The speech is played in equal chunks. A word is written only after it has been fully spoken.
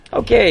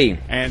Okay.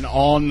 And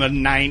on the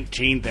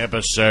 19th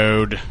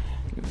episode,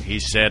 he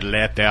said,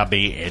 "Let there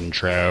be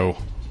intro.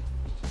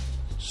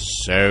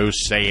 So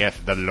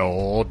saith the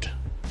Lord."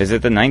 Is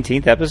it the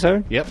 19th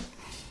episode? Yep.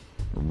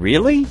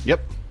 Really?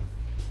 Yep.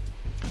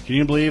 Can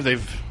you believe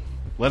they've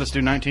let us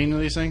do 19 of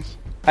these things?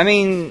 I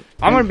mean,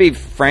 I'm going to be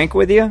frank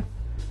with you.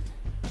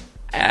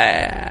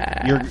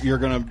 You're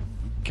going to...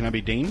 Can I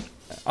be Dean?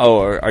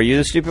 Oh, are you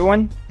the stupid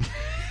one?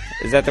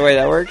 Is that the way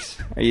that works?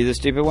 Are you the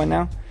stupid one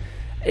now?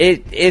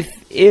 If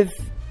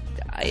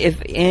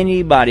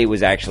anybody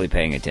was actually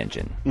paying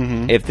attention,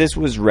 if this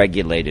was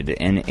regulated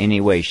in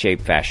any way,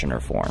 shape, fashion, or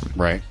form,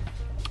 right,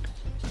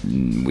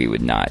 we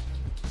would not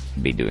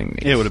be doing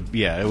these. It would have,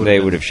 yeah. They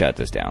would have shut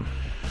this down.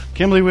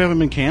 Can't believe we haven't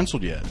been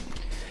canceled yet.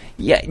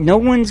 Yeah, no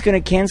one's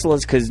going to cancel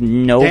us because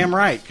Damn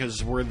right,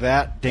 because we're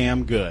that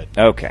damn good.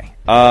 Okay.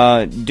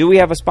 Do we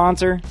have a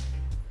sponsor?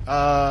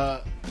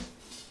 The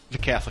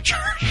Catholic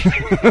Church.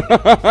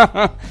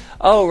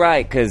 Oh,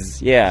 right,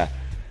 because, yeah.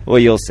 Well,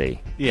 you'll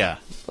see. Yeah.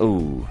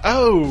 Ooh.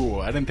 Oh,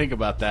 I didn't think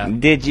about that.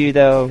 Did you,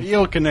 though?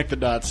 You'll connect the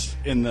dots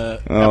in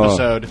the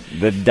episode.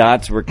 The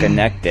dots were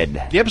connected.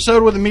 The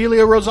episode with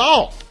Emilio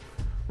Rossal.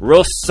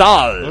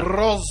 Rossal.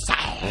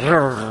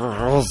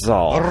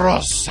 Rossal.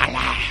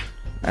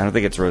 I don't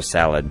think it's roast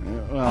salad.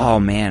 Oh,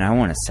 man, I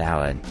want a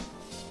salad.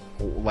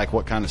 Like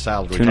what kind of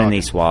salad are we Tuna talking?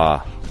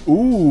 niçoise.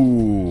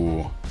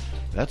 Ooh.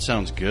 That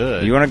sounds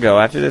good. You want to go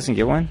after this and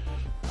get one?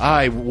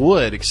 I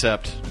would,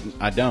 except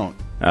I don't.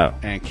 Oh.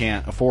 And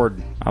can't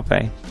afford. I'll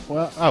pay.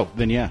 Well,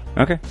 then yeah.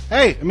 Okay.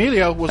 Hey,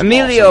 Emilio was awesome.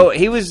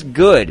 He was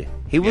good.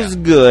 He was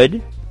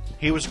good.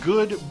 He was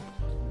good,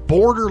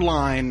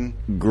 borderline...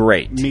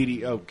 Great.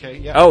 Okay,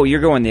 yeah. Oh, you're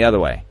going the other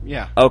way.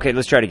 Yeah. Okay,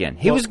 let's try it again.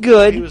 He was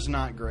good. He was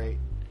not great.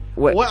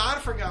 What? Well, I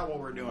forgot what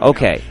we're doing.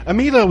 Okay. Now.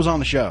 Emilio was on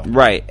the show.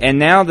 Right. And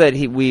now that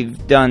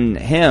we've done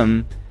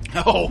him...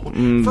 Oh,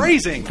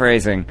 phrasing.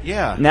 Phrasing.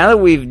 Yeah. Now that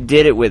we've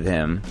did it with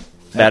him,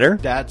 better?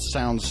 That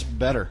sounds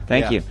better.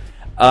 Thank you.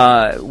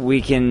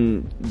 We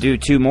can do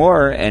two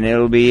more, and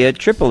it'll be a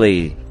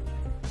trilogy.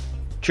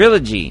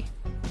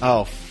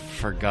 Oh,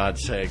 for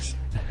God's sakes.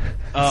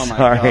 Oh, my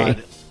Sorry.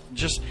 God.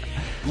 Just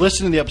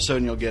listen to the episode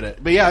and you'll get it.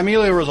 But yeah,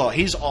 Emilio Rossal,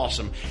 he's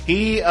awesome.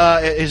 He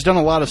has done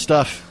a lot of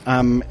stuff.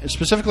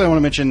 Specifically, I want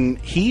to mention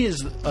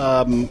he's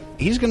going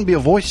to be a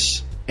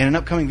voice in an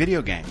upcoming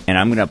video game. And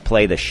I'm going to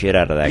play the shit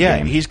out of that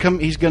game. Yeah, he's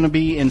going to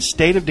be in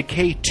State of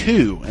Decay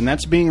 2, and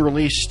that's being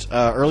released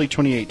early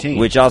 2018.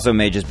 Which also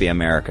may just be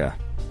America.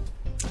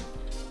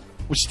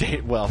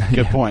 Well,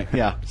 good point.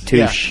 Yeah.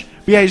 Touche. Yeah.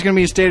 But yeah, he's going to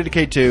be in State of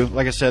Decay 2.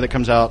 Like I said, it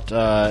comes out.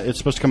 It's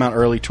supposed to come out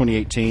early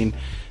 2018.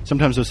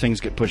 Sometimes those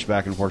things get pushed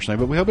back,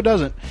 unfortunately, but we hope it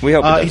doesn't. We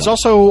hope it doesn't.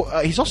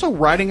 He's also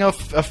writing a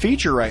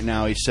feature right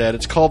now. He said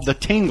it's called The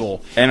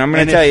Tingle. And I'm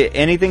going to tell you,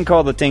 anything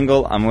called The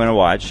Tingle, I'm going to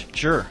watch.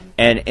 Sure.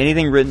 And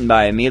anything written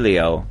by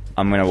Emilio,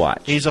 I'm going to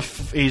watch.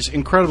 He's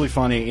incredibly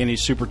funny and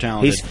he's super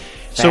talented. He's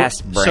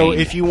fast-brained. So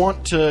if you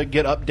want to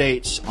get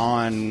updates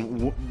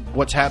on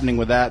what's happening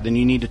with that, then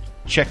you need to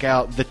check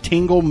out The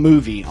Tingle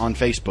Movie on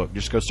Facebook.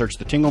 Just go search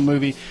The Tingle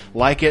Movie,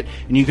 like it,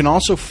 and you can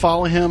also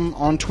follow him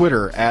on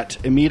Twitter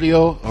at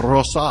Emilio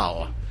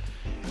Rossal.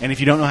 And if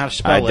you don't know how to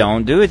spell it,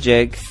 don't do it,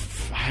 Jake.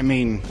 I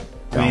mean,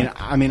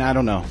 I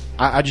don't know.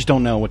 I just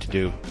don't know what to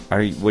do. What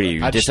are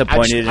you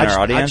disappointed in our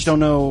audience? I just don't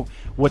know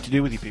what to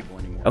do with you people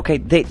anymore. Okay,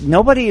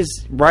 nobody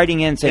is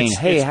writing in saying,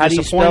 "Hey, how do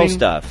you spell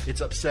stuff?"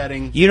 It's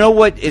upsetting. You know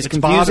what is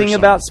confusing bothersome.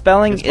 about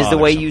spelling It's is the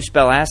way bothersome. you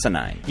spell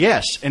asinine.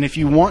 Yes, and if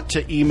you want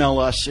to email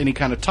us any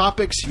kind of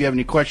topics, if you have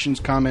any questions,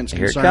 comments,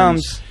 Here it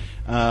concerns,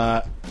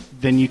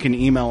 then you can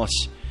email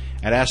us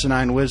at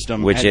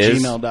asinewisdom Which at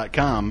is?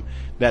 gmail.com.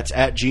 That's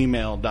at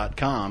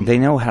gmail.com. They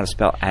know how to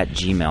spell at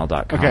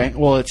gmail.com. Okay,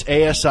 well, it's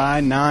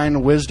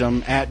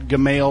asi9wisdom at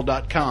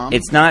gmail.com.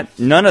 It's not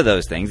none of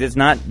those things. It's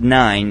not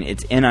 9.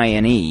 It's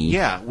Nine.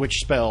 Yeah, which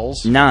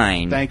spells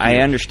 9. Thank you. I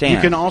understand. You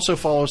can also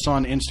follow us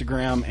on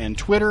Instagram and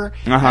Twitter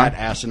at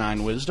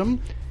Asinine Wisdom.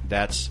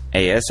 That's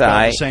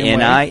ASININE.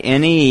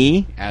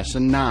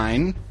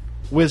 Asinine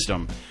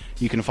Wisdom.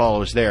 You can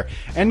follow us there.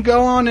 And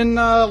go on and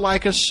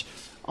like us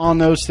on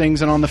those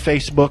things, and on the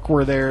Facebook,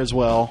 we're there as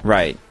well.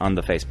 Right, on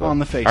the Facebook. On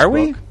the Facebook. Are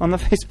we on the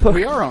Facebook?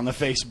 We are on the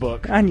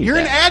Facebook. You're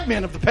an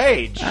admin of the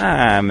page.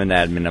 I'm an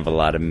admin of a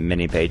lot of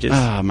mini pages.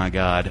 Oh, my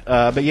God.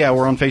 But yeah,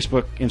 we're on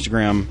Facebook,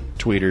 Instagram,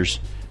 Tweeters,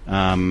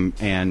 and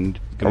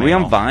Gmail. Are we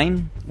on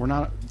Vine? We're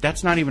not.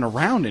 That's not even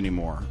around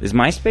anymore. Is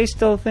MySpace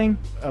still a thing?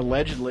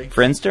 Allegedly.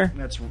 Friendster?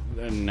 That's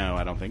no,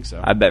 I don't think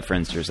so. I bet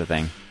Friendster's a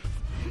thing.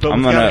 But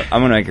I'm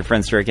gonna make a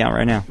Friendster account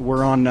right now.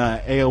 We're on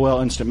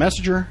AOL Instant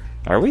Messenger.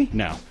 Are we?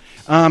 No.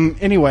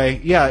 Anyway,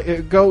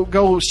 yeah,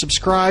 go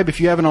subscribe if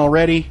you haven't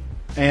already,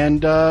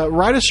 and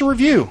write us a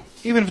review.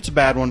 Even if it's a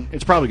bad one,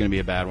 it's probably going to be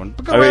a bad one.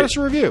 But go write us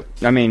a review.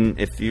 I mean,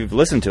 if you've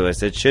listened to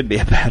us, it should be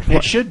a bad one.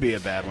 It should be a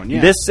bad one,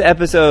 yeah. This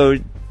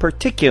episode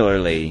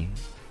particularly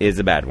is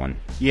a bad one.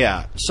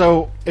 Yeah,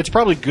 so it's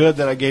probably good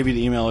that I gave you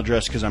the email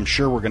address, because I'm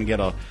sure we're going to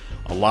get a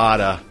lot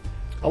of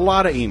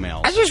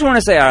emails. I just want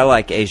to say I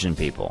like Asian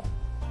people.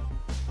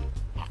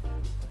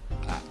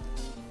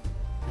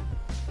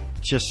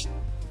 Just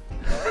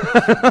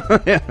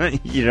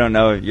You don't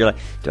know if you're like,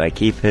 do I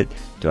keep it?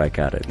 Do I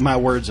cut it? My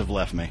words have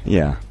left me.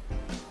 Yeah.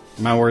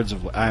 My words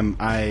have. All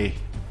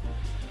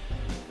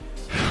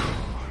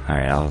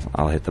right,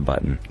 I'll hit the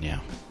button. Yeah.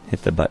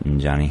 Hit the button,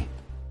 Johnny.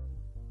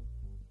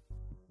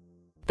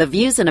 The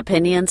views and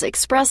opinions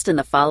expressed in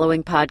the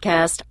following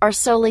podcast are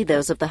solely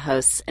those of the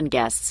hosts and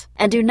guests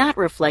and do not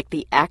reflect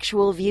the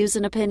actual views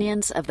and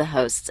opinions of the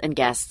hosts and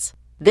guests.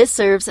 This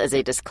serves as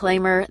a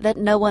disclaimer that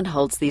no one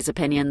holds these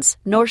opinions,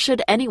 nor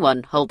should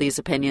anyone hold these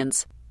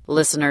opinions.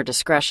 Listener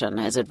discretion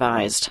is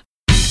advised.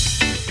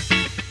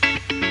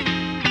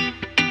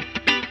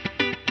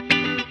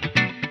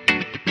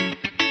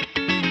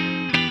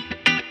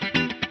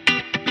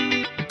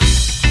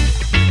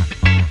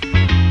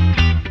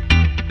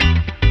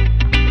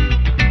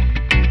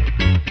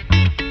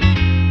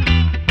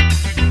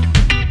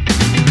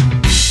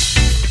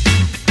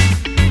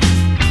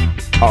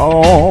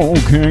 Oh,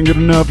 can't get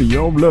enough of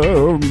your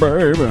love,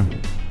 baby.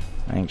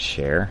 I think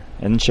Cher.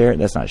 Isn't Cher?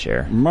 That's not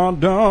Cher. My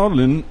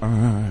darling.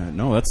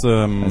 No, that's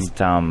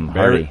Tom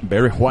Hardy.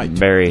 Barry White.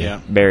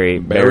 Barry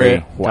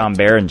White. Tom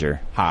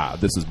Berenger. Hi,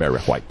 this is Barry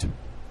White.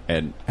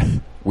 And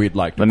we'd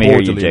like to Let me hear you,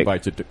 cordially Jake.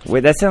 invite you to...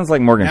 Wait, that sounds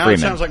like Morgan Now Freeman.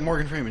 it sounds like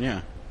Morgan Freeman,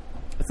 yeah.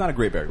 It's not a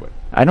great Barry White.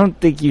 I don't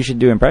think you should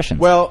do impressions.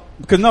 Well,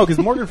 because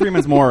Morgan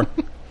Freeman's more...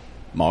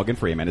 Morgan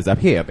Freeman is up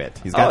here a bit.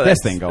 He's got this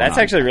thing going on. That's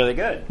actually really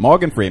good.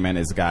 Morgan Freeman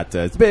has got...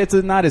 it's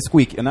not as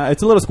squeaky.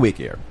 It's a little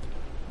squeakier.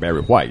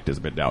 Barry White has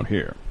been down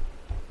here.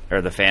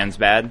 Are the fans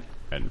bad?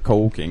 And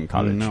Cole King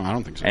College. No, I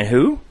don't think so. And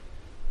who?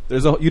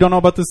 You don't know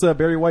about this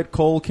Barry White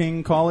Cole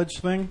King College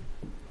thing?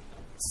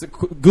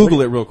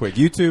 Google it real quick.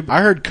 YouTube.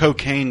 I heard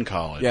Cocaine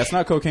College. Yeah, it's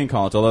not Cocaine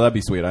College, although that'd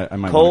be sweet. I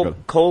might want to go.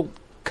 Cold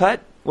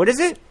cut? What is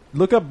it?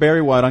 Look up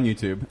Barry White on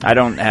YouTube. I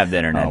don't have the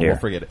internet here. Well,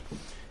 forget it.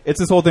 It's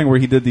this whole thing where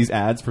he did these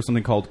ads for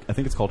something called, I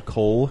think it's called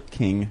Cole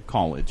King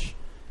College.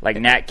 Like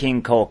Nat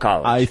King Cole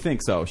College. I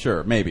think so,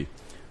 sure, maybe.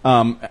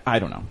 I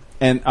don't know.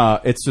 And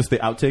it's just the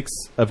outtakes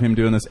of him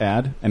doing this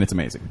ad, and it's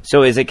amazing.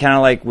 So is it kind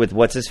of like with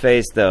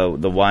what's-his-face, the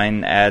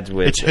wine ads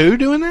with... It's who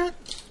doing that?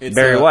 It's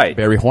Barry White.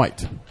 Barry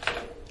White.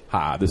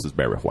 Hi, this is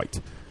Barry White.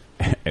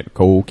 And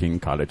Cole King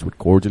College would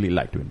cordially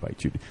like to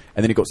invite you.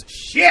 And then he goes,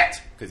 shit!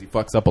 Because he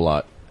fucks up a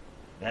lot.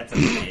 That's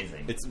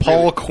amazing. It's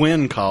Paul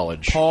Quinn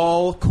College.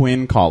 Paul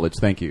Quinn College,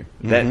 thank you.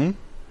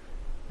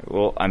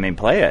 Well, I mean,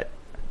 play it.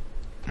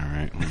 All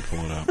right, let me pull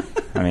it up.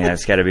 I mean,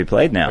 that's got to be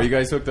played now. Are you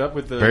guys hooked up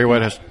with the... Barry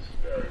White has...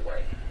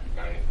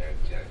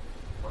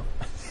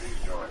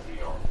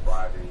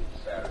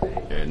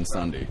 and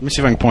Sunday. Let me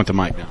see if I can point the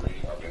mic down.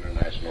 Of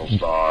international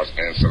stars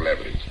and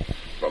celebrities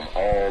from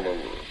all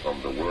over,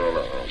 from the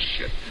world.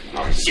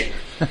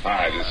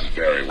 Hi, this is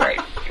Barry White.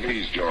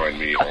 Please join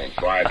me on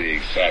Friday,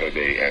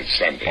 Saturday, and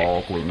Sunday.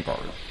 Paul Quinn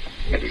College.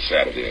 Every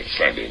Saturday and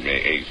Sunday,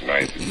 May 8th,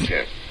 9th, and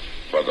 10th.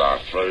 For the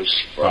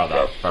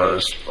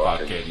first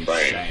fucking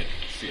thing.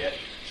 Shit.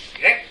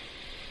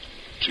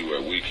 To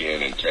a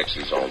weekend in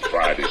Texas on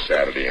Friday,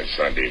 Saturday, and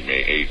Sunday,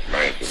 May 8th,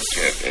 9th, and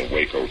 10th in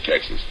Waco,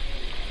 Texas.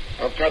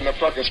 I'm cutting a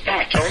fucking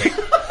spot, Tony.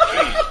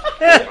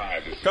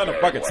 Cutting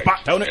a fucking spot,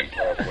 Tony. And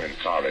Paul Quinn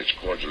College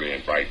cordially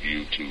invite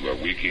you to a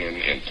weekend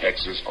in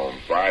Texas on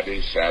Friday,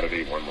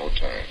 Saturday, one more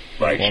time.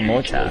 One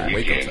more time. A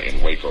weekend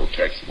in Waco,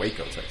 Texas.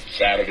 Waco, Texas.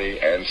 Saturday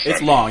and Sunday.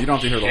 It's long. You don't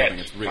have to hear the whole thing.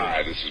 It's really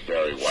Hi, this is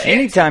Barry White.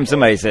 Anytime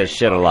somebody says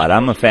shit a lot,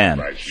 I'm a fan.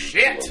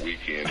 Shit.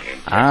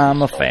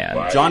 I'm a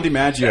fan. John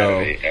DiMaggio,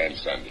 Saturday and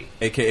Sunday.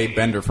 a.k.a.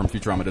 Bender from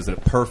Futurama, does a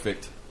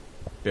perfect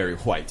Barry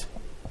White.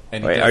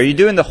 And Wait, are you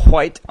doing the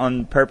white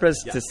on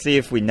purpose to see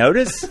if we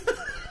notice?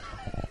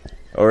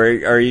 Or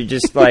are you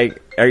just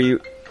like, Oh,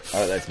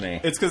 that's me.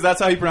 It's because that's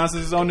how he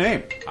pronounces his own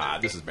name.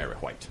 This is Barry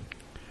White.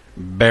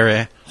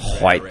 Barry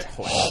White.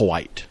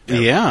 White.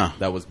 Yeah.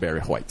 That was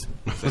Barry White.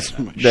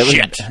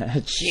 Shit.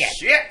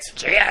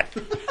 Shit.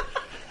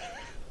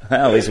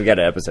 Well, at least we got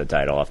an episode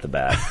title off the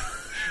bat.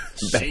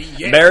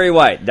 Barry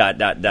White, ...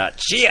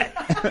 Shit.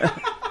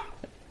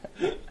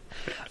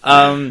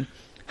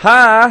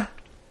 Hi.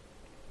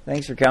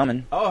 Thanks for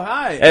coming. Oh,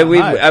 hi. Hey,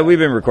 we've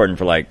been recording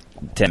for like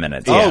 10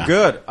 minutes. Oh,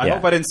 good. I Yeah.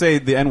 hope I didn't say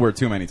the N-word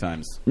too many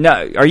times. No,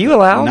 are you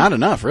allowed? Not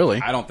enough, really.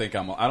 I don't think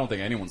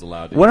anyone's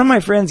allowed to. One of my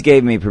friends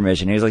gave me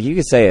permission. He was like, "You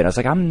can say it." I was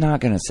like, "I'm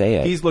not going to say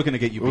it." He's looking to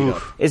get you beat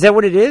up. Is that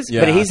what it is? Yeah,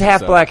 But I he's think half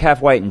so. black, half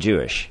white, and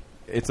Jewish.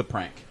 It's a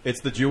prank.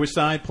 It's the Jewish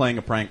side playing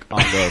a prank on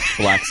the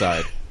black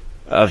side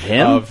Of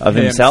him? Of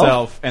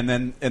himself, and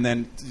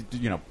then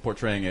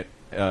portraying it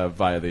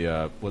via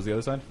the what's the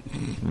other side?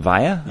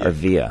 Via or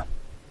via?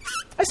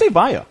 I say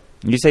via.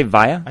 You say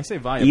via? I say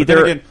via. Either.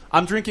 But then again,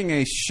 I'm drinking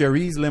a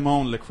Cherise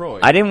Limon LaCroix.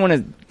 I didn't want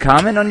to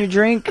comment on your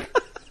drink,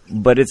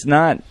 but it's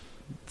not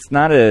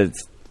a.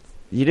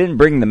 You didn't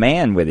bring the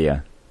man with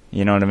you.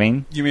 You know what I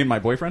mean? You mean my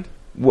boyfriend?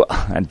 Well,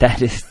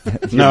 that is.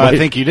 No, I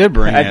think you did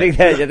bring it. I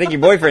think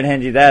your boyfriend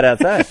handed you that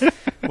outside.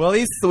 Well,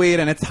 he's sweet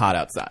and it's hot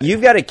outside.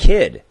 You've got a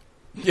kid.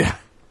 Yeah.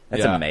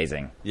 That's Yeah.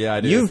 amazing. Yeah,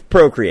 I do. You've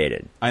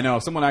procreated. I know.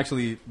 Someone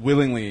actually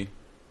willingly,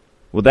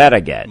 Well, that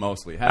I get.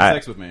 mostly, had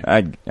sex with me.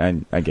 I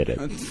get it.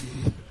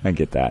 I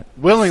get that.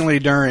 Willingly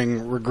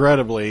during,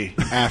 regrettably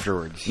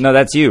afterwards. No,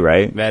 that's you,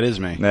 right? That is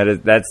me.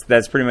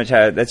 That's pretty much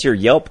how. That's your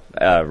Yelp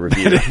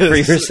review for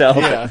yourself.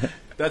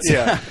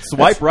 Yeah.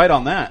 Swipe right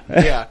on that.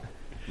 Yeah.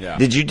 Yeah.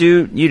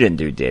 You didn't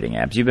do dating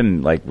apps. You've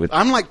been like with.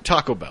 I'm like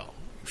Taco Bell.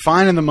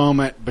 Fine in the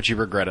moment, but you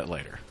regret it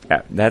later.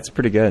 Yeah, that's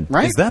pretty good.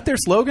 Right? Is that their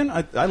slogan?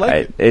 I like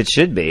it. It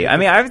should be. I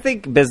mean, I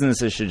think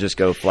businesses should just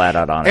go flat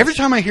out honest. Every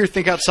time I hear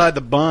 "think outside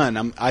the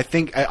bun," I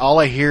think all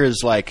I hear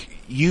is like,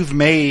 "You've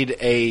made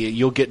a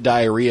you'll get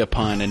diarrhea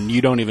pun, and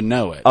you don't even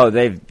know it." Oh,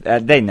 they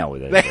know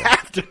what They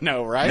have to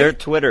know, right? Their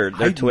Twitter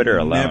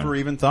alone. Never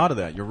even thought of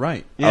that. You're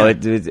right. Yeah.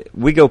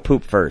 We go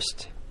poop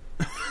first.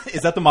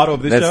 Is that the motto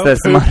of this show?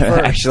 That's the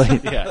motto, actually.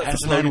 Yeah, has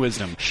no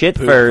wisdom. Shit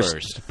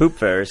first, poop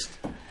first.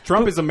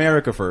 Trump is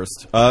America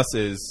first. Us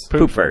is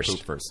Poop first.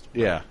 Poop first.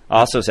 Yeah.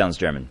 Also sounds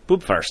German.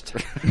 Poop first.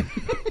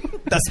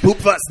 Das Poop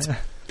first.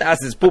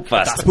 Das ist Poop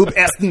first. Das Poop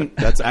ersten.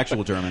 That's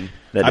actual German.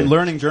 I'm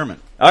learning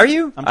German. Are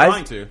you? I'm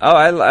trying to. Oh,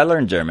 I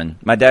learned German.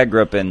 My dad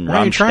grew up in Rammstein.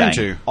 Are you trying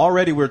to?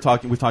 Already we've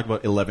talked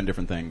about 11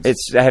 different things.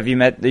 Have you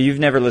met? You've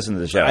never listened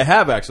to the show. I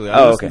have actually.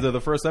 I listened to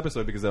the first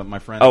episode because of my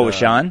friend. Oh, with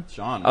Sean?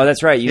 Sean. Oh,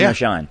 that's right. You know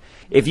Sean.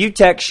 If you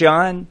text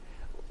Sean,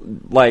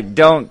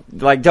 don't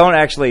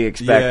actually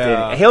expect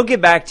it. He'll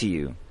get back to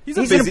you. He's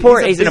an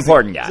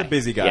important guy. He's a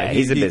busy guy. Yeah,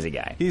 he's a busy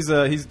guy.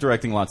 He's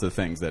directing lots of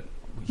things that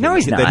he's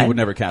not. That he would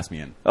never cast me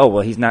in. Oh,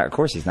 well, he's not. Of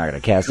course, he's not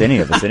going to cast any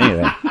of us in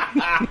anything.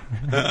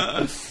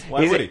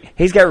 Why would he?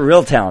 He's got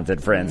real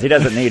talented friends. He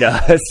doesn't need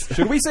us.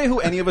 Should we say who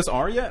any of us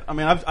are yet? I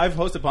mean, I've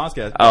hosted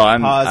podcasts. Oh,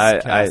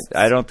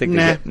 I don't think.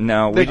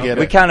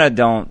 We kind of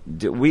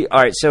don't. All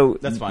right. So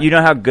you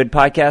know how good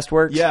podcast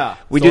works? Yeah.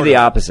 We do the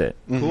opposite.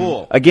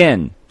 Cool.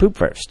 Again, poop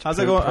first. How's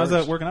that going? How's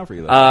that working out for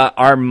you?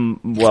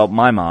 Though?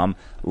 My mom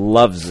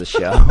loves the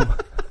show.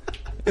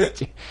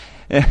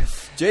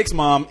 Jake's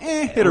mom,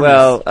 hit or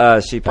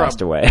miss. She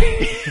passed away.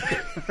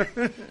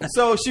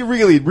 So she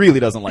really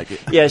doesn't like it.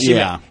 Yeah,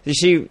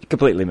 she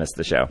completely missed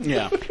the show.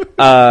 Yeah.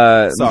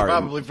 Sorry.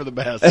 Probably for the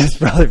best. It's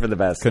probably for the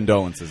best.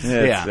 Condolences.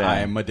 Yeah.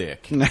 I'm a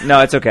dick. No,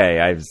 it's okay.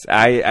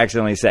 I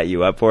accidentally set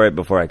you up for it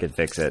before I could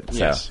fix it. So.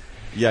 Yes.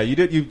 Yeah, you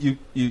did. You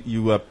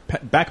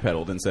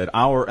backpedaled and said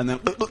our, and then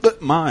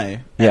my,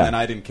 and then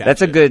I didn't catch it.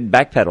 That's a good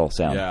backpedal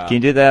sound. Yeah. Can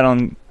you do that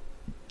on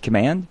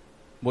command?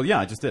 Well, yeah,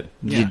 I just did.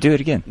 You do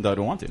it again. No, I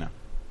don't want to now.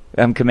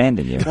 I'm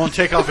commanding you. Won't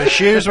take off his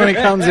shoes when he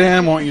comes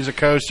in. Won't use a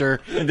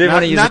coaster.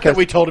 Not that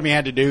we told him he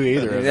had to do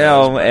either.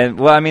 No, and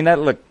well, I mean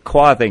that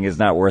quad thing is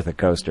not worth a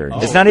coaster.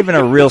 Oh. It's not even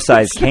a real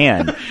size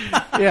can.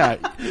 Yeah,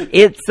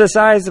 it's the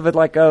size of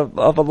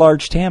of a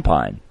large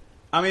tampon.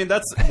 I mean,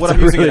 that's what I'm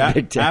using really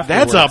it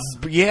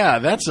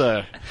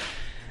afterwards.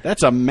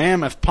 That's a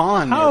mammoth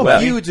pond. How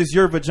huge is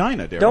your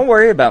vagina, Darryl? Don't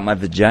worry about my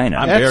vagina.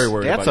 I'm very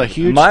worried about That's a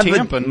huge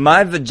tampon.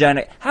 My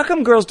vagina. How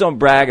come girls don't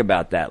brag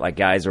about that? Like,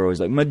 guys are always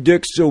like, my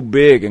dick's so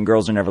big, and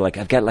girls are never like,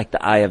 I've got like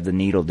the eye of the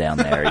needle down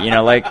there. You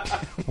know, like,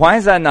 why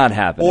is that not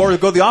happening? Or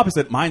go the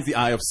opposite. Mine's the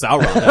eye of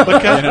Sauron.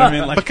 Because, you know what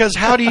I mean? Because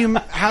how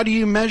do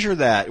you measure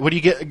that? Would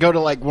you go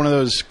to like one of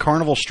those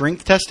carnival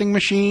strength testing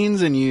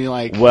machines and you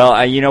like?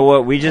 Well, you know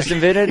what we just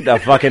invented? A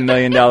fucking $1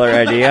 million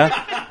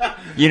idea.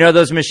 You know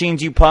those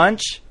machines you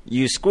punch?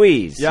 You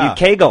squeeze. Yeah. You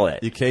kegel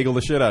it. You kegel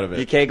the shit out of it.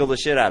 You kegel the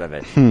shit out of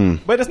it.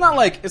 But it's not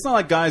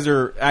like guys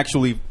are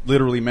actually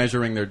literally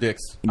measuring their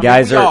dicks. We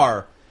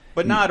are,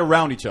 but not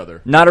around each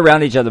other. Not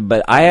around each other,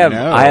 but I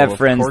have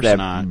friends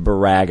that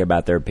brag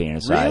about their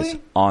penis size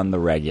on the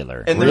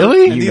regular. And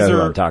really? You know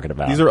what I'm talking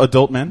about. These are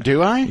adult men?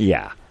 Do I?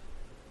 Yeah.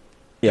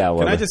 Yeah. Well,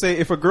 can I just say,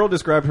 if a girl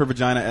described her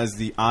vagina as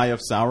the eye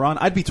of Sauron,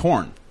 I'd be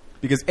torn.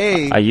 Because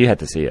you had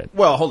to see it.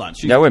 Well, hold on.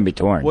 That wouldn't be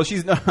torn. Well,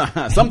 she's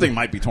something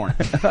might be torn.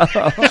 She's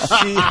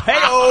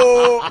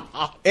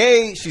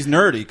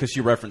nerdy because she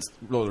referenced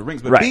Lord of the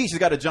Rings, but B, she's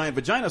got a giant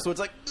vagina, so it's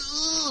like.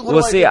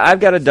 I've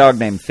got a dog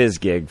named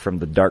Fizzgig from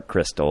the Dark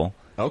Crystal.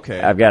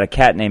 Okay. I've got a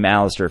cat named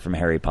Alistair from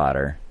Harry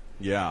Potter.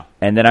 Yeah.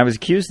 And then I was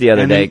accused the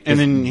other day. And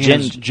then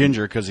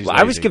Ginger because he's.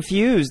 I was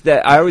confused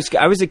that I was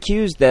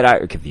accused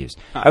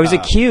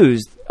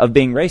of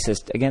being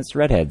racist against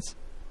redheads.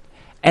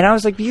 And I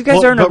was like, you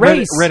guys aren't a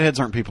race. Redheads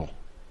aren't people.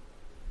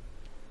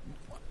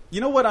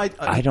 You know what?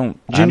 I don't.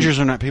 Gingers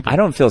are not people. I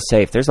don't feel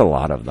safe. There's a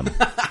lot of them.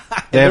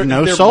 They have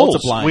no souls.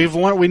 We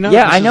know.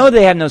 Yeah, I know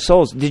they have no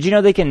souls. Did you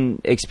know they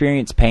can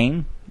experience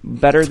pain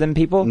better than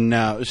people?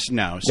 No.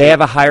 They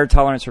have a higher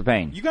tolerance for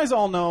pain. You guys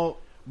all know.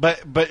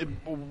 But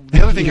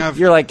the other thing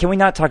you're like, can we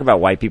not talk about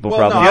white people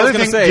problems? No,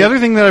 the other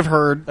thing that I've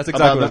heard. That's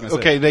exactly what I was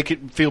okay, they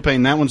could feel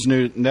pain. That one's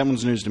new. That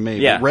one's news to me.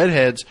 Yeah. But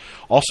redheads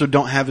also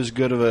don't have as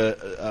good of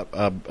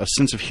a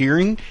sense of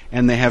hearing,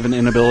 and they have an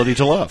inability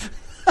to love.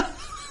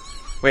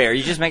 Wait, are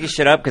you just making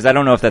shit up? Because I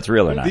don't know if that's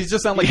real or not. These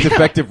just sound like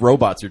defective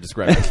robots you're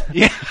describing.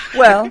 Yeah.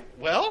 Well,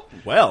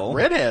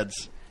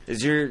 redheads. Are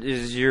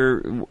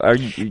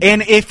you?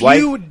 And if white?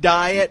 you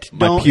dye it,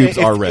 my pubes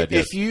are red.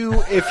 If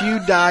you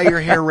dye your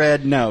hair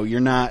red, no,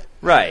 you're not.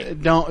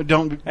 Right.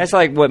 Don't. That's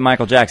like what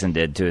Michael Jackson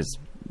did to his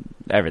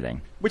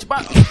everything. Which,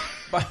 by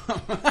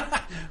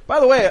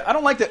the way, I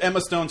don't like that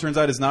Emma Stone turns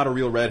out is not a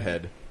real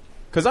redhead.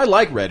 Because I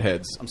like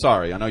redheads. I'm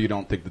sorry. I know you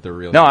don't think that they're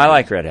real. No, I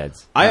like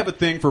redheads. I have a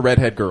thing for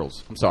redhead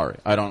girls. I'm sorry.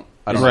 I don't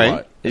know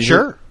Right? why.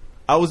 Sure.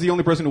 I was the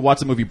only person who watched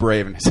the movie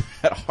Brave and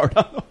had a hard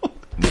on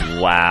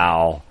them.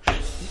 Wow.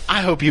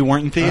 I hope you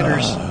weren't in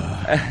theaters.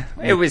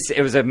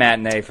 It was a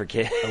matinee for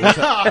kids.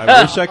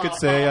 I wish I could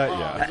say,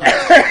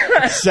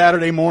 yeah.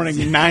 Saturday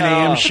morning, 9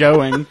 a.m.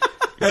 showing.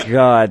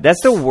 God,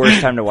 that's the worst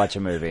time to watch a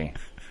movie.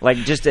 Like,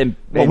 just in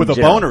With a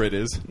general. boner, it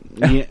is.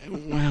 Yeah,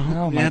 well,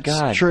 Oh, my that's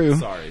God. true.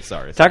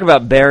 Sorry. Talk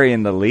about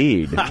burying the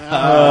lead. See,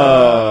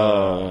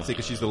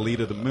 because she's the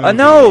lead of the movie.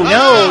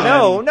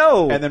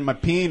 No. And then my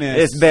penis.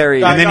 It's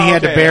buried. And then he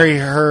had to Okay. bury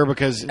her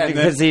because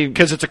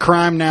Because it's a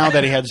crime now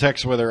that he had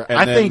sex with her. And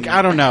I then think,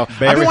 I don't know.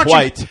 Barry I've been watching,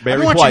 White. I've Barry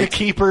been watching White. The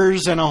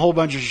Keepers and a whole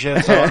bunch of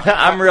shit. So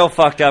I'm real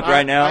fucked up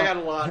right now. I got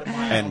a lot. In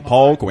my And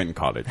Paul Quinn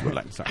College.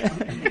 Sorry.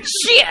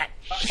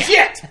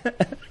 Shit!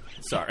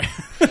 Sorry.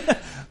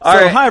 All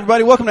right. Hi,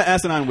 everybody. Welcome to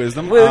Asinine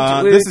Wisdom.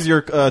 This is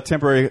your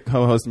temporary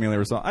co-host, Emilio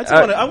Rossal.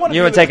 I want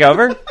You want to take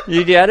over?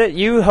 You get it?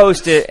 You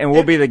host it, and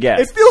we'll be the It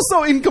guest. feels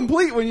so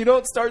incomplete when you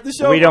don't start the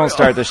show. We don't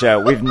start the show.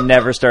 We've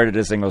never started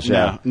a single show.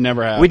 No,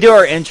 never have. We do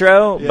our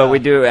intro, Yeah. but we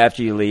do it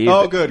after you leave.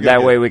 Oh, good, That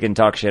good. way we can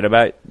talk shit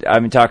about.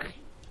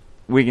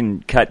 We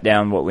can cut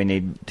down what we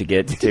need to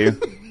get to.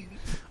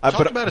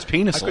 Talk about his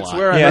penis I a could lot.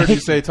 swear I Yeah. heard you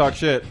say talk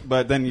shit,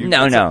 but then you...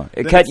 No.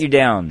 then Cut it's- you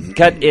down.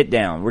 Cut it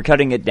down. We're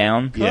cutting it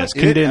down. Yes,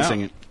 Cut it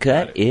condensing out. it.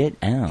 Cut it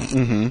out.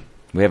 Mm-hmm.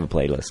 We have a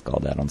playlist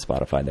called that on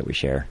Spotify that we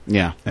share.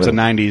 Yeah, it's a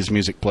 90s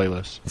music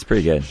playlist. It's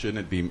pretty good. Shouldn't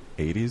it be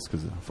 80s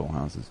because of Full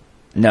Houses?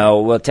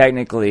 No, well,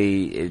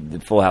 technically, the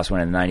Full House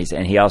went in the 90s,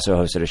 and he also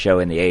hosted a show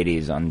in the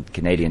 80s on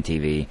Canadian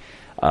TV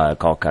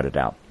called Cut It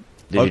Out.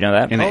 Did you know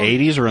that? In the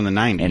 80s or in the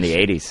 90s? In the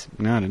 80s.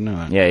 No, I didn't know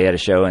that. Yeah, he had a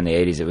show in the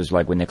 80s. It was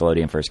like when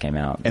Nickelodeon first came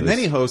out. And then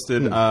he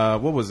hosted,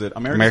 what was it?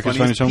 America's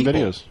Funniest Home People.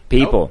 Videos.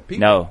 People.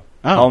 No.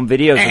 Oh. Home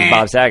Videos with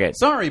Bob Saget.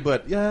 Sorry,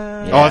 but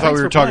yeah. Oh, I thought thanks we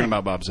for were talking playing.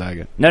 about Bob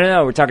Saget.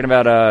 No. We're talking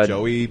about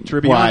Joey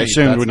Tribbiani. Well, I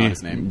assumed That's when not you-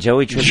 his name.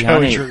 Joey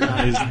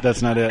Tribbiani.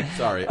 That's not it.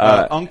 Sorry,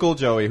 Uncle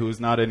Joey, who's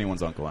not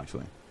anyone's uncle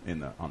actually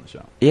on the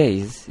show. Yeah,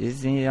 is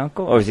he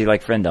uncle? Or is he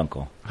like friend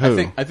uncle?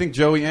 Who? I think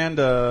Joey and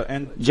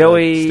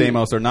Joey-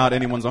 Stamos are not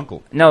anyone's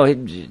uncle. No,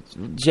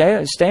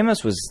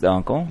 Stamos was the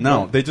uncle.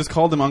 No, they just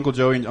called him Uncle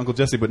Joey and Uncle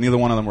Jesse, but neither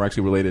one of them were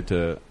actually related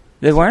to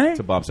They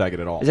weren't? Bob Saget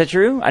at all. Is that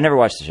true? I never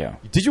watched the show.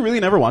 Did you really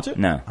never watch it?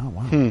 No. Oh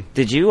wow.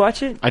 Did you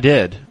watch it? I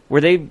did,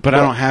 Were they? but I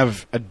don't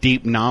have a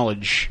deep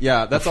knowledge.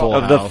 Yeah, that's Full all.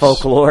 Of the House.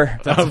 folklore.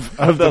 of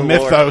the the lore.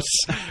 mythos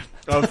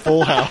of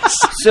Full House.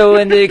 So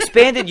in the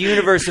expanded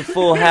universe of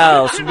Full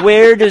House,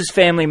 where does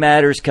Family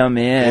Matters come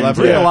in? Well, I've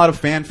read a lot of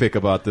fanfic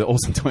about the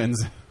Olsen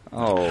twins.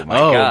 Oh my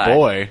Oh god!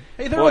 boy,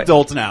 Hey, they're Boy.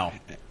 adults now.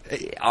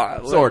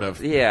 Sort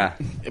of. Yeah.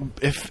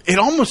 if it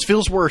almost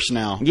feels worse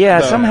now. Yeah.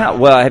 The- Somehow.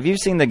 Well, have you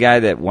seen the guy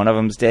that one of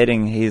them's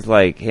dating? He's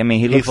like. I mean,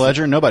 he Heath looks.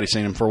 Ledger. Nobody's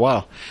seen him for a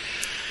while.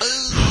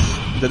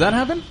 Did that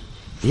happen?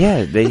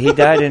 Yeah. He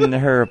died in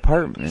her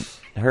apartment.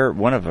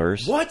 One of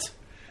hers. What?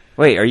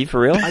 Wait, are you for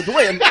real?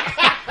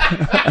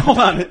 Hold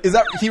on. Is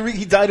that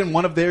he died in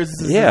one of theirs?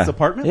 Yeah. His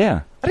apartment?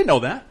 Yeah. I didn't know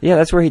that. Yeah,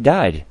 that's where he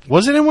died.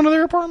 Was it in one of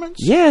their apartments?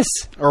 Yes.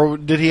 Or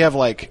did he have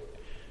like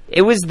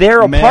It was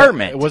their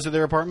apartment. Was it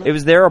their apartment? It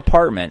was their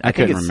apartment. I think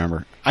couldn't it's-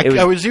 remember. it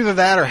I was either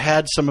that or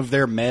had some of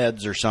their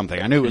meds or something.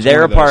 I knew it was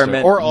their one of those two.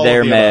 apartment, or all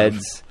their of the above.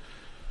 meds.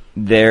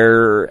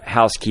 Their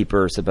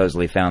housekeeper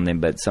supposedly found him,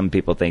 but some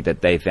people think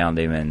that they found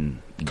him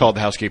and Called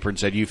the housekeeper and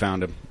said, "You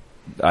found him."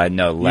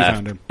 left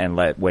found him. and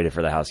waited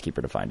for the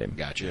housekeeper to find him.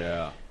 Gotcha.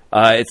 Yeah.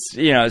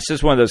 It's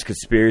just one of those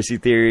conspiracy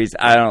theories.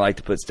 I don't like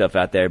to put stuff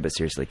out there, but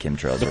seriously,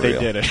 chemtrails are They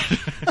real. did it.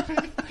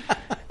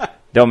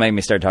 Don't make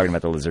me start talking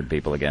about the lizard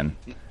people again.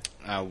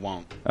 I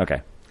won't.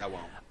 Okay. I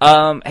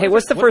won't. Hey,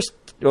 what's the first?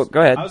 Oh,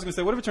 go ahead. I was going to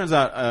say, what if it turns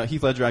out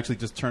Heath Ledger actually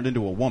just turned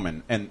into a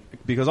woman, and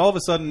because all of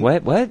a sudden,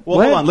 What? Well,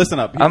 What? hold on, listen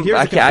up. I'm- Here's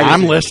I the can't-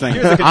 conspiracy. I'm listening.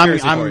 Here's the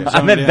conspiracy for you. I'm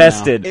zoned in now.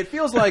 invested. It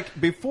feels like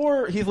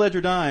before Heath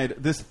Ledger died,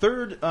 this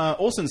third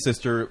Olsen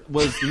sister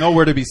was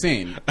nowhere to be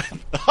seen.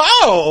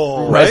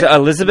 Oh, Was it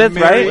Elizabeth,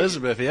 Mary right?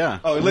 Elizabeth. Yeah.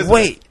 Oh, Elizabeth.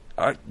 Wait,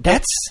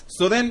 that's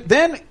So then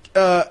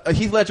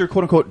Heath Ledger,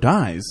 quote unquote,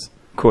 dies.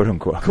 quote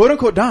unquote. Quote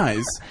unquote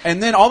dies,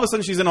 and then all of a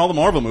sudden she's in all the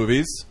Marvel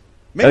movies.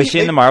 Maybe, Oh, is she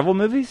in the Marvel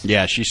movies?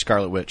 Yeah, she's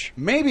Scarlet Witch.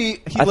 Maybe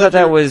Heath I Ledger, thought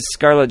that was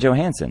Scarlett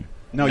Johansson.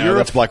 No, No, you're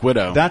that's Black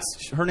Widow. That's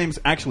her name's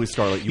actually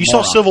Scarlett. You saw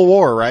moron. Civil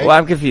War, right? Well,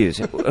 I'm confused.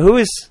 Who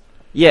is?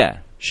 Yeah,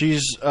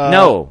 She's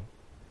no,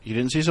 You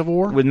didn't see Civil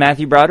War? with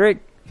Matthew Broderick.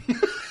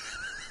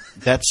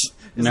 That's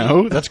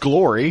that's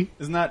Glory.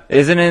 Isn't that?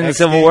 Isn't it in the X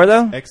Civil Games? War,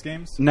 though? X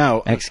Games.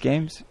 No, X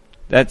Games.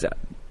 That's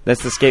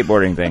the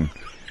skateboarding thing.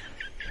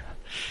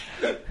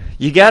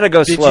 You got to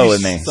go Did slow you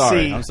with me.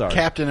 Sorry, see I'm sorry.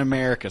 Captain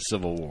America: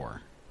 Civil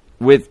War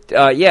With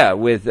Scarlett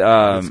with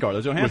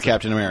Johansson.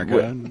 Captain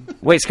America.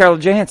 wait,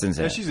 Scarlett Johansson's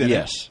in Yeah, it. she's in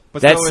Yes. it.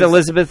 But That's so is-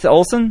 Elizabeth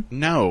Olsen.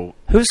 No,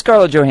 Who's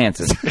Scarlett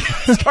Johansson?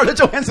 Scarlett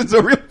Johansson's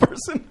a real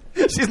person.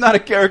 She's not a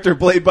character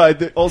played by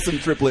the Olsen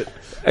triplet.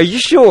 Are you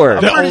sure?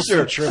 I'm pretty Olsen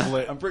sure.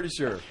 triplet. I'm pretty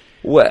sure.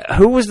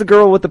 Who was the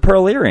girl with the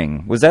pearl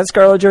earring? Was that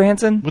Scarlett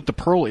Johansson? With the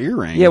pearl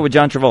earring? Yeah, with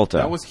John Travolta.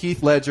 That was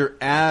Heath Ledger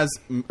as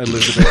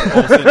Elizabeth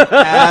Olsen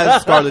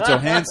as Scarlett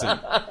Johansson.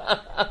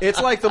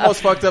 It's like the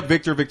most fucked up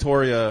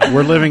Victoria.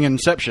 We're living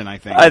Inception, I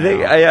think.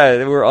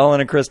 Yeah, we're all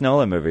in a Chris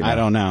Nolan movie now. I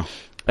don't know.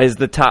 Is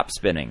the top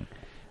spinning?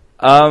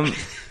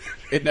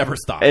 It never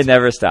stopped. It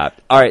never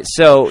stopped. All right,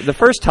 so the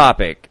first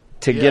topic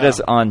to get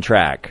us on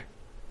track.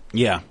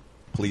 Yeah.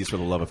 Please, for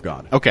the love of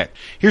God. Okay,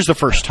 here's the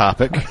first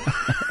topic.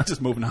 Just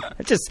moving on.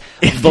 Just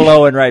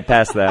blowing right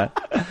past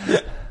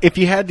that. If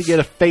you had to get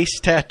a face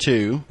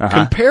tattoo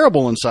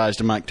comparable in size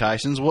to Mike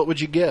Tyson's, what would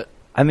you get?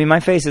 I mean,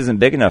 my face isn't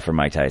big enough for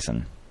Mike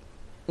Tyson.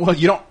 Well,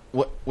 you don't...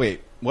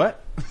 Wait,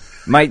 what?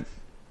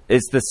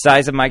 It's the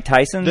size of Mike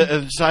Tyson?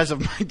 The size of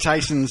Mike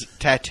Tyson's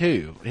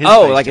tattoo.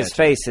 His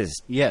face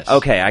is... Yes.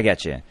 Okay, I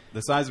get you.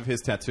 The size of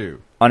his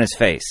tattoo. On his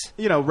face.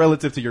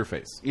 Relative to your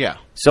face. Yeah.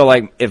 So,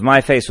 like, if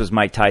my face was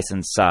Mike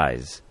Tyson's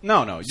size...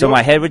 No. So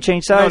my head would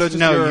change size?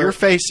 No, your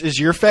face is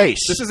your face.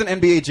 This is an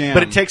NBA Jam.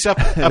 But it takes up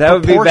a that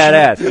would be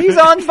badass. He's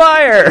on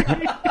fire!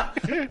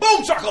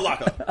 Boom,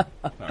 shakalaka!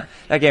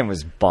 That game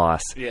was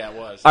boss. Yeah, it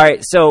was. All right,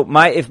 so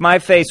if my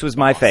face was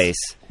my face...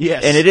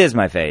 Yes. And it is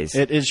my face.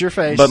 It is your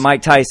face. But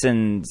Mike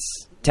Tyson's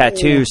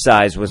tattoo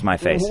size was my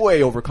face.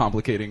 Way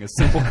overcomplicating a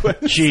simple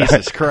question.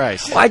 Jesus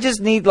Christ. Well, I just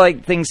need,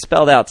 like, things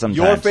spelled out sometimes.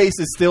 Your face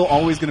is still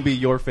always going to be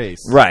your face.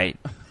 Right.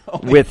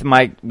 With a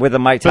Mike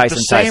Tyson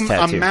size tattoo.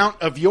 But the same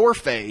amount of your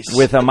face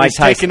with a Mike is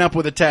Tyson taken up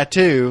with a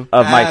tattoo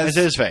of as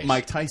his face.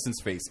 Mike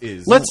Tyson's face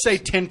is. Let's say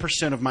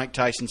 10% of Mike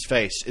Tyson's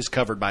face is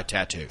covered by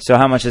tattoo. So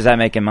how much does that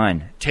make in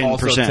mine?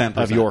 10%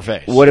 of your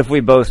face. What if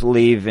we both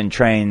leave in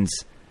trains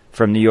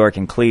from New York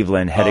and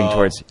Cleveland heading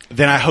towards...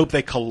 Then I hope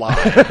they collide.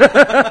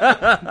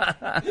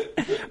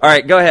 All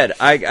right, go ahead.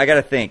 I got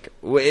to think.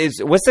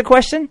 What's the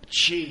question?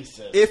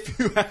 Jesus.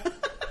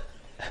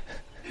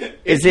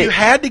 If you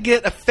had to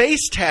get a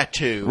face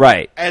tattoo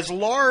as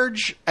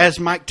large as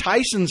Mike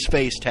Tyson's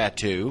face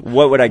tattoo,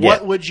 what would I get?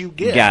 What would you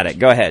get? Got it.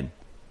 Go ahead.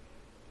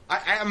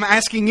 I'm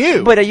asking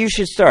you. But you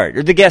should start.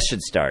 Or the guest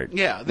should start.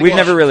 Yeah. We've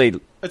never really...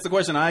 That's the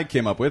question I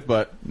came up with,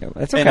 but... No,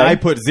 that's okay. And I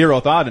put zero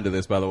thought into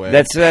this, by the way.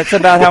 That's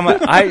about how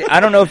much... I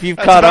don't know if you've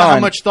caught on. How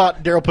much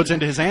thought Daryl puts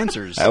into his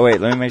answers. Oh, wait.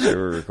 Let me make sure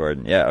we're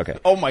recording. Yeah, okay.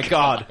 Oh, my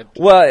God.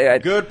 Well...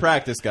 Good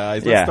practice,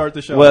 guys. Let's start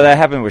the show. Well, that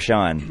happened with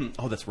Sean.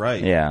 Oh, that's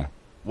right. Yeah.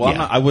 Well,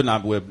 I would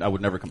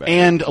never come back.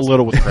 And a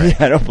little with Craig.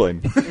 I don't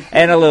blame you.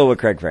 And a little with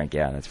Craig Frank.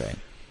 Yeah, that's right.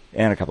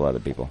 And a couple other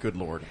people. Good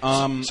Lord.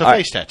 So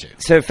face tattoo.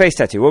 So face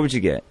tattoo. What would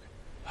you get?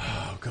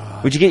 Oh,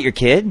 God. Would you get your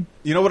kid?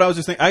 You know what I was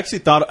just thinking? I actually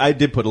thought I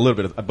did put a little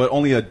bit of, but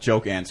only a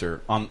joke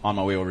answer on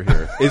my way over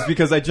here. Is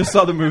because I just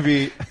saw the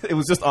movie. It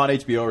was just on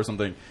HBO or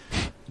something.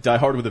 Die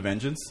Hard with a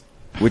Vengeance.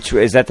 Which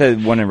is that the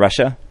one in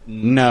Russia?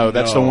 No,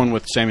 that's the one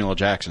with Samuel L.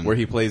 Jackson. Where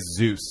he plays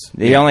Zeus.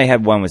 He only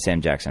had one with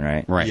Sam Jackson,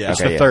 right? Right. Yeah.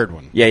 It's the third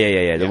one.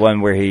 Yeah. The one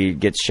where he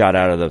gets shot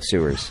out of the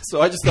sewers. So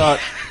I just thought,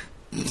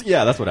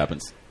 yeah, that's what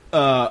happens.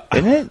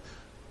 Isn't it?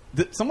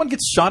 Someone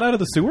gets shot out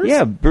of the sewers?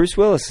 Yeah, Bruce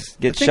Willis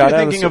gets shot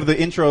out of the thinking of the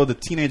intro of the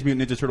Teenage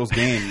Mutant Ninja Turtles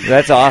game.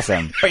 That's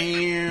awesome. But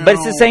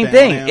it's the same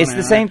thing. It's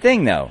the same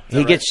thing, though.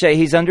 He gets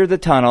he's under the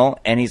tunnel,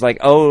 and he's like,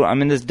 oh,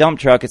 I'm in this dump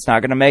truck. It's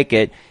not going to make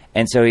it.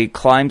 And so he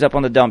climbs up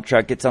on the dump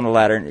truck, gets on the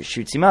ladder, and it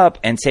shoots him up.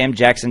 And Sam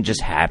Jackson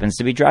just happens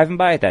to be driving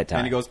by at that time.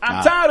 And he goes,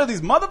 I'm tired of these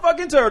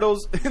motherfucking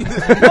turtles in this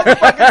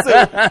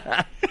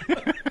motherfucking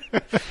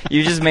suit.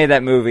 You just made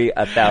that movie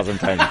 1,000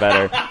 times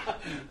better.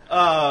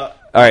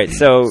 All right,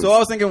 so I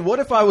was thinking, what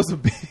if I was a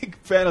big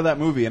fan of that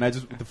movie, and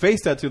the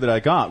face tattoo that I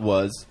got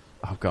was,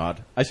 oh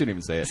God, I shouldn't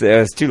even say it.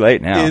 It's too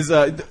late now.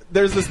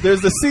 There's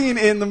the scene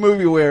in the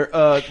movie where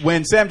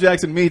when Sam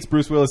Jackson meets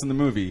Bruce Willis in the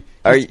movie,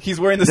 he's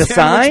wearing the sandwich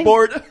sign?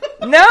 board.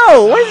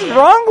 No, what is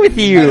wrong with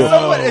you?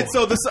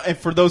 And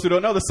for those who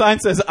don't know, the sign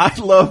says, I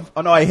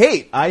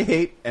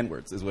hate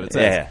N-words is what it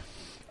says.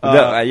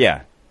 Yeah.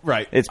 Yeah.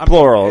 Right. It's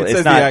plural.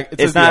 It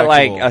it's not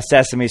like a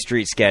Sesame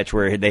Street sketch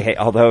where they hate,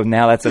 although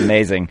now that's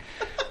amazing.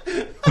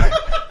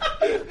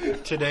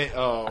 Today,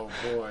 oh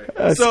boy,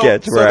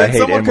 sketch where I hate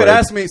someone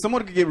N-words.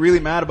 Someone could get really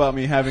mad about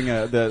me having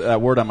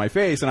that word on my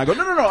face, and I go,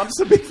 no, I'm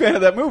just a big fan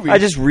of that movie. I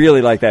just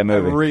really like that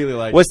movie. I really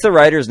like. What's the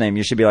writer's name?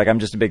 You should be like, I'm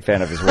just a big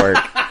fan of his work.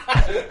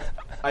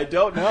 I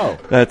don't know.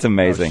 That's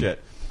amazing. Oh,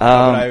 shit.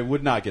 But I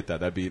would not get that.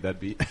 That'd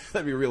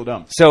be real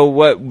dumb. So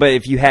what? But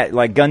if you had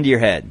like gun to your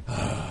head.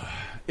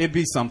 It'd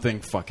be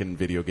something fucking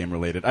video game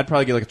related. I'd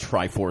probably get like a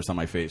Triforce on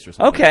my face or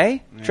something.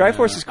 Okay, yeah.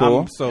 Triforce is cool.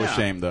 I'm so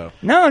ashamed though.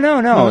 No.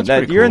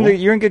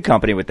 You're in good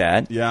company with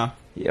that. Yeah.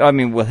 I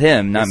mean, with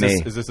him, not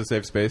me. Is this a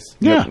safe space?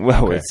 Yeah.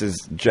 Well, okay.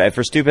 It's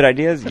for stupid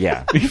ideas.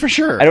 Yeah, for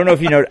sure. I don't know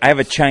if you know. I have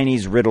a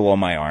Chinese riddle on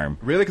my arm.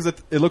 Really? Because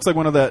it looks like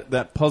one of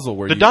that puzzle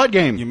where the dot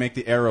game. You make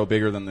the arrow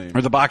bigger than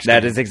the box.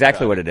 That game. is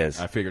exactly what it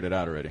is. I figured it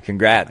out already.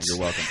 Congrats. You're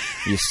welcome.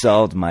 You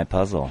solved my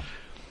puzzle.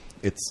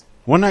 It's.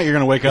 One night you're going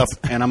to wake up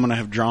and I'm going to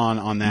have drawn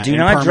on that. Do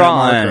not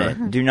draw on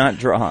it. Do not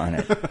draw on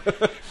it.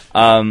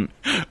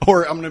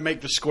 Or I'm going to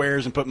make the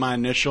squares and put my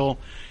initial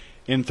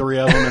in 3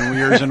 of them and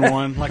yours in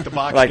 1, like the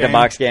box Like game. the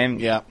box game?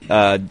 Yeah.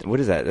 What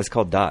is that? That's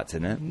called dots,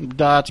 isn't it?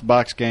 Dots,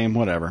 box game,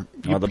 whatever.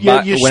 When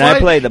I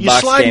play the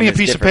box you slide game, me a it's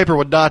piece different. of paper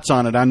with dots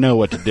on it, I know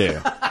what to do.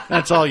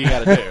 That's all you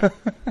got to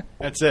do.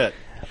 That's it.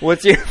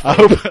 What's your I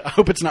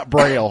hope it's not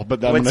Braille,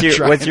 but I'm going to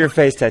try. What's your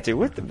face tattoo?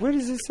 What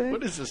does it say?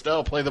 What is this?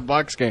 I'll play the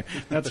box game.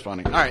 That's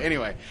funny. All right,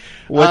 anyway.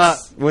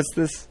 What's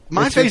this?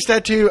 My face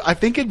tattoo, I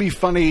think it'd be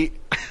funny.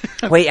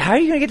 Wait, how are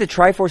you going to get the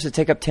Triforce to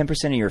take up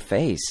 10% of your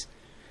face?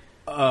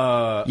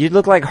 You'd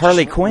look like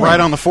Harley Quinn. Right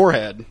on the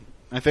forehead.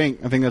 I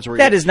think that's where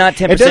That is not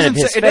 10% of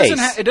his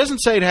face. It doesn't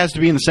say it has to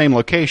be in the same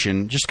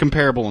location, just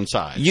comparable in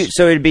size.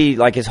 So it'd be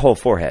like his whole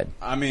forehead.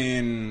 I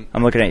mean,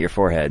 I'm looking at your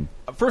forehead.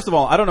 first of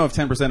all, I don't know if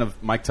 10%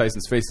 of Mike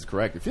Tyson's face is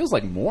correct. It feels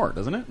like more,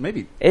 doesn't it?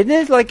 Maybe. Isn't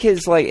it like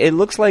his, like, it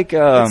looks like,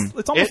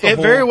 It's almost it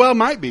very well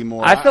might be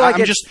more. I feel like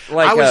I'm it's just,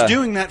 like I was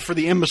doing that for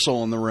the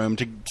imbecile in the room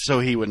so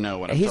he would know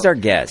what I'm he's talking our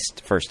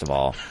guest, first of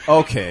all.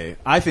 Okay,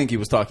 I think he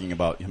was talking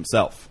about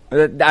himself.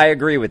 I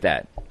agree with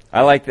that.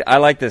 I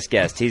like this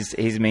guest.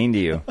 He's mean to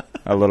you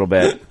a little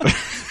bit.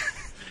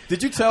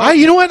 Did you tell?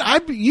 You know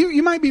what?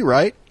 You might be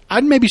right.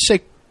 I'd maybe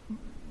say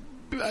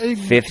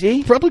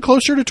 50? Probably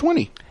closer to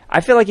 20.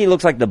 I feel like he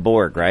looks like the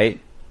Borg, right?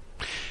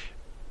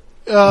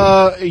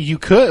 You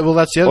could. Well,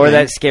 that's the other Or thing.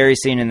 that scary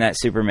scene in that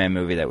Superman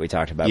movie that we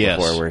talked about Yes.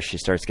 before, where she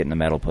starts getting the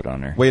metal put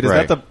on her. Wait,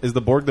 Right. is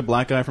the Borg the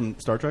black guy from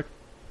Star Trek?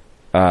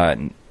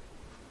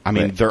 I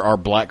mean, there are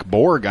black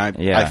Borg. Are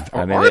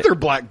there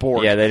black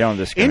Borg? Yeah, they don't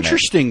discriminate.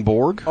 Interesting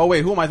Borg. Oh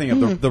wait, who am I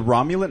thinking of? The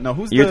Romulan? No,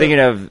 who's Are you the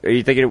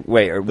thinking of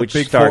wait, or which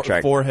big Star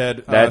Trek?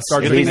 forehead? That's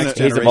Star Trek he's Next a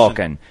Generation.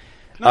 Vulcan.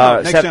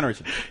 No, Next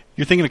Generation.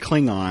 You're thinking of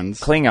Klingons.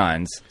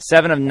 Klingons.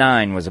 7 of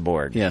 9 was a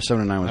Borg. Yeah,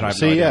 7 and 9 I was. have no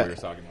See, idea yeah. what you're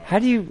talking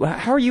about.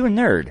 How are you a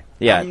nerd?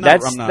 Yeah, I'm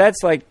that's not.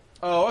 like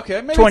Oh, okay.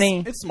 Maybe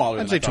 20. It's smaller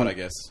than I'd say I thought, 20. I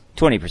guess.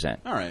 20%.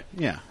 All right.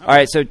 Yeah. All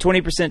right, so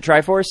 20%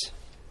 Triforce.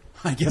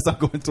 I guess I'm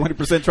going 20%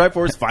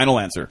 Triforce. Final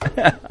answer.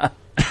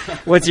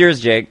 What's yours,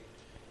 Jake?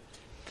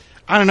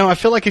 I don't know. I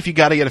feel like if you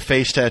got to get a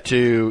face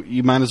tattoo,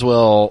 you might as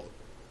well.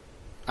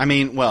 I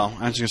mean, well,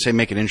 I was going to say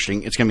make it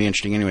interesting. It's going to be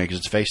interesting anyway because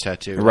it's a face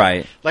tattoo,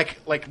 Right.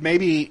 Like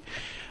maybe,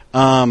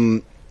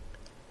 I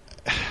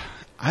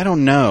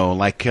don't know.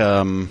 Like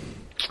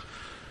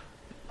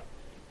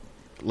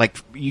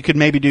you could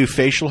maybe do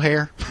facial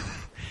hair.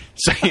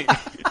 So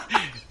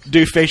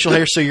do facial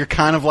hair so you're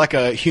kind of like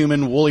a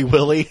human Woolly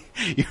Willy.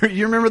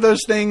 You remember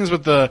those things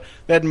with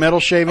that metal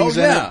shavings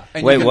in yeah. it?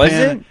 And Wait, You could was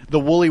pin it? the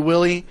Woolly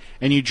Willy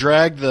and you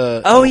drag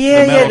the Oh, the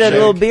yeah, metal that shave.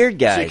 little beard So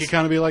guy. you could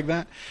kind of be like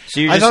that. So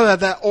you're I just- thought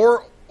that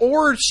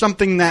or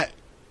something that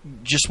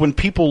just when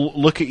people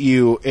look at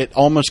you, it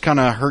almost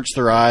kind of hurts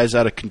their eyes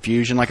out of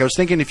confusion. Like I was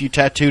thinking, if you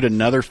tattooed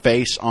another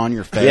face on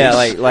your face, Yeah,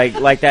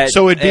 like that.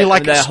 So it'd be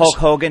like that Hulk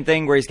Hogan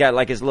thing where he's got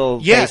like his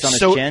little face on his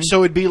chin.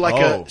 So it'd be like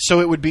Oh.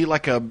 it would be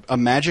like a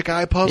magic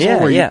eye puzzle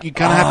Yeah, where yeah. you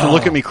kind of have to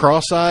look at me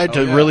cross-eyed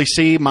to yeah. really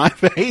see my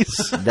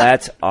face.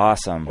 That's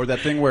awesome. Or that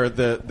thing where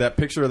that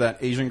picture of that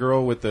Asian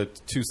girl with the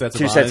two sets of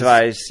Two eyes. sets of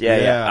eyes.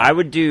 Yeah. I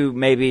would do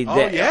maybe Oh,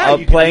 yeah, you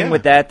could- playing yeah.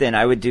 with that. Then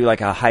I would do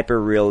like a hyper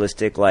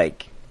realistic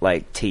like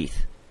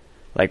teeth,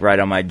 like right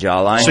on my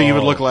jawline. So you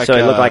would look like so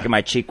it looked like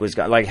my cheek was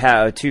like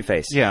Two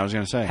Face. Yeah, I was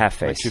going to say Half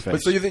face. like Two-Face. But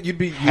so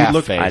you'd Half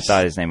look face. I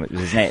thought his name was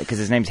his name because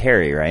his name's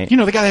Harry, right? You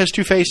know the guy that has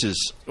two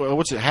faces.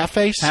 What's it? Half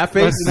face. Half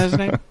face? Isn't that his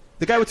name?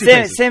 the guy with two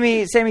faces.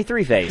 Sammy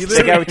Three Face.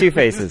 The guy with two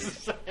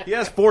faces. He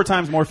has 4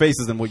 times more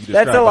faces than what you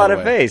described. That's a by lot the of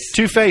way. face.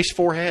 Two face,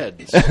 4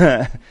 heads,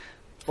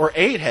 or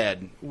 8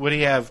 head. Would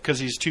he have? Because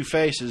he's 2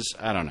 faces.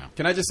 I don't know.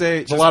 Can I just say,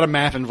 There's a lot of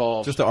math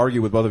involved. just to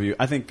argue with both of you,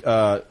 I think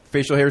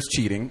facial hair is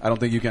cheating. I don't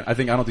think you can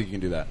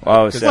do that.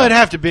 Oh, 'Cause so- Well, it'd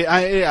have to be.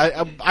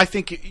 I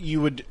think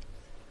you would.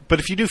 But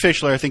if you do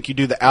facial hair, I think you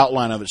do the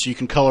outline of it so you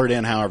can color it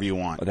in however you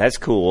want. Well, that's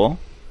cool.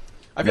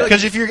 I feel like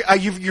Because if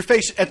your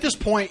face at this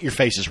point, your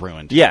face is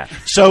ruined. Yeah.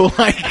 So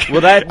like,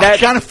 Well, that I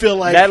kind of feel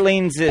like that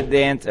lends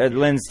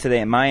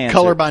to my answer.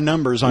 color by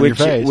numbers on your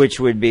face. which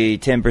would be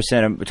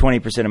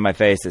 20% of my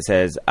face that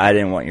says I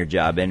didn't want your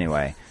job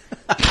anyway.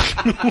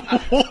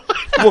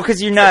 Well,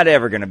 because you're not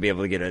ever going to be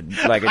able to get a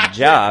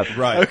job,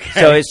 Right. Okay.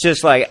 So it's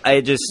just like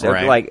I just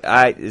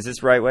Right. is this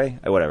the right way?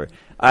 Whatever.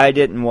 I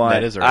didn't want.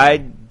 That is the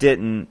right way.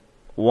 didn't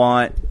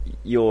want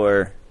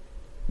your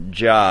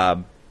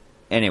job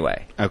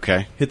anyway.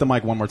 Okay. hit the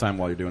mic one more time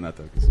while you're doing that,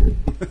 though.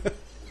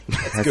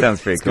 'cause- That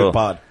sounds pretty it's cool. good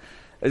pod.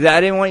 I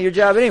didn't want your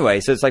job anyway,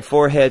 so it's like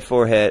forehead.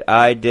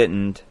 I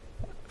didn't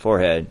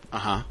forehead.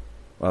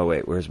 Oh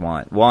wait, where's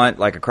want? Want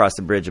like across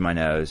the bridge of my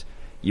nose.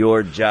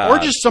 Your job, Or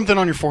just something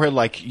on your forehead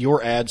like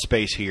your ad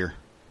space here.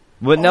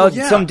 Well, no,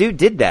 yeah. some dude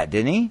did that,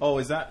 didn't he? Oh,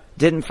 is that?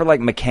 Didn't for like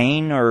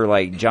McCain or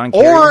like John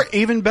Kerry. Or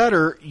even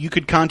better, you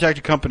could contact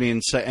a company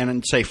and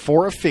say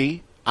for a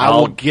fee, I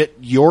will get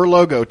your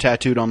logo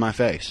tattooed on my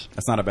face.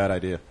 That's not a bad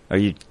idea. Are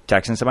you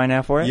texting somebody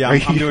now for it? Yeah,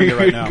 I'm doing it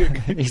right now.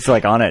 He's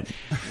like on it.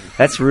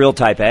 That's real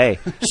type A.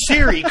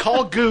 Siri,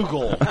 call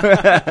Google.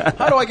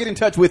 How do I get in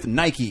touch with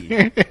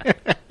Nike?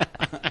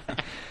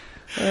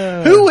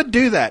 Who would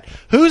would do that?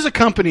 Who's a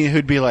company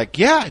who'd be like,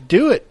 yeah,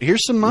 do it.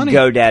 Here's some money.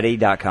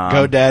 GoDaddy.com.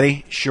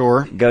 GoDaddy,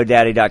 sure.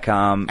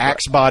 GoDaddy.com.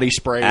 Axe Body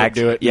Spray would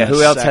do it. Yeah,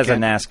 who else has a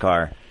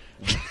NASCAR?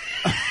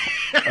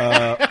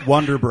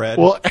 Wonder Bread.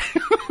 Well,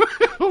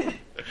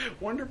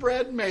 Wonder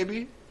Bread,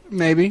 maybe.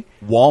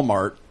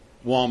 Walmart.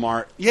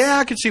 Yeah,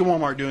 I could see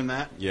Walmart doing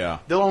that. Yeah.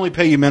 They'll only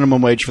pay you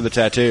minimum wage for the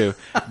tattoo,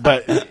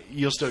 but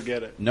you'll still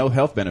get it. No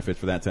health benefit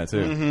for that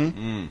tattoo.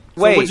 Mm-hmm.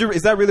 So Wait.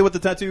 is that really what the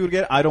tattoo would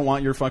get? I don't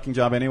want your fucking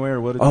job anyway,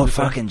 or what? Oh,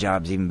 fucking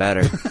job's even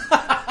better.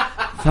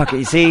 Fuck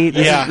it. See,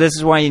 this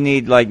is why you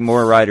need like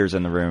more writers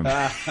in the room.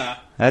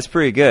 That's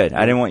pretty good.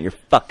 I didn't want your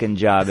fucking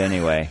job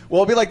anyway.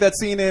 Well, it'll be like that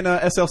scene in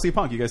SLC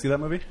Punk. You guys see that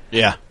movie?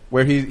 Yeah.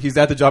 Where he's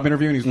at the job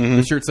interview and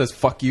the shirt says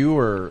 "fuck you,"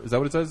 or is that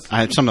what it says?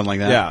 Something like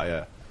that.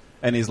 Yeah.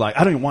 And he's like,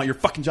 I don't even want your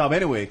fucking job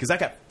anyway because I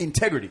got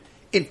integrity.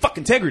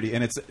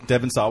 And it's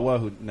Devin Sawa,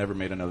 who never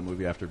made another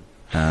movie after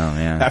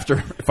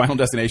Final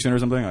Destination or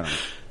something. I don't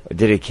know.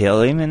 Did it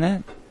kill him in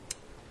that?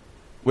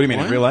 What do you mean,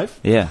 in real life?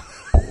 Yeah.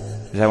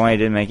 Is that why he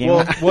didn't make him?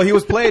 Well, he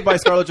was played by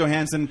Scarlett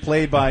Johansson,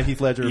 played by Heath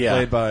Ledger,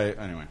 played by...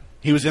 Anyway.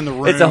 He was in the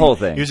room. It's a whole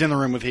thing. He was in the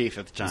room with Heath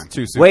at the time.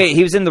 Wait,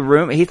 he was in the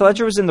room? Heath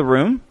Ledger was in the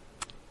room?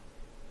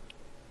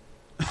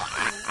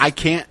 I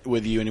can't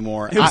with you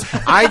anymore.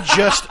 I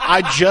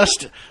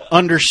just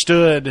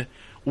understood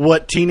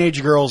what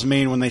teenage girls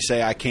mean when they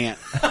say I can't.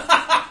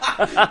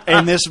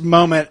 In this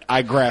moment,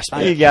 I grasp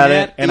it. You got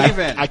it. And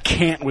I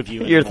can't with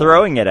you anymore. You're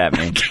throwing it at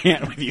me. I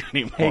can't with you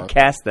anymore. Hey,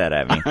 cast that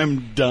at me.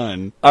 I'm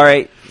done. All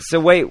right. So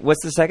wait,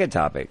 what's the second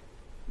topic?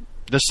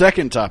 The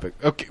second topic.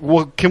 Okay.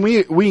 Well, can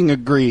we can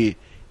agree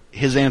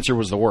his answer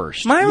was the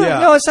worst?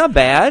 No, it's not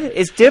bad.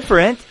 It's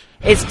different.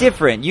 It's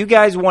different. You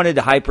guys wanted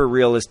hyper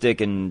realistic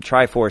and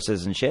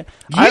Triforces and shit.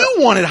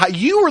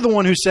 You were the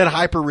one who said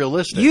hyper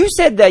realistic. You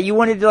said that you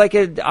wanted like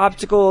an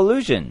optical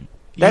illusion.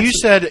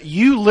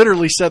 You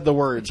literally said the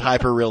words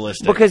hyper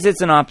realistic because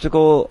it's an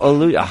optical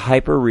illusion, a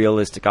hyper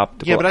realistic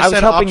optical. Yeah, but I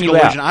said optical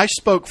illusion. I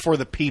spoke for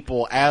the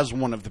people as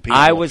one of the people.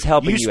 I was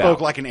helping you. You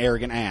spoke like an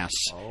arrogant ass.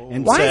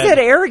 Why is that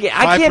arrogant?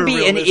 I can't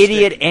be an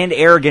idiot and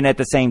arrogant at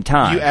the same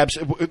time.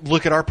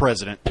 Look at our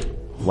president.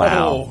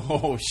 Wow.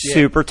 Oh, shit.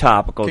 Super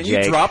topical, Jake.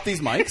 Jake. You drop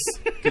these mics?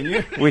 Can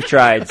you? We've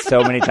tried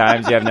so many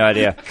times, you have no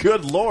idea.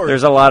 Good Lord.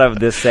 There's a lot of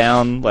this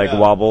sound, like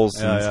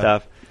wobbles and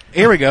stuff.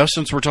 Here we go,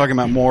 since we've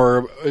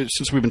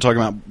been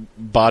talking about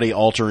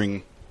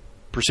body-altering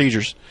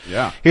procedures.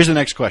 Yeah. Here's the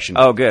next question.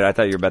 Oh, good. I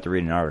thought you were about to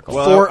read an article.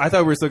 Well, I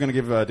thought we were still going to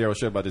give Daryl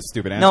shit about his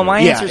stupid answer. No,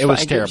 my answer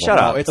was terrible. Shut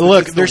up.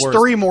 Look, there's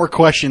 3 more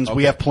questions. Okay.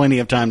 We have plenty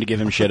of time to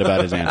give him shit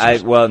about his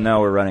answers. No,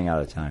 we're running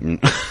out of time.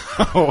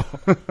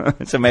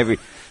 So maybe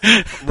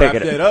pick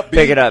it up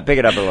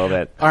a little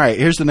bit. All right,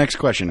 here's the next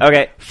question.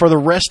 Okay. For the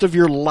rest of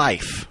your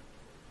life,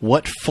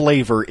 what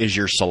flavor is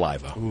your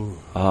saliva? Ooh.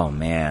 Oh,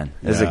 man.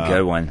 This is a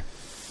good one.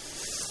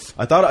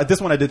 I thought this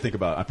one I did think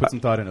about. I put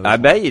some thought into this. I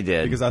bet you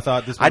did. Because I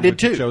thought this one would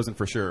be chosen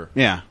for sure.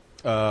 Yeah.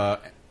 And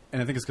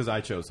I think it's because I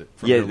chose it.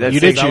 Yeah, you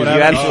did choose. You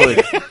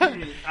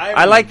absolutely.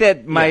 I like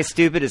that my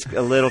stupid is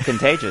a little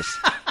contagious.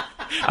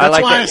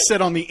 That's why I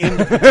sit on the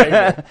end of the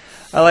table.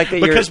 I like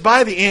that because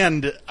by the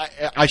end,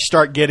 I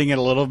start getting it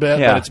a little bit,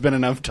 but it's been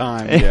enough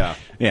time.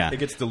 Yeah. It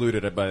gets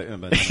diluted.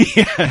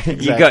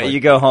 Exactly. You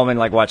go home and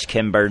like watch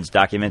Kim Bird's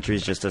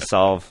documentaries just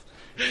to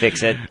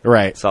fix it.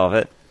 Right. Solve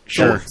it.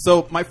 Sure.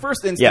 So my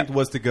first instinct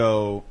was to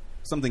go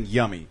something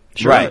yummy.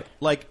 Sure. Right.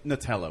 Like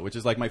Nutella, which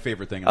is like my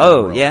favorite thing in the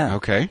world. Yeah.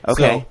 Okay.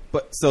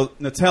 So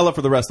Nutella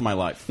for the rest of my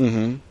life.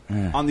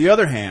 Mm-hmm. On the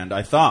other hand,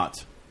 I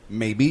thought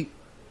maybe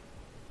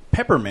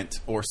peppermint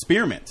or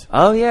spearmint.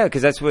 Oh, yeah,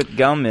 because that's what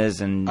gum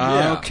is and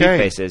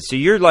toothpaste is. So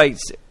you're like...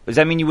 Does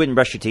that mean you wouldn't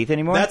brush your teeth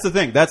anymore? That's the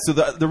thing.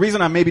 The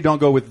reason I maybe don't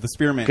go with the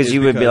spearmint is because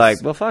you would be like,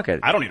 well, fuck it.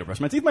 I don't need to brush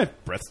my teeth. My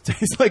breath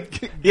tastes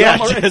like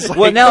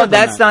well, no,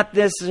 that's not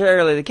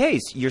necessarily the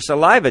case. Your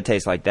saliva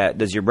tastes like that.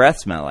 Does your breath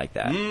smell like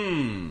that?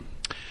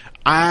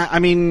 I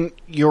mean,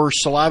 your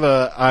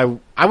saliva,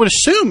 I would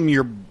assume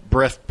your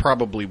breath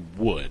probably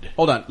would.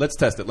 Hold on. Let's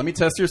test it. Let me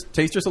taste your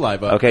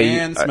saliva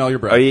and smell your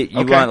breath.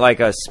 You want like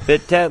a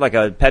spit test, like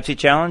a Pepsi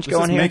challenge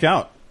going here? Make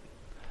out.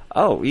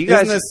 Oh, you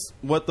guys! Isn't this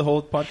what the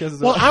whole podcast is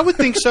about? Well, I would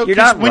think so. You're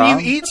not when wrong.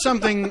 you eat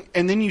something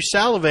and then you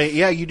salivate,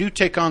 you do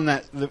take on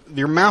that.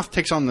 Your mouth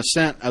takes on the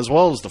scent as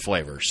well as the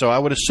flavor. So I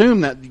would assume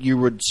that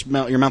your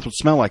mouth would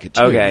smell like it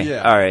too. Okay,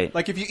 all right.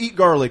 Like if you eat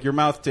garlic, your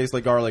mouth tastes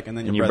like garlic, and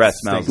then your breath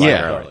smells like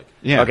garlic.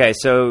 Yeah. Okay,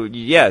 so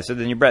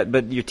then your breath,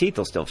 but your teeth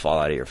will still fall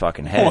out of your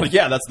fucking head. Well,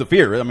 yeah, that's the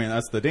fear. I mean,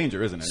 that's the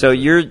danger, isn't it? So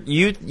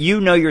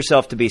you know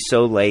yourself to be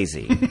so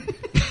lazy.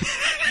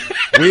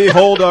 We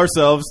hold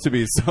ourselves to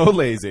be so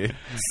lazy,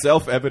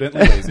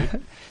 self-evidently lazy,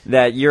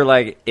 that you're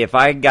like, if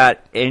I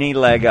got any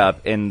leg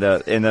up in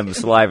the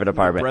saliva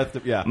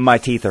department, my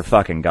teeth are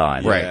fucking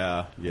gone. Right.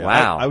 Yeah.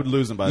 Wow. I would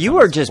lose them by the You time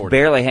are I was just 40.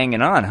 barely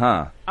hanging on,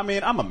 huh? I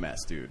mean, I'm a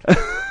mess, dude.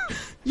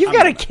 You've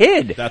got a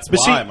kid. That's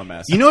why I'm a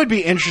mess. You know, it'd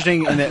be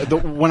interesting.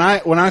 When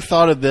I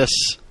thought of this,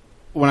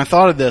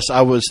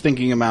 I was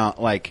thinking about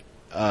like,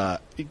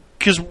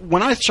 because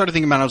when I started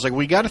thinking about it, I was like,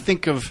 we got to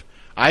think of.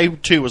 I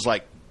too was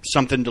like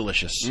something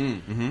delicious,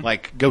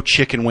 like go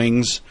chicken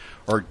wings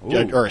or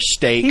a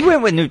steak. He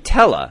went with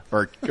Nutella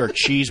or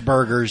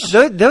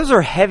cheeseburgers. Those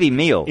are heavy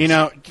meals. You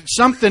know,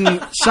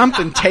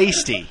 something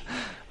tasty.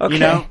 Okay. You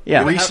know,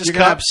 yeah. Reese's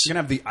Cups. You're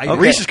gonna have the Okay.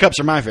 Reese's Cups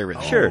are my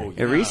favorite. Sure, Oh,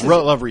 yeah. Reese's.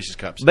 Love Reese's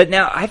Cups. But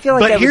now I feel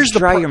like that would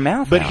dry your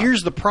mouth But out.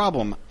 here's the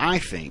problem. I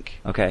think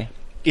Okay.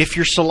 if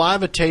your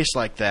saliva tastes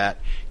like that,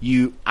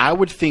 I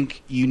would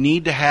think you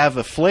need to have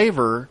a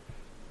flavor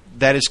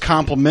that is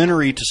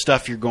complementary to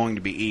stuff you're going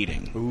to be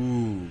eating.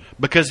 Ooh.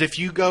 Because if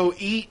you go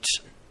eat,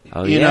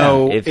 Oh, you yeah.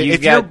 know, if your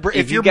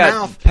you got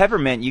mouth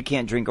peppermint, you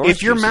can't drink orange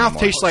if your juice mouth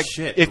anymore. tastes like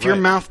shit, if your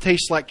right. mouth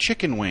tastes like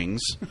chicken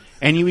wings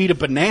and you eat a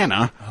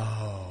banana,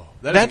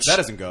 That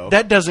doesn't go.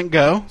 That doesn't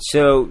go.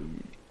 So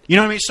You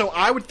know what I mean? So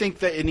I would think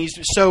that it needs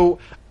to. So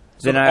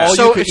then all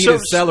so- you could so- eat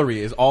is celery.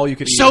 Is all you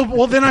could eat. so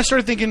well, then I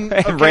started thinking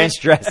okay, ranch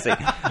dressing.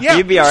 Yeah,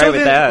 You'd be all right so with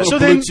then, that. So Blue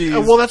then, cheese.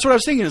 well, that's what I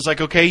was thinking. It's like,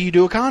 okay, you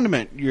do a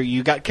condiment.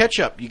 You got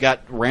ketchup. You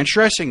got ranch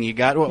dressing. You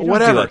got You don't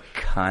whatever. do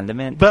a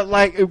condiment. But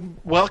like,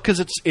 well,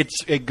 because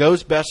it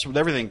goes best with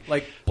everything.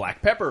 like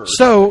black pepper.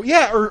 So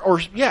yeah,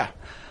 or yeah.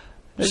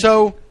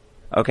 So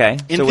okay.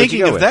 in so what'd you thinking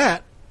go of with?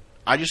 that,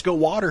 I just go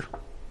water.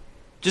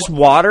 Just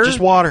water. Just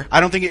water. I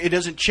don't think it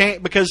doesn't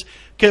change because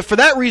for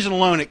that reason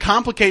alone, it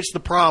complicates the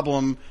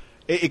problem.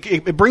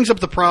 It brings up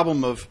the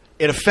problem of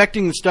it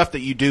affecting the stuff that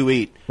you do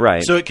eat.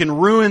 Right. So it can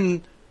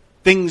ruin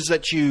things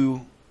that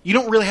you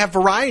don't really have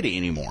variety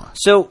anymore.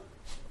 So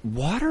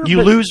water. You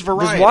but lose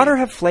variety. Does water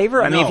have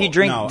flavor? I mean, No, if you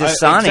drink no,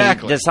 Dasani,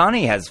 exactly.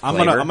 Dasani has I'm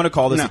flavor. gonna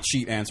call this No. a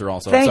cheat answer.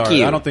 Also, Thank Sorry,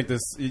 you. I don't think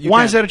this. Why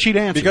can't- is that a cheat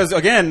answer? Because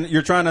again,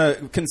 you're trying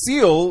to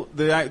conceal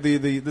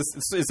this.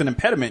 It's an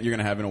impediment you're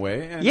going to have in a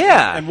way. And,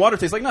 Yeah. and water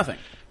tastes like nothing.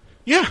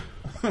 Yeah.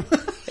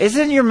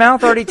 Isn't your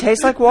mouth already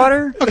taste like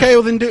water? Okay.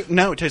 Well, then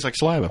no. It tastes like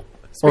saliva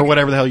or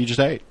whatever the hell you just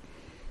ate.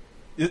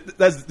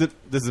 This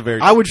is a very.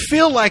 I would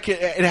feel like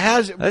it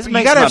has. This You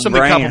makes got to my have something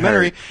brain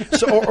complimentary. hurt.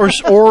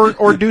 So,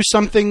 or do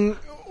something.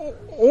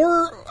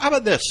 Or how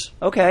about this?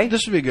 Okay.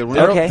 This would be a good one.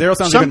 Okay. Daryl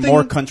sounds Something- even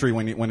more country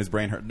when his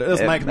brain hurt.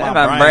 That's My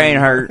brain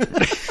hurt.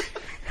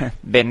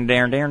 Bend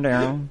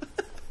down.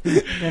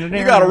 You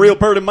got a real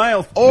purty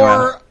mouth. Or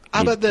No,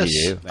 how about this?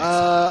 you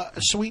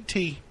do. Sweet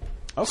tea.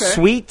 Okay.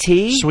 Sweet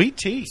tea. Sweet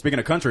tea. Speaking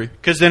of country,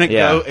 Because then it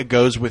Yeah.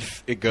 goes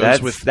with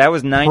That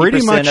was 90%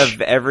 pretty much-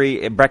 of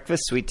every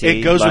breakfast sweet tea.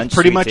 it goes lunch, with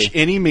pretty sweet much tea.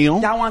 any meal.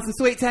 want some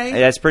sweet tea?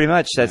 That's pretty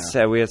much. That's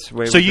So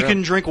you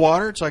can drink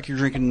water. It's like you're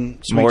drinking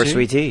more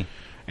sweet tea.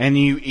 and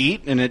you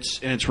eat, and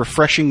it's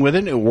refreshing with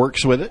it. It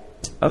works with it,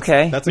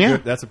 Okay.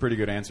 That's a pretty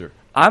good answer.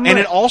 I'm and gonna-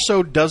 it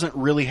also doesn't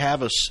really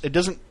have a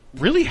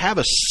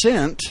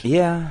scent.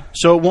 Yeah.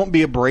 So it won't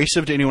be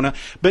abrasive to anyone else.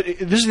 But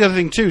this is the other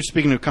thing too.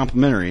 Speaking of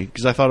complimentary,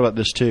 because I thought about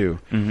this too.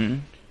 Mm-hmm.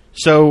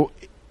 So,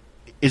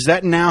 is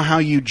that now how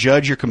you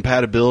judge your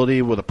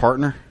compatibility with a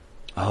partner?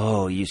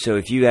 Oh, so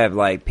if you have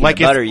like peanut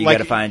butter, you got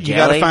to find jelly.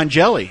 You got to find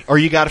jelly, or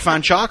you got to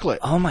find chocolate.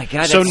 Oh my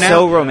god, So that's now-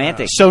 so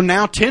romantic. So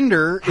now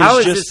Tinder How is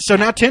is just this- so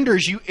now Tinder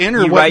is you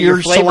enter You what write your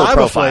your flavor saliva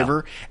profile.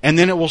 flavor, and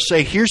then it will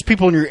say here's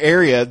people in your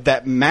area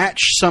that match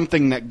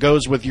something that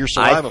goes with your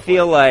saliva. I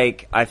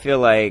feel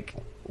like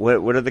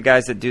what are the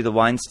guys that do the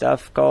wine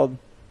stuff called?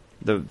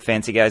 The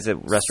fancy guys at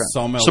restaurants.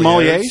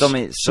 Sommeliers?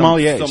 Sommeliers.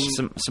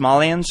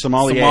 Somalians.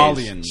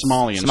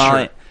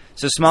 Somalians.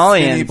 So Skinny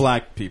Somalians.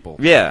 black people.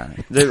 Yeah,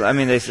 they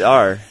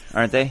are,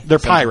 aren't they? They're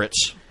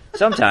pirates.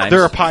 Sometimes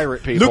They're a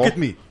pirate people. Look at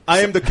me.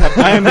 I am the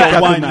captain. I am the of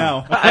captain wine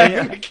now. now. I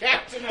am the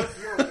captain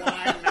of your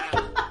wine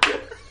now.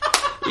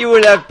 You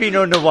will have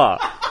Pinot Noir.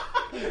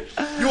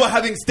 You are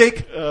having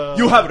steak.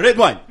 You have red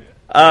wine.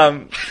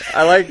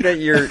 I like that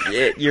your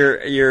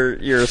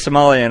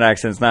Somalian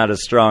accent's not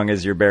as strong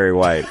as your Barry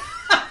White.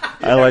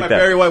 I like My that.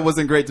 Barry White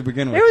wasn't great to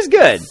begin with. It was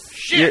good.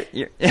 Shit.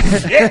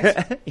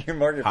 You're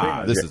Morgan Ah,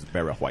 Freeman. this is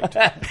Barry White.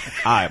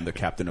 I am the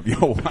captain of your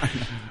wine.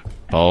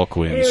 Paul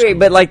Quinn. Anyway,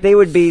 but like they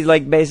would be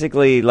like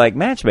basically like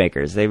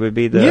matchmakers. They would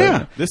be the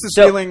Yeah. This is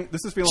So- feeling.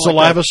 This is feeling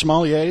Saliva like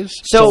sommeliers.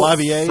 So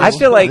Saliviers. I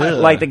feel like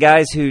Ugh. the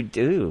guys who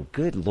do.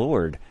 Good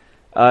lord,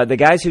 the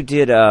guys who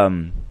did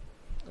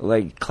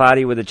like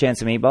Cloudy with a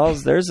Chance of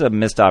Meatballs. There's a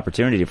missed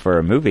opportunity for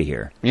a movie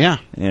here. Yeah.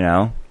 You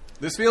know,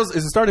 This feels.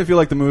 Is it starting to feel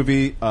like the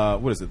movie?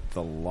 What is it?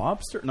 The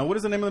Lobster? No. What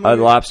is the name of the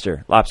movie?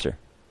 Lobster.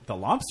 The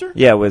Lobster?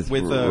 Yeah, with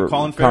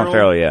Colin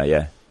Farrell. Yeah.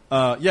 Yeah.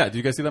 Did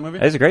you guys see that movie?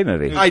 It's a great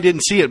movie. I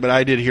didn't see it, but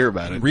I did hear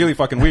about it. Really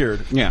fucking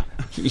weird. Yeah.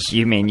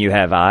 You mean you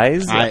have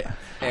eyes?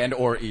 And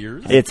or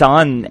ears. It's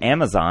on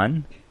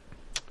Amazon.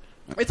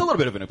 It's a little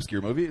bit of an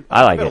obscure movie.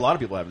 I like bet it. A lot of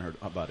people haven't heard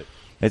about it.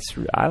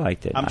 I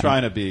liked it. I'm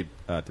trying to be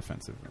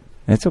defensive.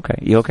 It's okay.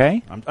 You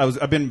okay?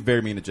 I've been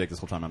very mean to Jake this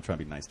whole time. I'm trying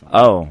to be nice to him.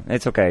 Oh,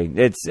 it's okay.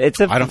 It's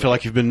a. I don't feel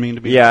like you've been mean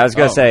to me. Yeah, I was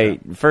gonna Oh, say. okay.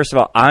 First of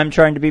all, I'm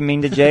trying to be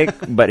mean to Jake,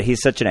 but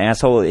he's such an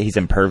asshole. He's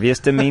impervious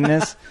to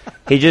meanness.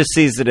 He just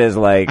sees it as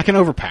like I can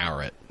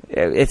overpower it.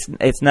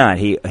 it's not.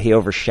 He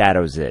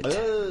overshadows it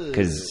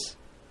because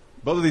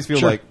Both of these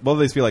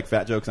feel like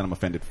fat jokes, and I'm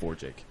offended for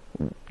Jake.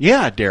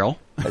 Yeah, Daryl.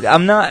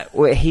 I'm not.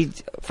 He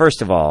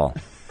first of all,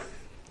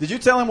 Did you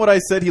tell him what I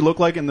said he looked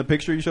like in the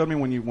picture you showed me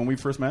when we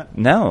first met?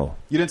 no.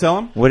 You didn't tell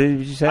him? What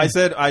did you say? I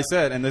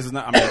said, and this is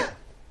not. I mean,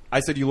 I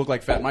said you look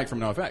like Fat Mike from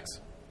NoFX.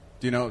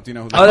 Do you know who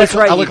that Oh, that's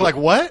right. I look like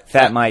what?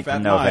 Fat Mike Fat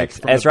from Mike NoFX.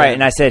 from That's the right. band.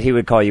 And I said he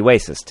would call you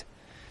racist.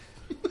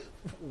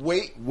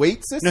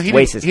 Waitsis? No, he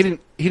Racist.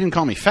 didn't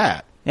call me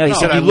fat. No, he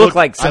said I you look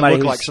like somebody I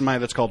look who's- like somebody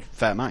that's called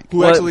Fat Mike. Who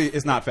Well- actually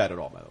is not fat at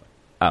all, by the way.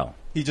 Oh.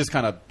 He just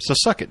kind of... So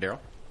suck it, Daryl.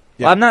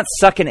 Yeah. Well, I'm not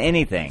sucking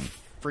anything.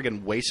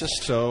 Friggin' racist.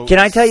 So Can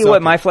I tell you suck what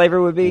it. my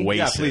flavor would be?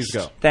 Yeah, please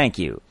go. Thank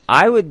you.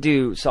 I would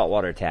do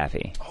saltwater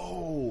taffy.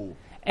 Oh.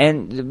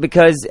 And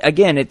because,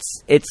 again,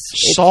 it's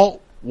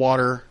Salt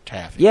water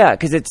taffy. yeah,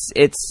 because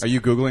it's Are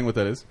you Googling what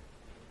that is?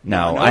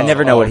 no, No, I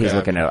never know what he's okay.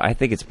 looking at. I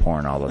think it's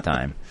porn all the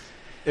time.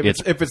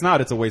 If it's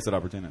not, it's a wasted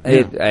opportunity.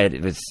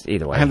 It's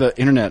either way. I have the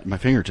internet at my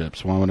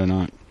fingertips. Why would I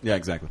not? Yeah,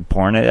 exactly.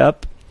 Pouring it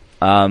up.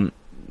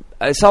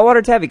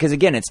 Saltwater taffy, because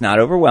again, it's not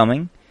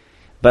overwhelming.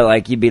 But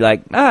like you'd be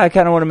like, I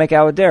kind of want to make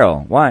out with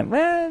Daryl. Why?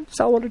 Well,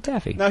 saltwater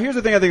taffy. Now, here's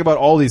the thing I think about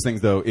all these things,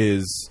 though,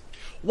 is...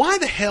 Why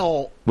the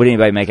hell? Would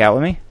anybody make out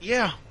with me?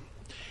 Yeah.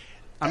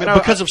 I mean,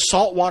 Because of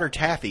saltwater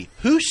taffy.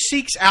 Who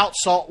seeks out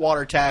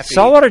saltwater taffy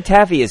Saltwater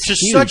taffy is to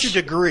huge. such a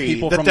degree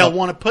People that from they'll the-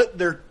 want to put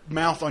their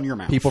mouth on your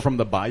mouth? people from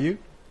the Bayou?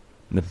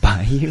 The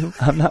bayou?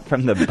 I'm not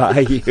from the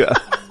bayou.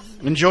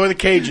 Enjoy the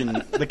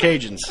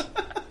Cajuns.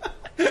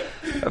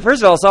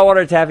 First of all,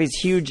 saltwater taffy is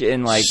huge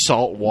in like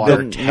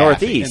Saltwater the taffy.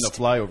 Northeast. In the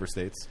flyover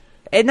states.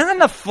 And not in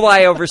the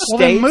flyover Well, states.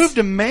 then move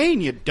to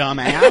Maine, you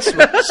dumbass.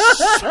 With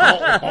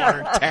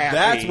saltwater taffy.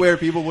 That's where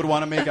people would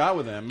want to make out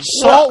with them.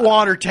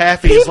 saltwater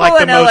taffy is People like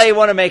the in LA most.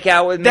 want to make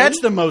out with me. That's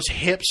the most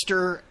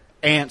hipster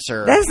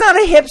answer. That's not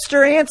a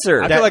hipster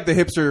answer. I feel like the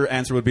hipster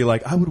answer would be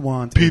like, I would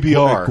want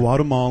PBR. a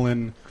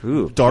Guatemalan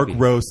Ooh, dark PBR.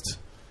 roast.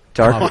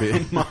 Dark.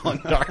 coffee.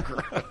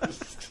 dark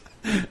roast.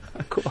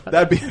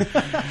 That'd be...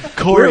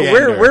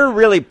 Coriander. We're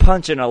really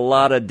punching a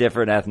lot of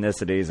different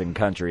ethnicities and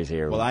countries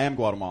here. Well, I am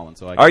Guatemalan,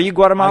 so I Are you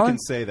Guatemalan? I can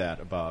say that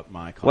about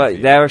my coffee. Well,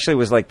 that actually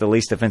was like the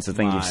least offensive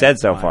thing you've said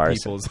so My far.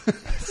 people's-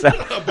 So,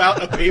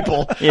 About the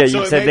people. yeah, So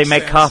you it said they makes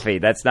make sense. coffee.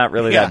 That's not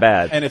really Yeah. that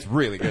bad. and it's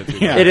really good, too.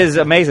 Yeah. It is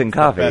amazing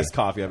coffee. Best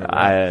coffee I've ever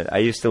had. I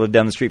used to live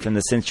down the street from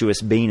the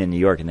Sensuous Bean in New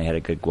York, and they had a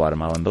good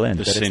Guatemalan blend.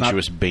 The it's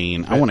sensuous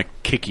bean. I want to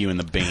kick you in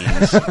the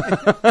beans.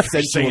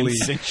 Sensually.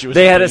 Sensuous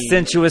They had a bean.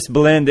 sensuous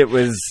blend. It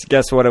was,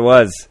 guess what it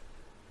was?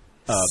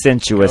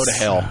 Sensuous. Go to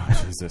hell.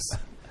 Oh, Jesus.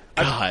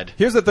 God.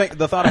 Here's the thing.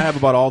 The thought I have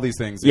about all these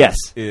things Yes.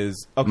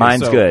 is okay,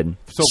 Mine's so- good.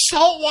 So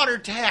Saltwater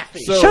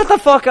taffy. Shut the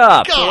fuck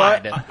up.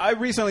 God. I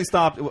recently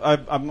stopped.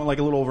 I'm like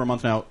a little over a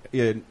month now.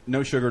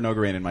 No sugar, no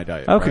grain in my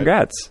diet. Oh, right?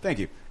 congrats. Thank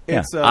you. Yeah.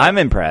 It's, I'm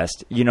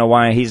impressed. You know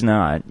why he's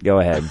not. Go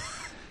ahead.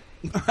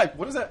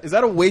 what is that? Is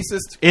that a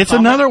racist? It's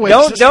comment? another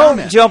Don't racist don't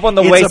comment. jump on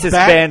the It's a racist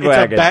back-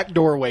 bandwagon. It's a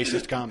backdoor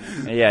racist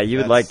comment. Yeah, you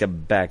would That's- like the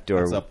backdoor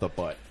That's up the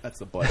butt. That's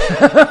the butt.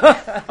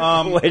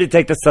 way to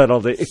take the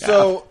subtlety.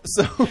 So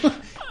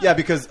yeah,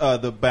 because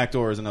the back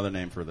door is another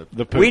name for the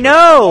The We pooper.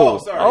 know.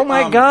 Oh, sorry. Oh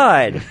my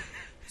god.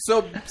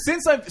 So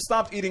since I've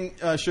stopped eating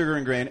sugar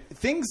and grain,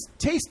 things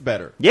taste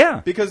better.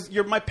 Yeah. because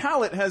my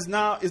palate is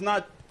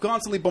not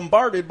constantly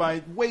bombarded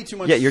by way too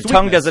much. Yeah, your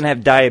tongue sweetness. doesn't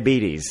have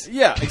diabetes.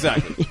 Yeah,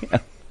 exactly.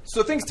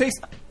 So things taste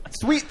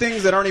sweet.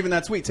 Things that aren't even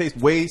that sweet taste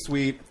way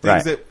sweet. Things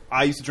Right. that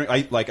I used to drink.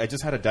 I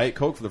just had a Diet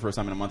Coke for the first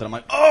time in a month, and I'm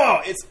like,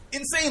 oh, it's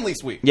insanely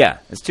sweet. Yeah,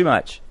 it's too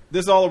much.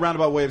 This is all a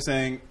roundabout way of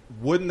saying,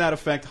 wouldn't that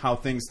affect how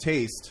things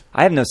taste?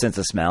 I have no sense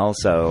of smell,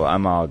 so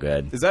I'm all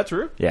good. Is that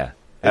true? Yeah.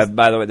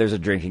 By the way, there's a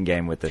drinking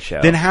game with the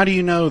show. Then how do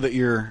you know that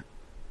you're?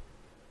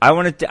 I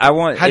want to.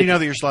 How do you know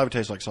that your saliva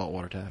tastes like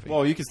saltwater taffy?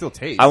 Well, you can still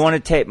taste. I want to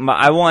take.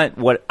 I want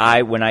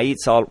when I eat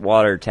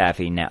saltwater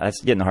taffy now.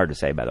 That's getting hard to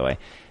say, by the way.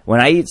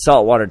 When I eat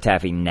saltwater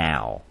taffy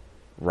now,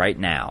 right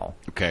now,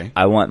 Okay.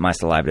 I want my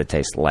saliva to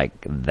taste like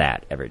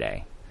that every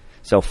day.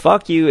 So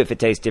fuck you if it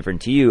tastes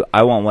different to you.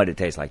 I want what it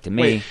tastes like to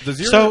me. Wait,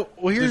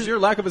 does your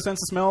lack of a sense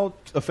of smell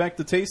affect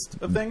the taste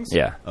of things?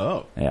 Yeah.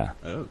 Oh. Yeah.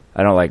 Oh.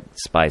 I don't like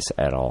spice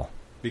at all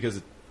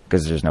Because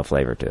there's no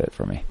flavor to it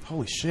for me.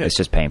 holy shit. It's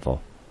just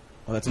painful.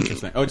 Oh, that's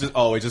interesting.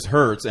 It just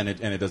hurts and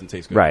it doesn't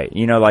taste good. Right.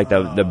 You know, like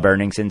the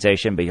burning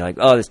sensation, but you're like,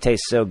 oh, this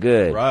tastes so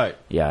good. Right.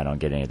 Yeah, I don't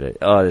get any of it.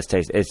 Oh, this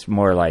tastes. It's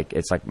more like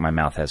my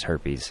mouth has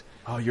herpes.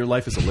 Oh, your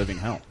life is a living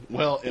hell.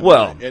 Well,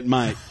 it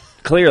might.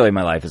 Clearly,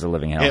 my life is a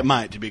living hell. It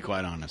might, to be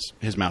quite honest.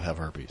 His mouth have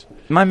herpes.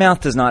 My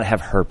mouth does not have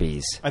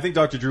herpes. I think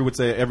Dr. Drew would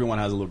say everyone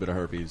has a little bit of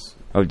herpes.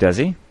 Oh, does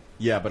he?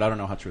 Yeah, but I don't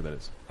know how true that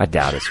is. I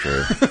doubt it's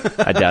true.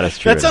 I doubt it's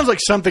true. That sounds like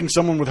something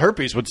someone with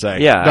herpes would say.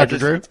 Yeah, Dr.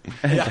 Drew.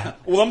 Yeah.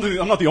 Well,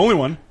 I'm not the only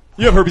one.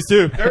 You have herpes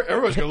too.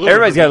 Everybody's got a little.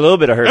 Everybody's got a little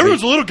bit of herpes.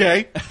 Everyone's a little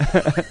gay.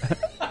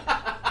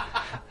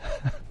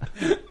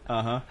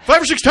 5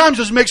 or 6 times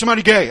doesn't make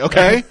somebody gay.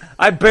 Okay.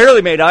 I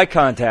barely made eye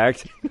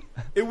contact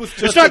It was.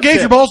 Just It's not the gay if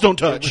tip. your balls don't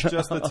It touch. was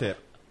just the tip.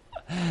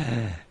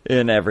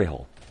 in every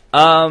hole.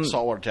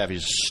 Saltwater taffy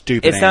is a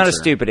stupid. It's not a answer.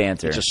 stupid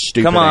answer. It's a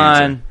stupid Come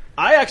on. answer.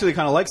 I actually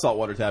kind of like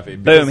saltwater taffy.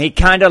 Boom. He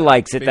kind of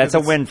likes it. That's a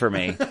because win for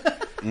me.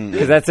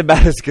 Because that's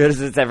about as good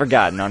as it's ever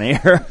gotten on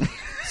here.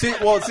 See,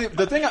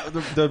 the thing,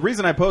 the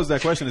reason I posed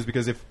that question is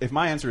because if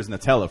my answer is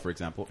Nutella, for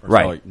example, or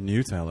Right. sorry,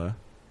 Nutella,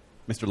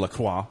 Mr.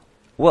 Lacroix,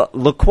 Well,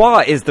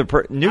 LaCroix is the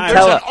There's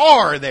Nutella. an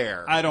R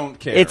there. I don't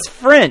care. It's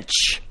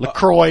French.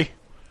 LaCroix.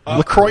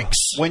 LaCroix.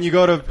 When you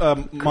go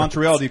to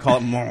Montreal, do you call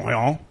it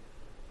Montreal?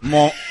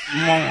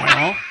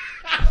 Montreal.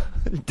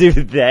 Do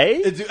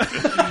they?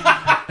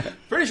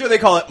 Pretty sure they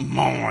call it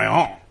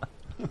Montreal.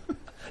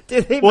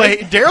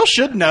 Wait, Daryl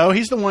should know.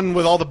 He's the one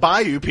with all the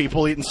Bayou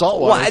people eating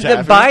saltwater.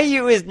 The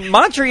Bayou is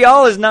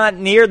Montreal is not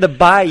near the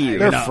Bayou.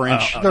 They're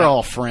French. They're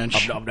all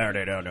French. Up there,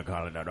 they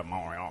call it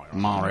Montreal.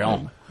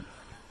 Montreal.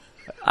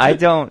 I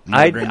don't.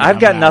 I've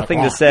got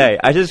nothing to say.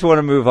 I just want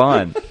to move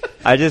on.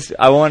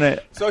 I want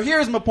to. So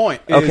here's my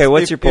point. Okay,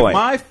 what's your point? If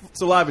my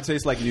saliva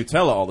tastes like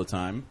Nutella all the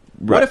time,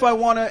 Right. what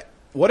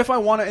if I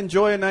want to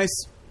enjoy a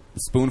nice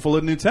spoonful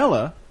of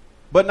Nutella?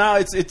 But now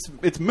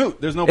it's moot.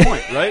 There's no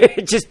point, right?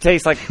 It just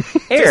tastes like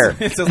air.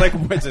 It's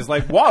just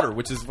like water,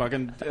 which is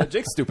fucking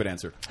Jake's stupid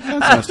answer. That's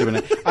not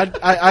stupid.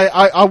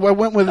 I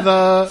went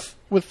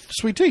with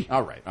sweet tea.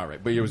 All right.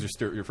 But it was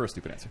your first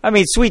stupid answer. I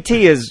mean, sweet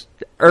tea is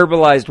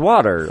herbalized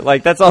water.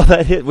 Like that's all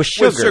that is with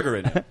sugar. With sugar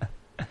in it.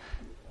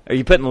 Are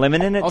you putting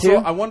lemon in it Also, too?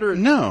 I wonder.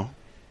 No.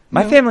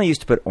 My family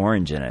used to put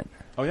orange in it.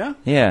 Oh yeah.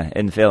 Yeah,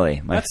 in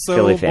Philly. My That's so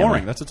Philly family.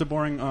 boring. That's such a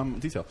boring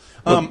detail.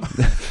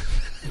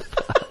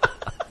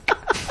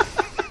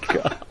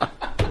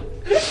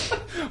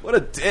 What a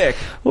dick.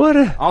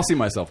 I'll see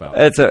myself out.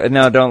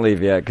 No, don't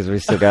leave yet because we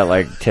still got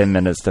like 10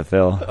 minutes to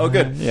fill. Oh,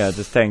 good. Yeah,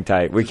 just hang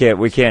tight. We can't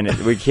do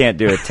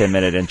a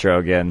 10-minute intro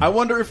again. I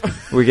wonder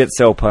if we get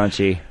so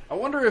punchy. I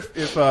wonder if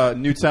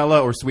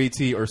Nutella or sweet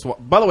tea or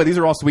by the way, these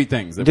are all sweet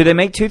things. Do they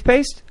make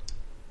toothpaste?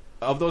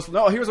 Of those,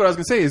 no. Here's what I was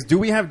gonna say: is do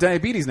we have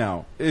diabetes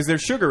now? Is there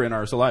sugar in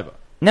our saliva?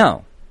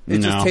 No. It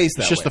just tastes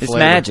that It's just way. the It's flavor.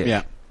 magic.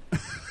 Yeah.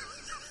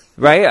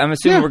 Right? I'm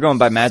assuming Yeah. we're going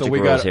by magic we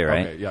rules got it. here,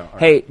 right? Okay, yeah, all right.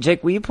 Hey,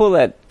 Jake, will you pull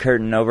that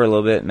curtain over a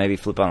little bit and maybe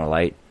flip on a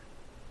light?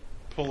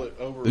 Pull it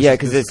over. Yeah,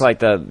 because it's like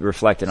the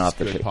reflecting off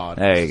the. good pod.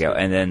 There you go,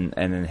 and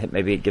then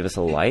maybe give us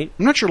a light,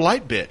 I'm not your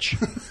light bitch.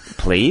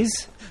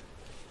 please.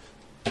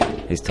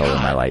 He's totally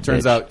my light.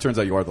 Turns bitch.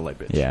 out you are the light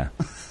bitch. Yeah.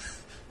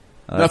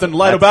 Nothing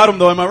light about him,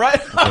 though. Am I right?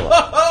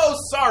 Oh,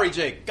 sorry,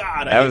 Jake.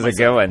 God, That was a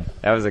good one.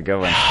 That was a good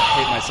one. I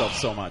hate myself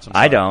so much. I'm I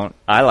sorry. don't.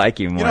 I like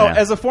you more. You know, now.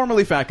 as a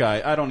formerly fat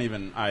guy, I don't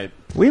even. What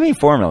do you mean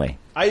formally?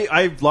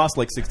 I've lost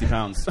like 60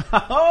 pounds.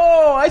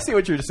 Oh, I see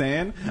what you're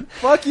saying.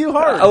 Fuck you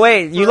hard. Oh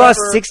wait, you Forever. lost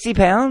 60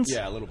 pounds?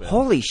 Yeah, a little bit.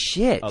 Holy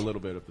shit! A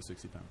little bit of the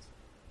 60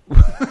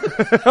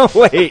 pounds. Oh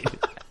wait.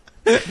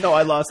 No,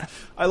 I lost.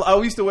 I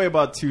used to weigh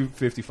about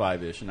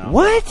 255-ish. Now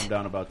What? I'm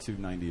down about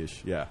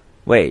 290-ish. Yeah.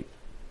 Wait,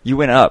 you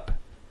went up.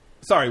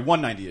 Sorry,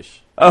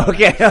 190-ish.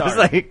 Okay, I was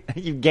Sorry. like,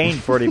 you gained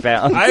 40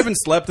 pounds. I haven't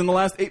slept in the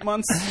last 8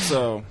 months,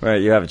 so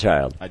Right, you have a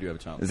child. I do have a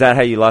child. Is that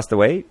how you lost the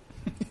weight?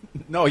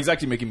 No, he's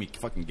actually making me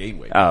fucking gain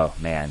weight. Oh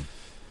man,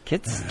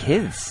 kids,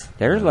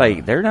 they're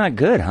not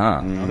good,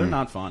 huh? No, they're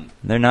not fun.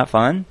 They're not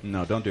fun.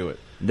 No, don't do it.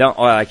 Don't.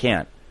 Well, I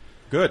can't.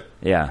 Good.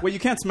 Yeah. Wait, you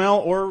can't smell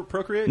or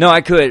procreate? No,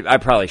 I could. I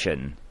probably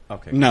shouldn't.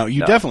 Okay. No,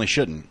 you No. definitely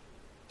shouldn't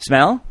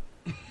Smell?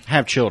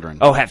 have children.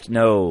 Oh, have to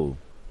no.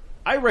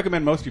 I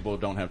recommend most people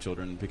don't have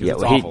children because Yeah,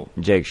 it's well, awful.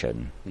 Jake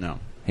shouldn't. No.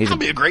 He's I'll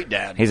be a great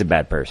dad. he's a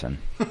bad person.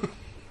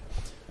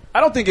 I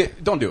don't think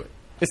it. Don't do it.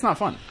 It's not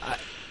fun.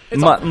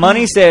 It's awful.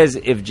 Money says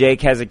if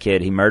Jake has a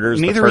kid, he murders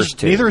the Neither first is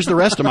two. neither is the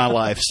rest of my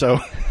life. So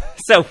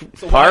So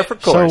par for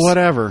so course.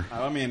 whatever.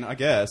 I mean, I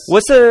guess.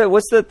 What's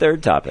the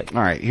third topic?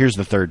 All right, here's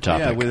the third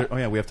topic.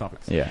 We have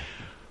topics. Yeah.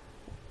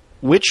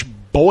 Which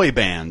boy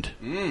band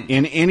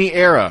in any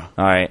era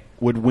All right.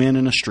 would win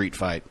in a street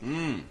fight?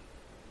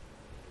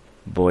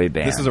 Boy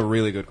band. This is a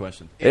really good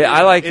question.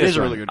 I like It this is a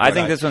one. really good I one.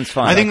 think this one's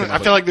fun. I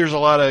feel like there's a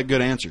lot of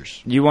good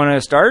answers. You want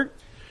to start?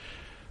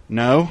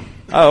 No,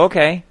 Oh,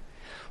 okay.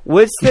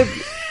 What's the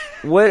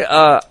what?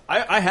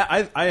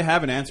 I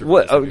have an answer. For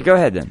What? this Oh, if you go want.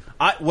 ahead then.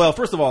 Well,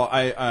 first of all,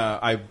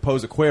 I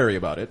pose a query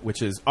about it,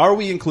 which is: are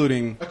we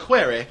including? a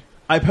query.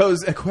 I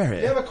pose a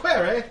query. a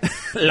query.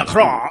 La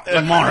Croix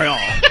in Montreal.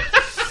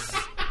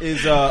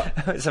 Is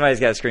Somebody's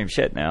got to scream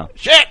shit now.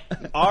 Shit.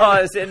 Oh,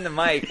 it's in the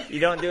mic. You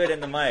don't do it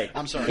in the mic.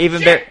 I'm sorry.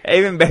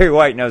 Even Barry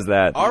White knows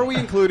that. are we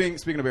including?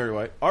 Speaking of Barry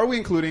White, are we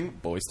including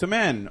Boys to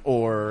Men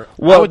or?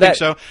 Well, I would think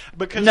so.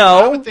 Because I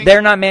No, would think,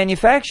 they're not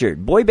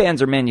manufactured. Boy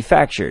bands are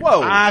manufactured.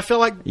 Whoa! I feel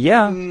like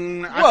Yeah.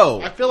 Whoa.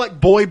 I feel like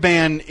boy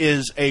band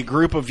is a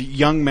group of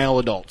young male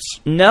adults.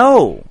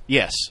 No.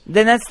 Yes.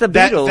 Then that's the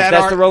Beatles.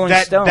 That's the Rolling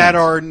Stones. That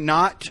are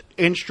not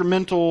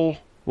instrumental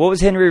What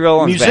was Henry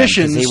Rollins'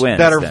 musicians band? 'Cause he wins,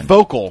 that are then.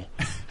 vocal.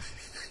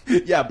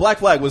 Yeah, Black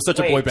Flag was such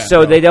a boy band. So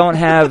though. they don't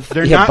have.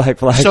 They're yeah, not Black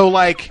Flag. so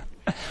like.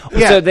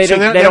 Yeah, So they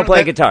don't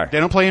play guitar. They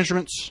don't play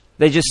instruments.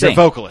 They just They're sing.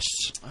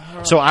 vocalists.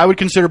 So I would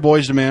consider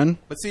Boys to Men.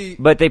 But see,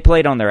 But they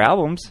played on their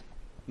albums.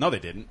 no, they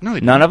didn't. No,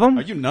 they None of them.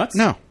 Are you nuts?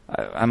 No.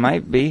 I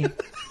might be.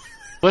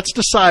 Let's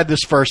decide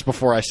this first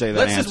before I say that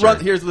Let's answer. just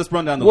run. Let's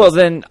run down the Well, list.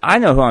 then I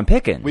know who I'm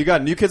picking. We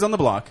got New Kids on the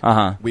Block.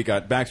 Uh-huh. We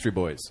got Backstreet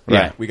Boys.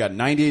 Right. We got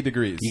 98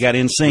 Degrees. You got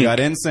NSYNC. We got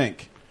NSYNC.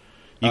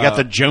 You got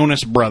the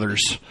Jonas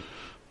Brothers.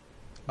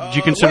 Did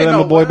you consider Wait, them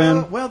no, a boy well,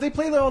 band? Well, they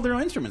play all their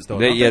own instruments though.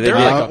 They- don't yeah, they They're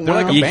do. like a, they're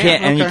like a You band.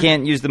 can't, and you okay.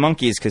 can't use the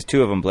Monkees because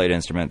two of them played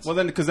instruments. Well,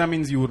 then, because that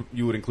means you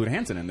would include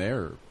Hanson in there.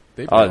 Or,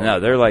 Oh no,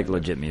 they're like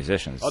legit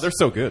musicians. Oh, they're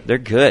so good. They're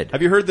good.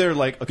 Have you heard their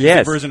like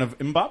acoustic version of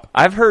Mbop?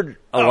 I've heard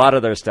a lot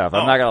of their stuff.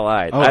 I'm not gonna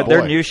lie.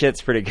 Their new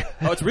shit's pretty good.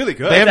 Oh, it's really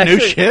good. They have new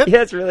shit?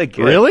 Yeah, it's really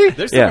good. Really?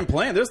 They're still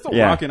playing. They're still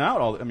rocking out.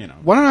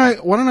 Why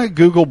don't I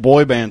Google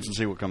boy bands and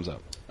see what comes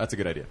up? That's a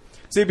good idea.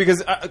 See,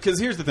 because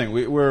here's the thing.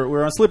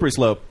 We're on slippery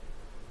slope,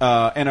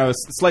 and a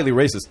slightly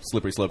racist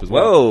slippery slope as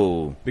well.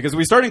 Whoa! Because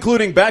we start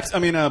including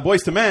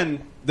Boys to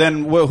Men,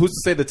 then who's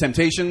to say the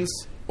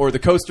Temptations or the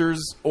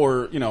Coasters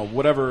or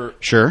whatever.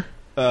 Sure.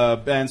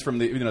 Bands from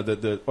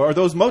the or are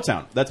those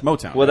Motown? That's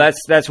Motown. Well, right?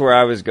 that's where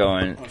I was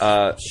going.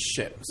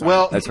 Shit. Sorry.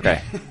 Well, that's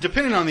okay.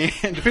 Depending on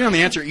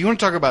the answer, you want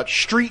to talk about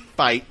Street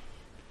Fight?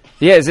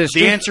 Yeah, is this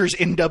the answer is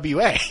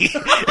NWA.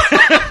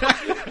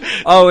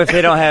 Oh, if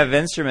they don't have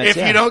instruments,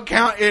 you don't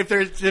count if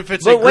it's a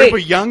group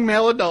of young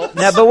male adults.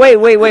 Now, but wait,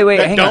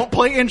 that hang don't on.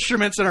 play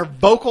instruments and are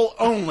vocal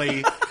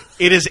only.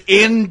 It is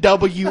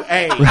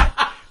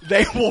NWA.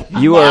 They will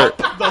mop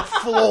the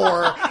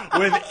floor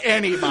with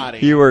anybody.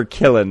 You were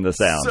killing the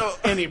sound. So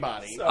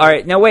anybody. All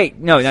right, now wait.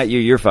 No, not you.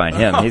 You're fine.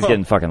 Him. He's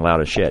getting fucking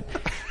loud as shit.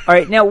 All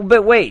right, now,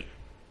 but wait.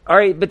 All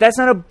right, but that's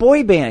not a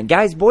boy band.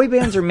 Guys, boy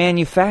bands are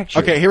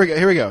manufactured. Okay, here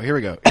we go.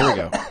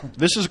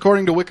 This is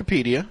according to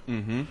Wikipedia.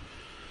 Mm-hmm.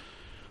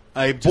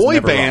 A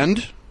boy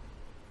band,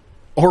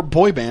 or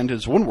boy band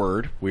is one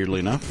word, weirdly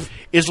enough,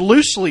 is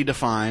loosely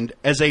defined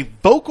as a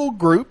vocal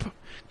group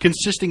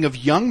consisting of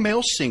young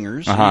male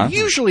singers,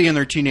 usually in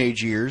their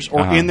teenage years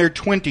or in their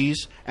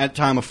 20s at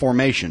time of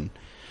formation,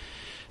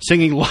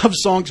 singing love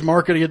songs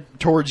marketed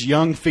towards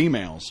young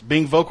females.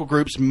 Being vocal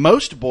groups,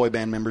 most boy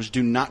band members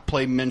do not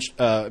play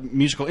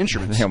musical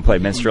instruments. They don't play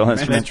minstrel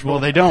instruments? Well,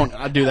 they don't.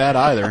 I do that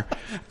either.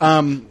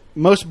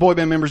 Most boy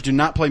band members do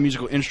not play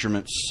musical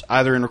instruments,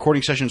 either in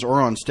recording sessions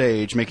or on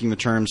stage, making the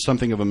term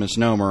something of a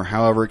misnomer.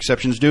 However,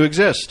 exceptions do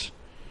exist.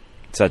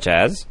 Such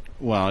as?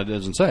 Well, it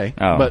doesn't say.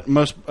 Oh. But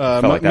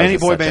many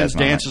boy bands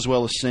dance as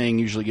well as sing,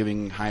 usually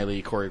giving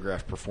highly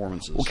choreographed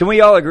performances. Well, can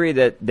we all agree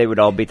that they would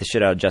all beat the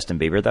shit out of Justin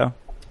Bieber, though?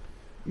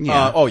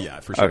 Yeah. Yeah,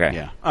 for sure. Okay.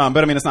 Yeah.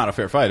 But I mean, it's not a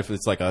fair fight if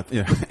it's like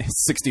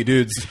 60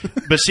 dudes.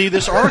 But see,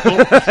 this article...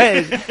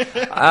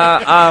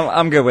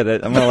 I'm good with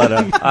it. I'm going to let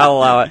him. I'll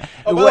allow it.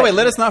 Oh, by the way,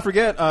 let us not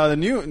forget the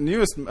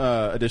newest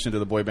addition to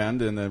the boy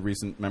band in the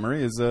recent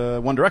memory is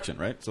One Direction,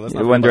 right? So that's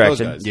not One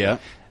Direction. Those guys. Yeah.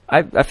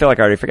 I feel like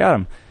I already forgot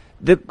him.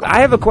 I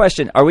have a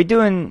question. Are we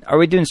doing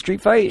Street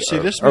Fight? See,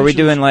 this are we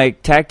doing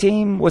like tag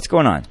team? What's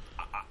going on?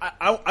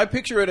 I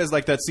picture it as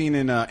like that scene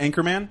in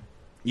Anchorman.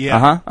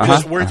 Yeah.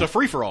 Where it's a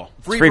free-for-all.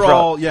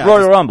 Free-for-all, yeah.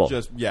 Royal Rumble.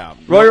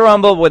 Royal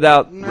Rumble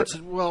without...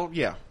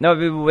 yeah.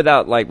 No,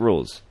 without like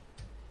rules.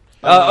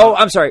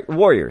 I'm sorry.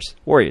 Warriors.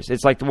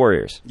 It's like the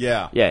Warriors.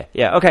 Yeah.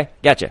 Yeah. Okay,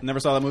 gotcha. Never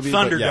saw that movie.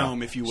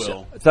 Thunderdome, if you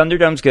will.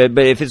 Thunderdome's good,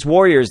 but if it's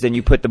Warriors, then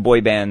you put the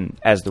boy band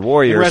as the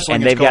Warriors,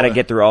 and they've got to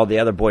get through all the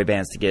other boy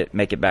bands to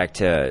make it back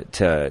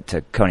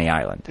to Coney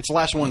Island. It's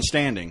last one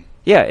standing.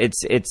 Yeah,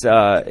 it's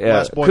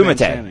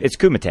Kumite. It's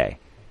Kumite.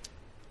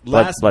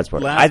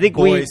 Bloodsport. I think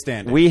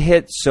we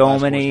hit so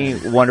many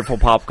wonderful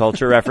pop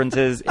culture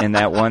references in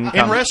that one.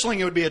 In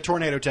wrestling, it would be a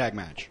tornado tag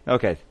match.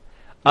 Okay.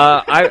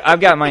 I've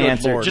got my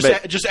answer.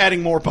 Just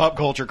adding more pop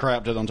culture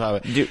crap to on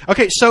top of it.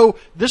 Okay, so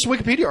this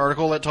Wikipedia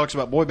article that talks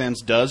about boy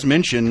bands does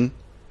mention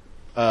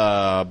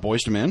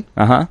Boys to Men.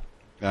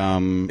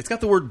 It's got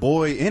the word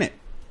boy in it.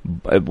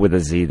 With a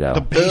Z, though.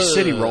 The Bay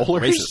City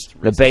Rollers?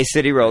 Racist. The Bay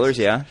City Rollers,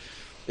 yeah.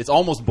 It's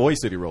almost Boy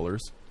City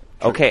Rollers.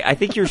 Okay, I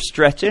think you're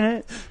stretching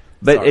it,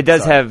 but it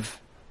does have...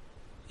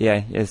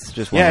 Yeah, it's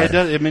just one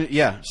letter. It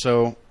does.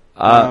 So,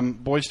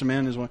 Boys to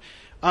Men is one.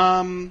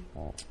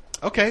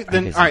 Okay,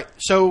 then, all right,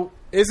 so...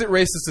 Is it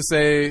racist to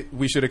say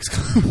we should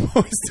exclude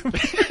Boys to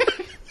Men?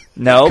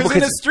 No, because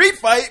in a street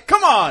fight,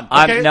 come on.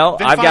 I've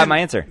got my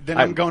answer. Then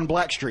I'm going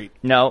Blackstreet.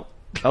 No.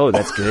 Oh,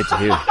 that's good,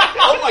 too.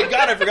 Oh, my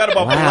God, I forgot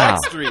about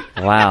Blackstreet.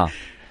 Wow.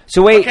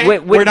 So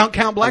wait, we don't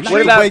count Blackstreet?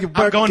 What about...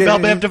 I'm going Belle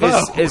Bev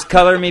DeVoe. Is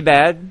Color Me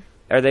Bad?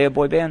 Are they a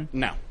boy band?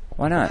 No.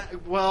 Why not?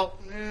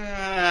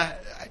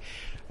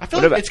 I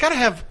feel like it's got to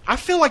have... I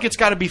feel like it's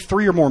got to be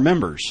 3 or more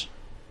members.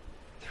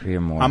 3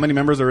 or more. How many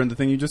members are in the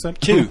thing you just said?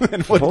 2.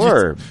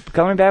 4.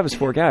 Color Me Bad was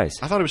 4 guys.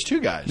 I thought it was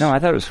 2 guys. No, I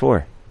thought it was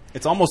 4.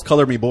 It's almost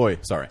Color Me Boy.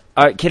 Sorry.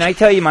 All right, can I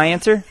tell you my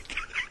answer?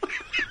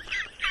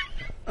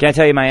 Can I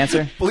tell you my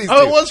answer? Please do.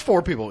 It was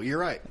 4 people. You're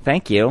right.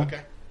 Thank you.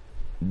 Okay.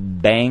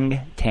 Bang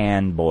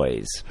Tan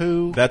Boys.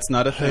 Who? That's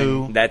not a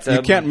thing.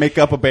 You can't make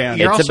up a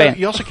band. It's a band.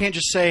 You also can't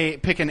just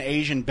pick an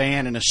Asian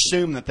band and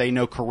assume that they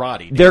know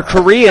karate. They're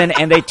Korean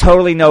and they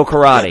totally know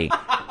karate.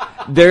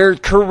 They're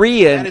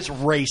Korean. That is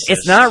racist.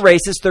 It's not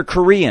racist. They're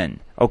Korean.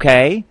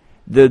 Okay.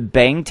 The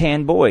Bang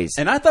Tan Boys.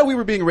 And I thought we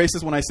were being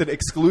racist when I said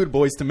exclude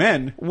Boys to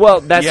Men.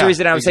 Well, that's the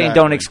reason I was saying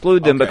don't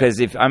exclude them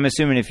because I'm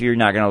assuming if you're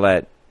not going to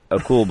let a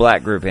cool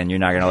black group in, you're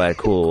not going to let a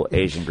cool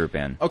Asian group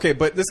in. Okay,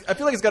 but I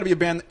feel like it's got to be a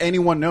band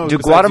anyone knows. Do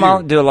a lot of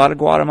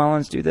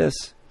Guatemalans do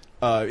this?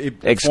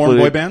 Exclude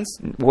boy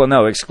bands? Well,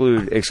 no,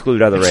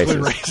 exclude other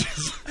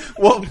races.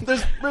 Well,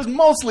 there's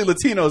mostly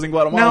Latinos in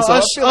Guatemala.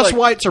 No, so us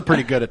whites are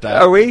pretty good at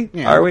that. Are we?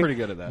 Yeah, Are we're we? pretty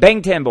good at that.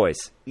 Bang 10 Boys.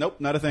 Nope,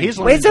 not a thing.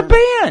 Wait, it's a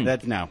band.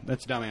 That's a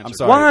dumb answer. I'm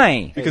sorry.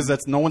 Why?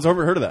 Because no one's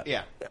ever heard of that.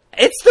 Yeah.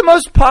 It's the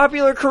most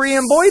popular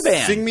Korean boy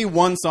band. Sing me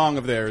one song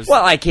of theirs.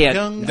 Well, I can't.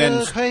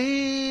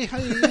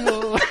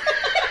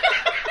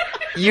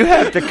 You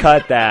have to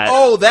cut that.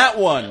 Oh, that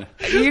one.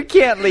 You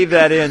can't leave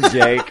that in,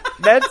 Jake.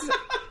 That's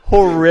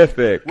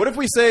horrific. What if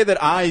we say that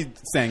I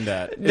sang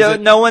that?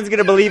 No one's going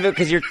to believe it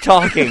because you're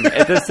talking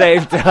at the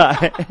same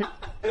time.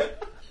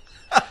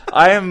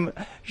 I am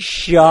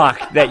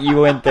shocked that you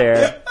went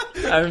there.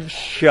 I'm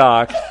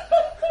shocked.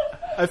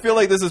 I feel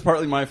like this is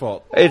partly my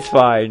fault. It's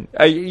fine.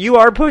 You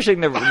are pushing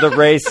the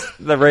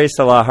race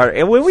a lot harder.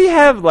 And when we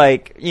have no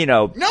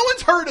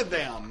one's heard of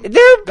them.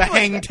 They're the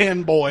Hang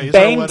Ten Boys.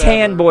 Bang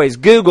Tan Boys.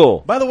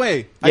 Google. By the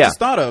way, I just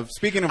thought of,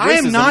 speaking of racism. I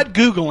am not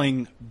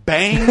Googling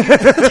Bang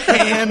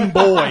Tan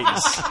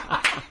Boys.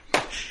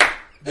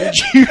 Did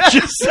you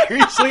just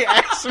seriously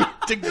ask me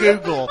to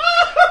Google?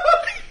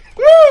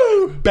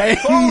 Woo! Bang.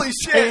 Holy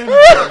shit.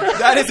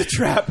 That is a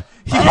trap.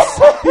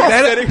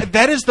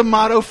 That is the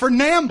motto for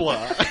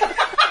NAMBLA.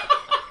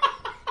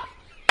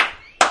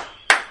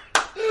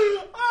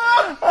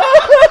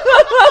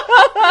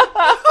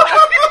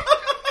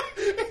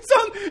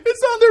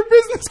 It's on their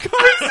business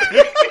cards.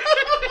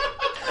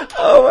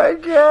 Oh my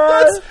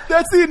god.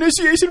 That's the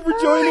initiation for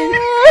joining.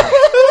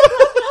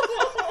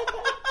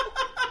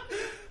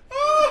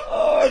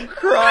 Oh, I'm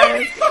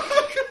crying.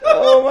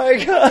 Oh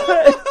my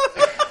god.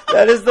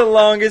 That is the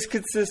longest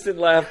consistent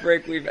laugh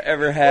break we've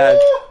ever had.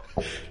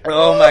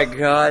 Oh my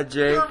god,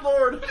 Jake. Good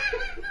Lord.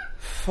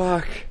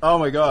 Fuck. Oh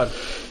my god.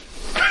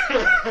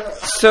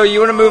 So you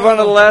want to move on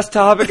to the last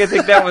topic? I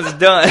think that was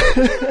done.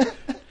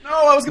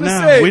 No, I was going to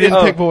say. We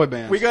didn't pick boy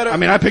bands.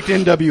 I picked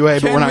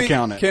NWA, but we're not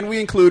counting it. Can we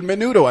include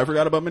Menudo? I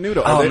forgot about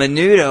Menudo. Oh,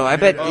 Menudo. I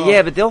bet.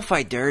 Yeah, but they'll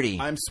fight dirty.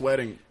 I'm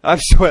sweating. I'm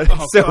sweating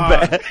so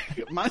bad.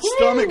 My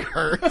stomach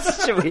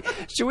hurts.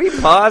 Should we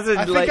pause and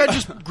I think I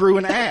just grew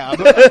an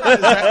ab. Is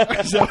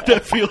that what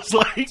that feels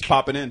like? It's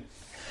popping in.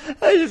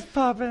 I just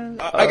pop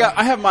in.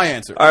 I have my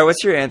answer. All right,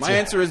 what's your answer? My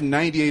answer is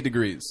 98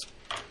 degrees.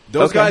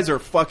 Those guys are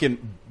fucking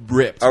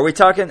ripped. Are we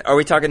talking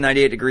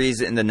 98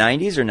 degrees in the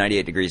 90s or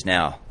 98 degrees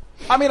now?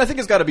 I mean, I think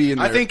it's got to be in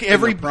there. I think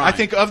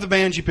of the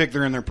bands you pick,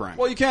 they're in their prime.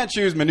 Well, you can't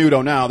choose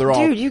Menudo now. They're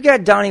all... Dude, you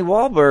got Donnie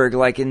Wahlberg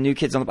like in New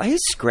Kids on the Block.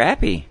 He's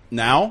scrappy.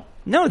 Now?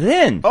 No,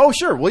 then. Oh,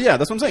 sure. Well, yeah,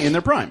 that's what I'm saying. In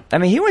their prime. I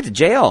mean, he went to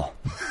jail.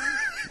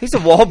 He's a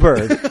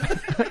Wahlberg.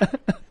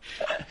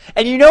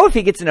 And if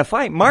he gets in a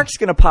fight, Mark's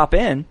going to pop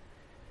in.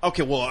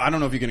 Okay, well, I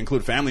don't know if you can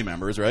include family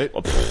members, right?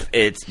 Well,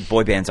 it's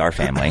boy bands are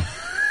family.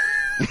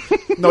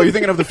 No, you're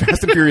thinking of the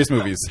Fast and Furious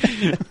movies.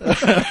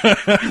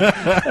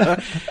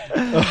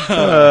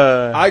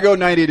 I go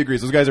 98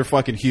 degrees. Those guys are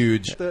fucking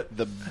huge.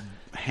 The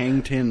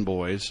Hang Ten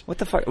Boys. What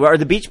the fuck? Are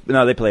the Beach?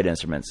 No, they played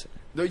instruments.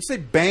 No, you say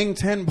Bang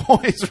 10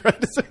 Boys,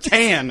 right?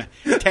 Tan.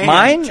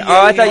 Mine?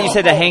 Oh, I thought you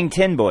said the Hang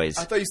 10 Boys.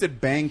 I thought you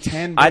said Bang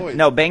 10 Boys.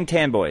 No, Bang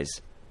 10 Boys.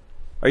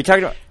 Are you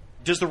talking about...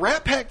 Does the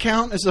Rat Pack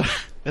count as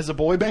a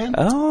boy band?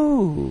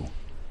 Oh.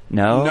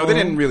 No. No, they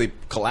didn't really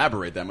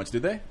collaborate that much,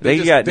 did they? They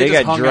got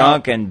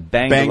drunk and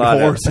banged a lot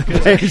whores.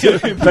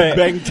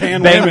 Banged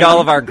tan banged women.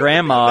 all of our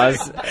grandmas.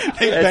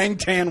 They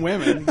banged tan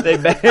women. They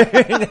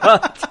banged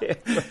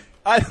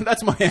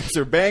that's my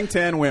answer. Bang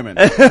 10 women.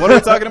 What are we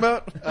talking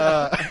about?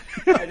 I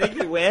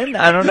think you win.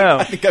 I don't know.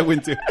 I think I win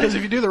too. Because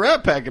if you do the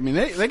Rat Pack, I mean,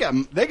 they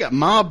got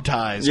mob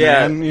ties.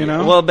 Yeah,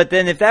 man, Well, but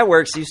then if that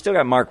works, you still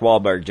got Mark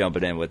Wahlberg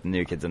jumping in with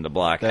New Kids on the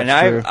Block. That's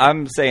and true.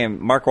 I'm saying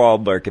Mark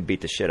Wahlberg could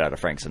beat the shit out of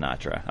Frank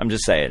Sinatra. I'm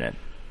just saying it.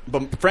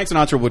 But Frank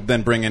Sinatra would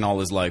then bring in all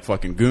his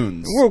fucking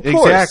goons. Well, of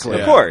course, exactly.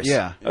 Of course,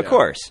 yeah. Of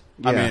course.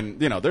 I mean,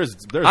 there's.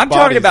 I'm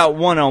talking about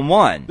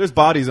one-on-one. There's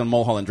bodies on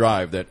Mulholland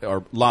Drive that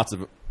are lots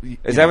of.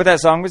 Is that what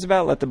that song was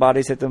about? Let the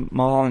bodies hit the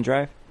Mulholland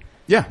Drive?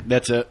 Yeah,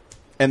 that's it.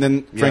 And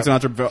then Frank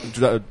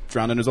Sinatra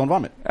drowned in his own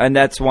vomit. And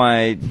that's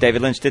why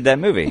David Lynch did that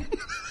movie. What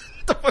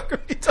the fuck are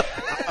we talking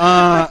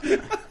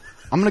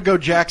I'm going to go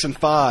Jackson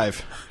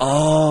 5.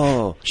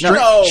 Oh.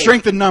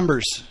 Strength in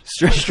numbers.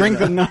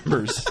 Strength in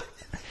numbers.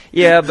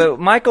 Yeah, but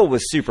Michael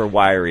was super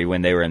wiry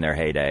when they were in their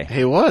heyday.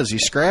 He was.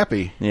 He's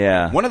scrappy.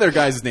 Yeah. One of their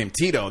guys is named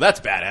Tito. That's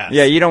badass.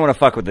 Yeah, you don't want to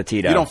fuck with the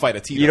Tito. You don't fight a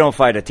Tito. You don't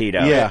fight a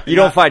Tito. Yeah. You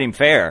don't fight him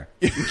fair.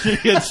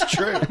 It's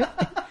true.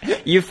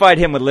 You fight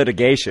him with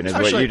litigation is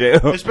what you do.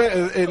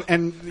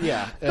 And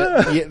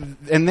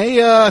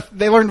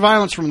they learned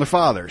violence from their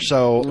father.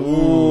 So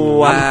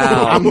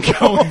wow. I'm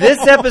going. This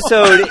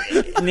episode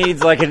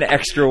needs like an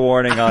extra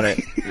warning on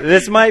it.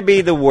 This might be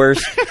the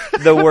worst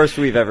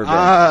we've ever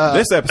been.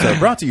 This episode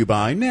brought to you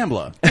by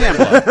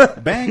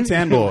NAMBLA. Bang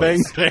 10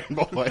 Boys. Bang 10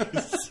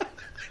 Boys.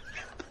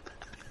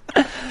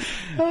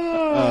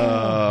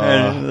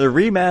 And the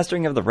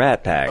remastering of the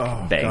Rat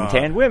Pack. Bang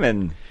 10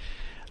 Women.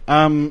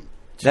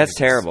 That's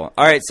terrible.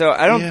 All right, so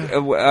I don't.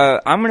 Yeah.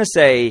 I'm going to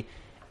say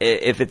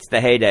if it's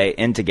the heyday,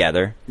 In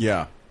Together.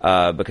 Yeah.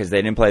 Because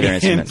they didn't play their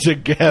instruments. In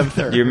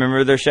Together. Do you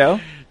remember their show?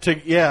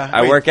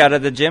 I work out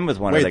at the gym with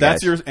one of the guys. Wait,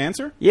 that's your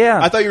answer? Yeah.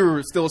 I thought you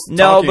were still talking.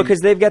 No, because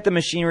they've got the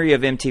machinery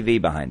of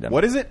MTV behind them.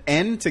 What is it?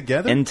 N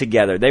Together? N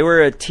Together. They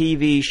were a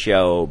TV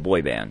show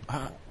boy band.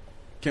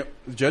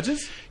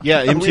 Judges?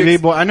 Yeah, MTV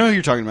boy. I know who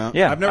you're talking about.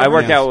 Yeah, I've never I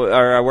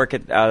work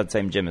been out at the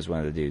same gym as one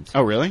of the dudes.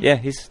 Oh, really? Yeah,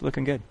 he's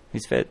looking good.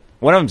 He's fit.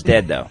 One of them's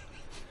dead though.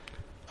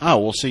 Oh,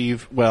 well, see,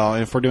 if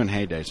we're doing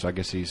heyday, so I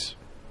guess he's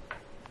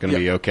going to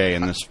be okay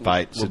in this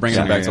fight. We're bringing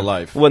him back to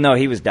life. Well, no,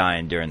 he was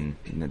dying during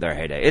their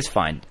heyday. It's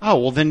fine. Oh,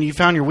 well, then you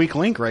found your weak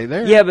link right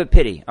there. Yeah, but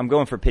pity. I'm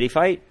going for pity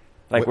fight.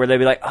 Like where they'd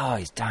be like, "Oh,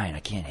 he's dying. I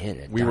can't hit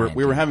it." We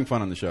were having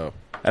fun on the show.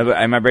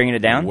 Am I bringing it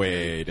down?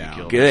 Way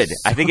down. Good.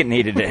 I think it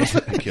needed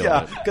it.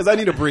 Yeah, because I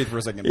need to breathe for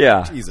a second.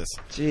 Yeah. Jesus.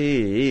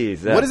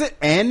 Jeez. What is it?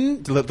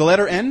 N? The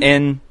letter N?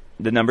 N,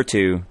 the number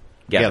 2,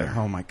 together.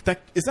 Oh my!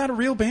 Is that a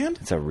real band?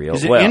 It's a real.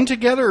 Is it In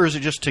Together or is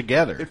it just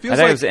Together? It feels I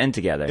thought it was In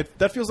Together.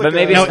 That feels like. But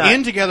maybe No, it's not.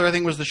 In Together I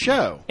think was the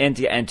show. And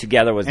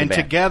Together was the And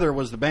band. Together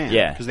was the band.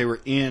 Yeah. Because they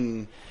were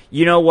in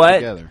You know what?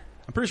 together.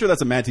 I'm pretty sure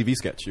that's a Mad TV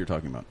sketch you're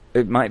talking about.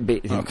 It might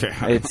be. Okay.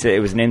 It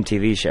was an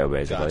MTV show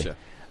basically. Gotcha.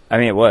 I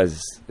mean, it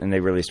was, and they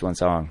released one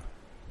song,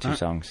 2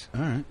 songs.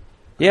 All right.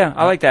 Yeah,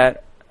 I like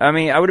that. I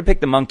mean, I would have picked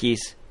the Monkees.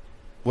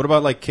 What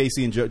about like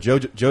Casey and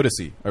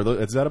Jodeci?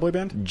 Is that a boy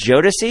band?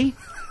 Jodeci?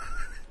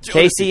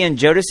 Casey and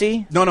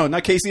Jodeci? No,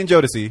 not Casey and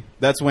Jodeci.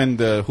 That's when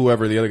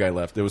whoever the other guy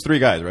left. There was 3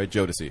 guys, right?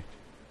 Jodeci,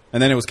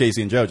 and then it was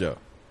Casey and JoJo.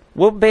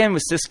 What band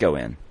was Cisco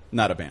in?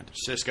 Not a band.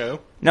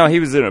 Cisco. No, he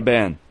was in a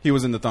band. He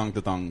was in the thong.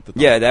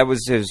 Yeah, that was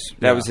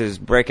his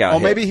breakout. Oh,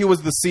 hit. maybe he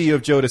was the C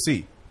of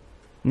Jodeci.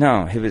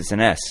 No, he was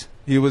an S.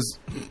 He was.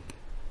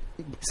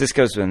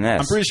 Cisco's with an S.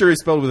 I'm pretty sure he's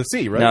spelled with a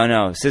C, right?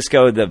 No.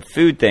 Cisco, the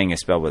food thing, is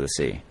spelled with a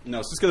C.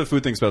 No, Cisco the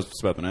food thing spelled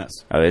with an S.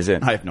 Oh, is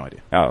it? I have no idea.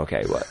 Oh,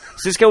 okay. What?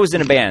 Cisco was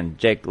in a band.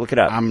 Jake, look it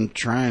up. I'm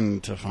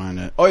trying to find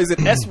it. Oh, is it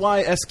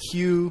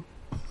SYSQ?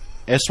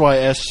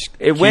 SYS.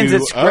 It wins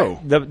at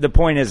the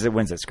point is it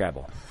wins at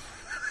Scrabble.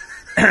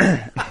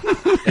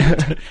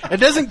 It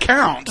doesn't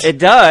count. It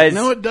does.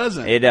 No, it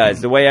doesn't. It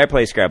does. The way I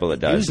play Scrabble, it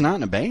He does. was not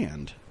in a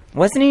band.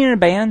 Wasn't he in a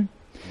band?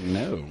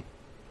 No.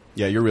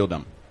 Yeah, you're real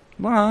dumb.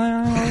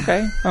 Well,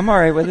 okay. I'm all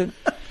right with it.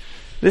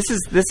 This is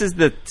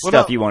the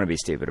stuff you want to be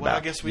stupid Well,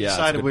 about. I guess we Yeah,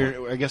 decided that's a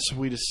good I guess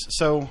we just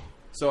so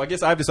I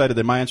guess I've decided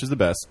that my answer's the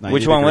best. 90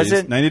 Which one was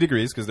degrees. it? 90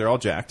 degrees because they're all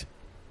jacked.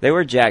 They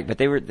were jacked, but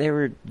they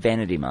were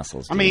vanity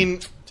muscles. I dude. mean,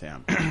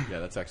 Damn. Yeah,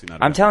 that's actually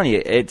not. I'm bad. telling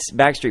you, it's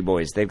Backstreet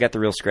Boys. They've got the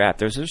real scrap.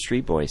 Those are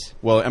street boys.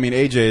 Well, I mean,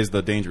 AJ is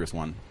the dangerous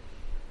one.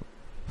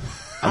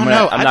 I'm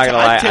not gonna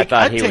lie. I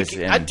thought he was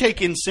in. I'd take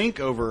NSYNC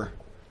over.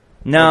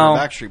 No. Over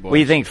Backstreet Boys. What do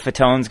you think?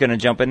 Fatone's going to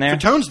jump in there?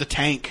 Fatone's the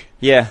tank.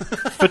 Yeah.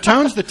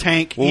 Fatone's the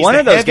tank. Well, He's one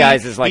the of those heavy-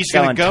 guys is like he's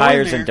gonna selling go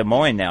tires there. in Des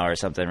Moines now or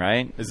something,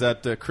 right? Is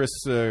that Chris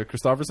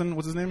Christopherson?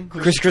 What's his name?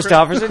 Chris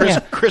Christopherson? Yeah.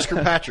 Chris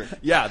Kirkpatrick.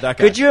 Yeah, that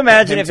guy. Could you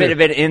imagine Him if it too. had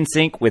been in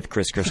sync with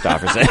Chris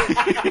Christopherson?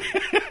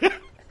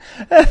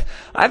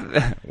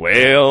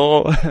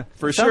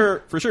 For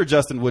sure,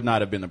 Justin would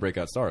not have been the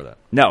breakout star of that.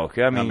 No,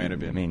 may have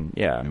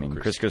been.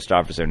 Chris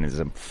Christopherson is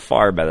a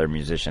far better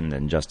musician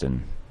than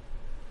Justin.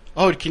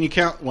 Oh, can you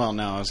count? Well,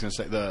 no, I was going to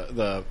say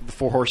the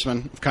Four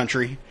Horsemen of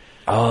Country.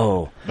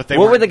 Oh, But they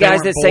what were weren't- the they guys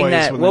weren't that sang boys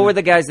that? when What they- were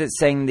the guys that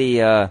sang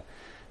the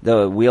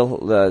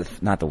wheel?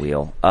 Not the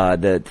wheel.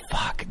 The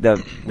fuck. The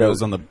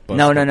Wheels on the bus.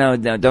 No.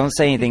 Don't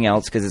say anything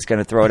else because it's going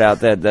to throw it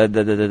out. The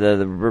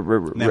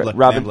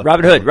Robin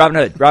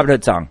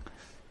Hood song.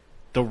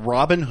 The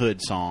Robin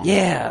Hood song.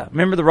 Yeah,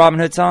 remember the Robin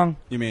Hood song?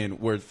 You mean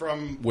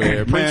From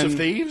where Prince man, of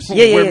Thieves?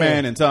 Yeah. Where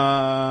man in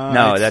time.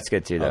 No, that's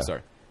good too, though. Oh,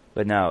 sorry.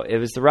 But no, it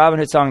was the Robin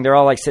Hood song. They're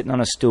all like sitting on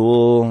a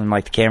stool, and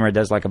like the camera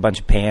does like a bunch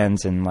of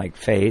pans and like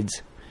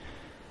fades.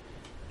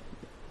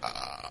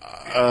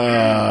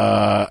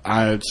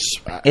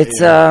 It's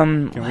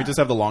Can we just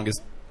have the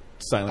longest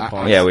silent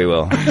pause? Yeah, we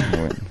will.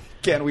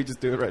 Can't we just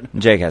do it right now?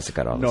 Jake has to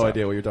cut all this No out.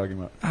 idea what you're talking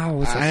about.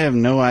 Oh, I have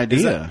no Is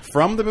idea. that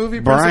from the movie?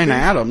 Bryan Prince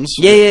of Thieves?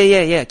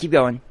 Adams. Yeah. Keep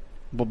going.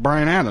 Well,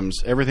 Bryan Adams.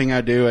 Everything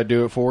I do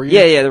it for you.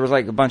 Yeah. There was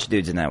like a bunch of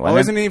dudes in that one. Oh,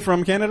 isn't he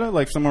from Canada?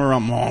 Like somewhere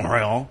around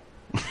Montreal?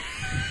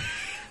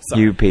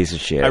 You piece of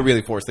shit. I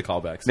really forced the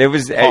callbacks. It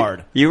was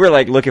hard. You were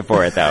like looking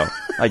for it though.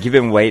 Like you've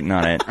been waiting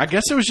on it. I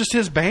guess it was just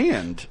his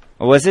band.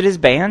 Was it his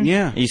band?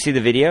 Yeah. You see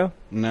the video?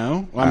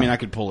 No? Well, I mean, I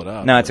could pull it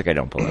up. No, it's okay.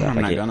 Don't pull it up. I'm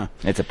I not can't- gonna.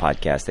 It's a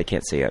podcast. They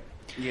can't see it.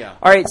 Yeah.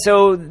 All right.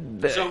 So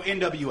So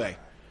NWA.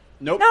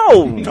 Nope.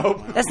 no,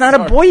 Nope. that's not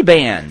a boy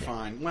band.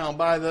 Fine. Well,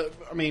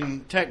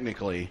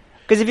 technically.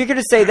 Because if you're going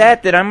to say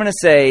that, then I'm going to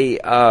say,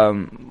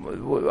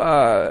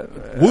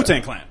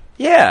 Wu-Tang Clan.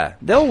 yeah,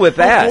 they'll whip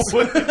ass.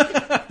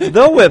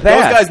 They'll whip Those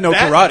ass. guys know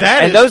karate.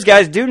 And those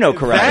guys do know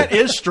karate. That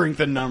is strength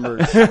in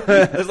numbers.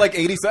 There's like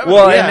 87.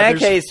 Well, Yeah, in that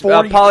there's case,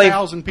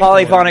 40,000 people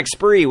polyphonic in.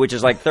 spree, which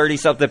is like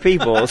 30-something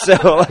people. So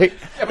like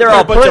but they're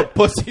all a bunch of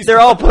pussies. They're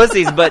all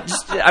pussies, but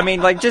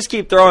just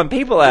keep throwing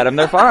people at them.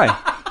 They're fine.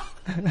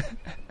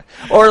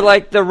 Or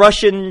like the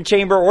Russian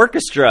Chamber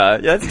Orchestra.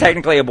 That's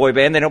technically a boy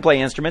band. They don't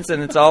play instruments,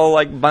 and it's all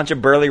like a bunch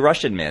of burly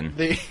Russian men.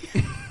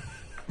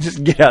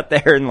 Just get out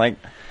there and like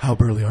How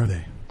burly are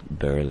they?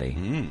 burly.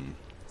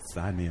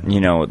 Sign me up. You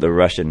know, the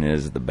Russian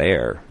is the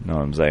bear. Know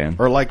what I'm saying?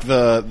 Or like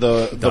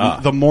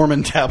the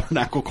Mormon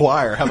Tabernacle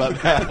Choir. How about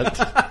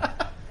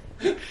that?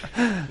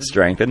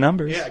 Strength in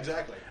numbers. Yeah,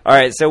 exactly. All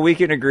right, so we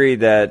can agree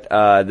that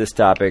this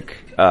topic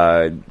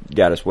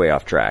got us way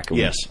off track.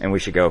 Yes, and we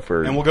should go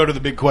for. And we'll go to the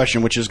big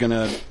question, which is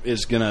gonna.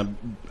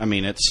 I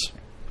mean, it's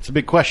a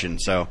big question,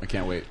 so I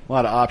can't wait. A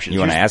lot of options. You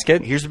want to ask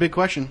it? Here's the big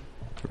question: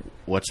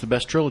 what's the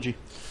best trilogy?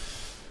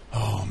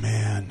 Oh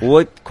man,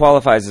 What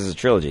qualifies as a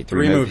trilogy?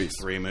 Three movies.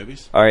 3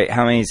 movies. All right,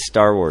 how many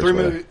Star Wars? 3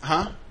 were there? movies?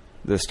 Huh?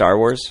 The Star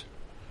Wars?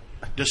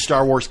 Does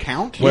Star Wars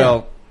count?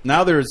 Well,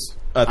 now there's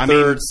a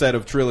third set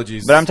of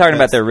trilogies. But I'm talking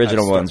about the that's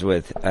original stuff. ones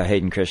with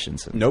Hayden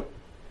Christensen. Nope,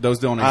 those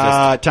don't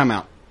exist. Time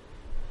out.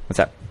 What's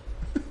that?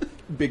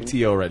 Big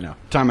TO right now.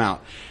 Time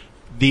out.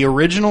 The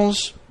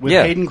originals with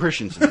Yeah. Hayden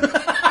Christensen.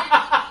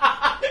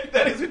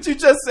 That is what you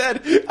just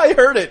said. I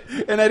heard it,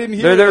 and I didn't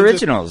hear They're it. the I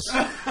just-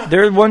 originals.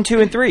 They're 1,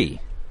 2, and 3.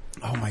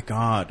 Oh my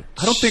god!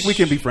 I don't think we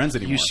can be friends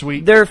anymore. You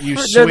sweet. They're you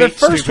they're the sweet,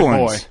 first stupid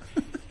ones.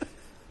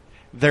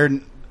 Boy.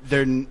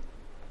 They're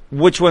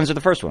Which ones are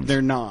the first ones?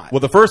 they're not. Well,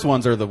 the first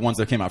ones are the ones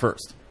that came out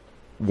first.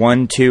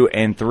 1, 2,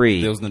 and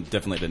 3. Those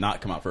definitely did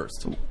not come out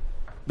first.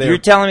 You're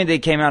telling me they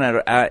came out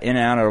in and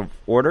out of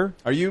order?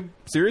 Are you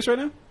serious right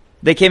now?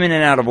 They came in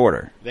and out of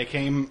order. They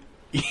came.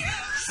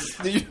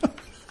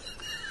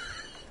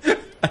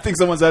 I think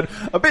someone said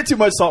a bit too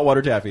much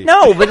saltwater taffy.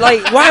 No, but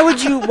like, why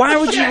would you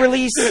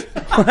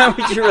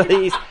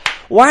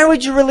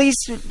release?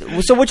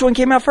 So which one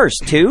came out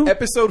first? 2?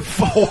 Episode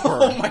 4.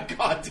 Oh my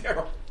god,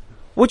 Daryl.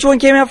 Which one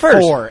came out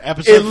first? 4.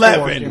 Episode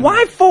 11. 4.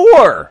 Why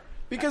 4?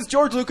 Because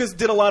George Lucas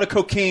did a lot of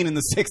cocaine in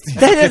the 60s.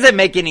 That doesn't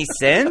make any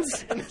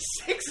sense. In the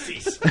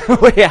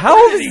 60s. Wait, how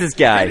old is this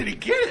Where did guy? he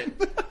get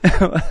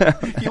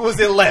it? He was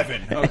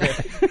 11. Okay.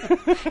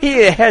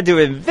 He had to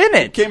invent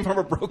it. Came from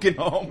a broken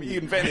home. He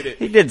invented it.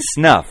 He did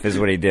snuff, is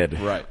what he did.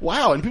 Right.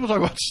 Wow, and people talk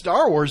about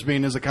Star Wars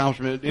being his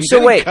accomplishment. So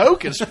Inventing wait.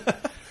 Coke is.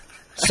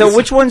 So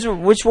which ones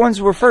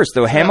were first?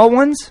 The Hamill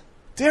ones?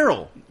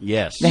 Daryl.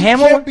 Yes. The You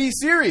Hamill? can't be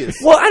serious.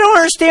 Well, I don't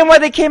understand why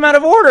they came out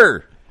of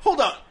order.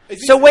 Hold on. Is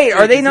he- So wait,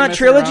 are Jake, they is he not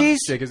messing around? trilogies?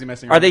 Jake, is he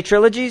messing Are around? they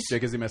trilogies?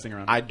 Jake, is he messing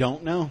around? I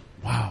don't know.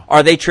 Wow.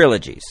 Are they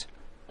trilogies?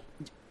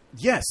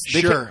 Yes.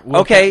 Sure.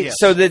 Okay, Yes.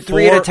 so the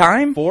 3 at a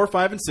time? 4,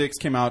 5, and 6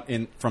 came out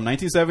from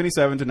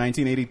 1977 to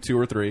 1982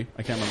 or 3.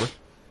 I can't remember.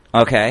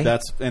 Okay.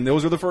 And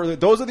those are the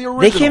those are the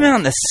originals. They came out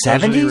in the Those are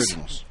the 70s?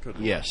 originals.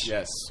 Yes.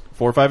 Yes.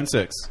 4, 5, and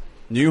 6.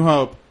 New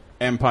Hope,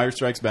 Empire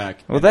Strikes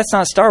Back, Well, that's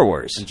not Star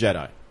Wars. and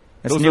Jedi.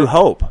 That's Those New are-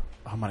 Hope.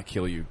 I'm gonna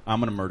kill you. I'm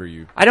gonna murder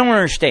you. I don't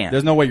understand.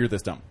 There's no way you're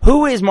this dumb.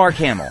 Who is Mark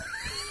Hamill?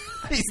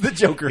 He's the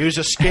Joker. He was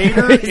a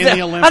skater in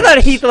the Olympics. I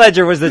thought Heath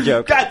Ledger was the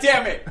Joker. God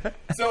damn it!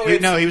 So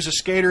it's, No, he was a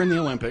skater in the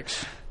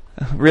Olympics.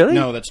 Really?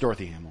 No, that's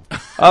Dorothy Hamill.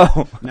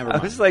 Oh, Never I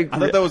mind. was like, I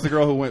thought that was the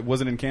girl who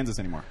wasn't in Kansas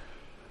anymore.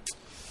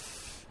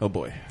 Oh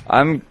boy.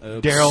 I'm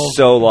Daryl's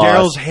so lost.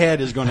 Daryl's head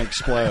is going to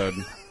explode.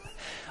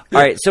 All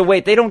right, so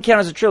wait, they don't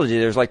count as a trilogy.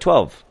 There's like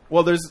 12.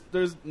 Well, there's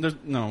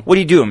no. What do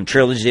you do them?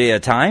 Trilogy at a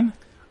time?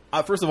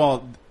 First of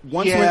all,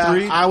 1, 2, yeah,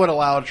 and 3. I would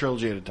allow a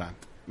trilogy at a time.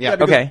 Yeah.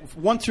 because Okay.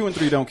 1, 2, and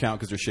 3 don't count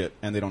because they're shit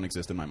and they don't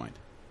exist in my mind.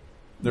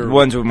 The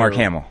ones with Mark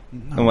they're- Hamill.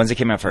 The ones that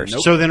came out first.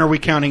 Nope. So then, are we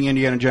counting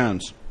Indiana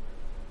Jones?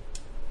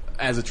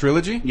 As a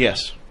trilogy,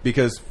 Yes.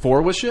 because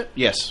 4 was shit.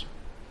 Yes.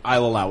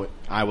 I'll allow it.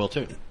 I will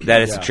too.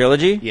 That is Yeah. a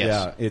trilogy? Yes.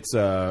 Yeah, it's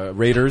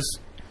Raiders,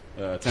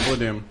 Temple of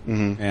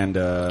Doom, and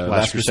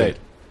Last Crusade,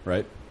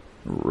 right?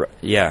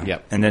 Yeah.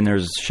 Yep. And then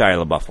there's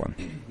Shia LaBeouf one.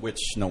 Which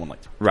no one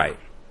liked. Right.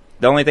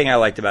 The only thing I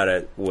liked about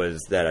it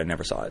was that I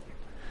never saw it.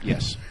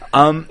 Yes.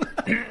 All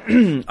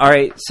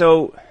right,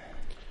 so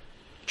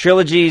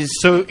trilogies.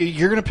 So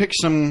you're going to pick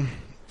some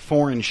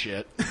foreign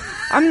shit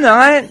I'm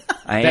not.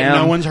 I that am.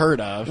 no one's heard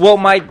of. Well,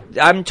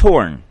 I'm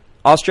torn.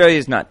 Australia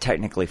is not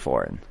technically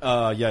foreign.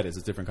 Yeah, it is.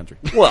 It's a different country.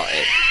 Well,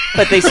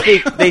 but they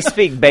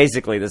speak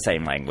basically the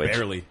same language.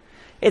 Barely.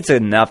 It's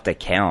enough to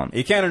count.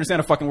 You can't understand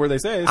a fucking word they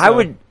say. I so-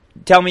 would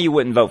tell me you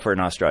wouldn't vote for an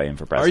Australian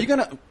for Are president. you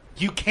gonna?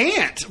 You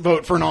can't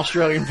vote for an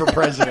Australian for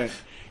president.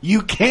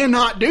 You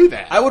cannot do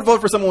that. I would vote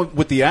for someone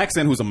with the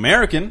accent who's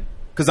American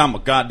because I'm a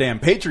goddamn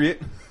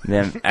patriot.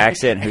 Then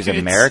accent who's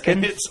It's-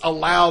 American? It's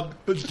allowed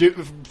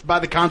by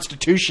the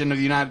Constitution of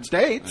the United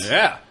States.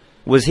 Yeah.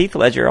 Was Heath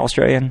Ledger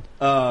Australian?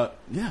 Yeah.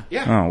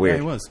 Yeah. Oh, weird.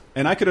 Yeah, he was,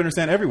 and I could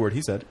understand every word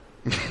he said.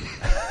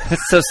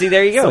 So see,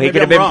 there you go. So he maybe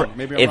could have I'm been wrong.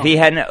 Maybe I'm if wrong. he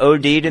hadn't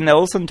OD'd in the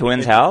Olsen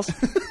twins' house.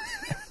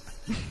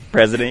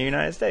 President of the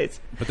United States.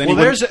 But then Well,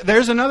 he wouldn't-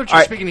 there's another. All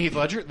right. Speaking of Heath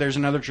Ledger, there's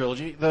another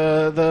trilogy,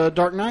 the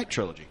Dark Knight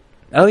trilogy.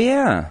 Oh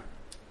yeah,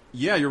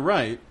 Yeah, you're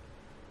right.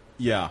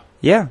 Yeah,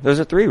 yeah. Those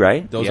are 3,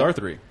 right? those Yep. are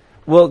 3.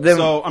 Well, then,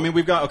 So I mean,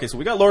 we got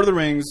Lord of the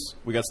Rings,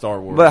 we got Star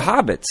Wars, but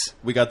Hobbits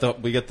we get the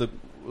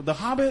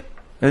Hobbit.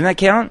 doesn't that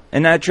count?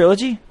 Isn't that a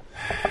trilogy?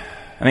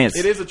 I mean,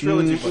 It is a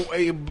trilogy.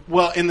 but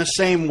Well, in the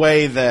same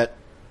way that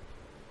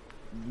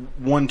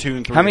 1, 2,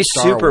 and 3. how many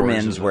Star Wars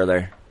Supermans is were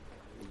there?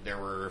 There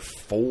were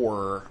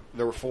 4.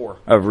 There were 4.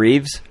 Of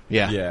Reeves?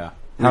 Yeah. yeah.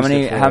 How many?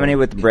 Reeves did How 4. many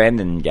with the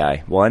Brandon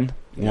guy? 1,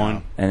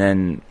 One. and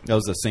then That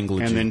was a single.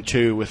 And then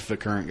 2 with the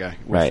current guy.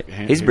 with right.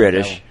 Henry He's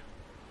British. Cavill.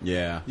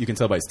 Yeah, you can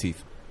tell by his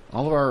teeth.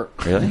 All of our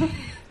Really?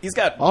 He's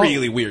got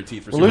really weird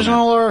teeth. For We're losing Superman.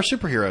 all our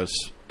superheroes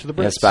to the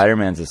Brits. Yeah,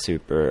 Spider-Man's a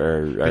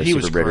super He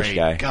was British great.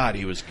 guy. God,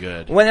 he was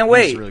good. Well, then He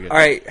wait. was really good. All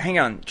right, hang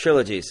on.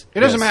 Trilogies. It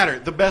doesn't matter.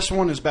 The best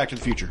one is Back to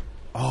the Future.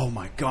 Oh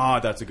my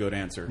God, that's a good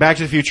answer. Back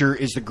to the Future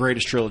is the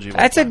greatest trilogy of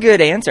all That's a time.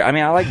 good answer. I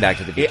mean, I like Back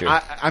to the Future.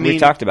 I mean,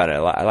 we've talked about it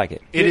a lot. I like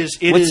it. It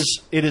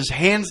is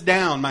hands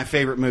down my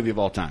favorite movie of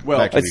all time. Well,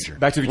 Back to the it's Future.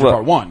 Back to the Future Well,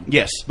 Part 1.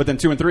 yes. But then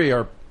 2 and 3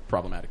 are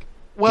problematic.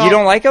 Well, You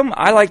don't like them?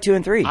 I like 2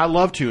 and 3. I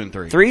love 2 and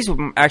 3. 3's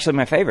actually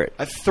my favorite.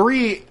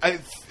 3.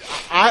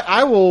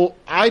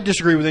 I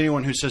disagree with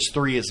anyone who says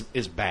 3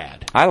 is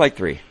bad. I like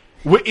 3.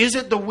 Is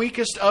it the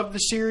weakest of the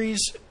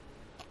series?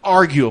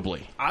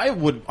 Arguably. I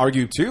would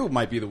argue 2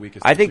 might be the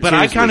weakest. I think But 2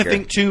 I is kind of weaker.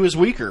 think 2 is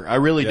weaker. I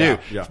really Yeah,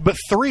 do. yeah. But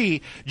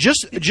 3,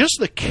 just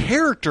the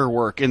character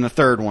work in the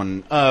third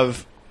one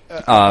of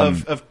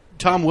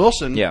Tom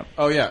Wilson Yeah.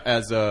 Oh yeah,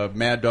 as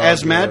Mad Dog.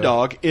 as Mad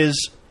Dog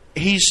is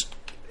he's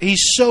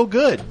so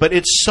good. But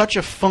it's such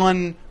a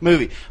fun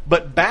movie.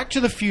 But Back to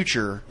the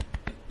Future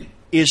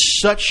is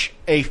such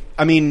a.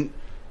 I mean,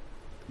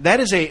 that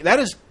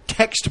is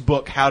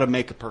textbook how to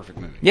make a perfect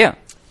movie. Yeah.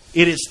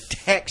 It is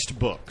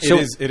textbook.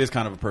 It is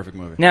kind of a perfect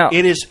movie. Now,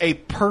 It is a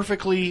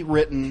perfectly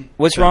written.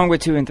 what's wrong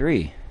with 2 and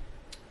 3?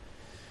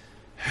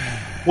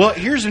 Well,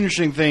 here's an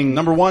interesting thing.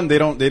 Number one, they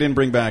didn't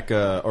bring back,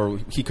 or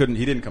he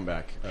didn't come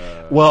back.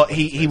 Well,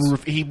 he was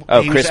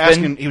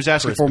Crispin?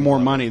 asking for more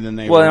money than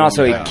they. Well, were and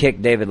also he willing to pay.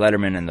 kicked David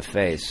Letterman in the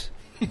face.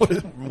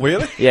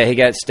 Really? Yeah, he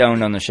got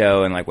stoned on the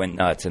show and like went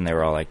nuts, and they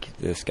were all like,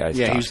 "This guy's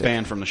Yeah, he was toxic."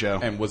 banned from the show.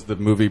 And was the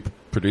movie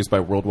produced by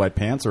Worldwide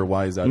Pants, or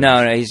why is that?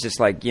 No, he's just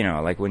like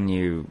like when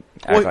you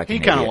act Well, like he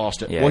an kinda idiot.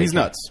 lost it. Yeah, Well, he he's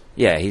kinda- nuts.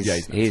 Yeah, he's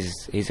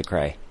nuts. he's a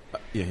cray.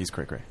 Yeah, he's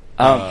cray.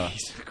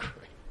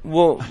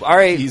 Well, all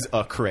right. He's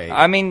a cray.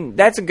 I mean,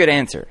 that's a good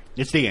answer.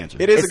 It's the answer.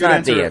 It is It's a good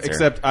not the answer, answer.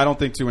 except I don't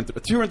think 2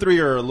 and 3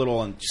 are a little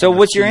on. So on the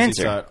what's your cheesy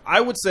answer? side.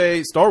 I would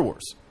say Star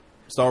Wars.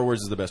 Star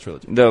Wars is the best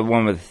trilogy. The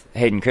one with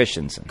Hayden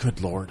Christensen.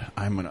 Good Lord,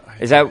 I'm gonna.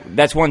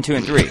 That's 1, 2,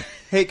 and 3?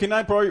 Hey, can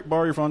I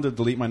borrow your phone to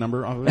delete my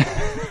number off of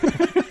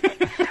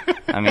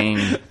it? I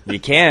mean, you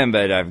can,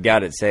 but I've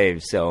got it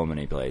saved so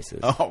many places.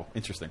 Oh,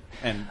 interesting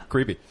and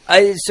creepy.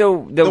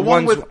 So the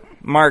one ones with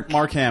Mark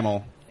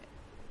Hamill,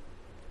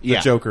 the Yeah.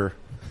 Joker.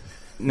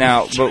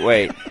 now, but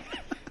wait,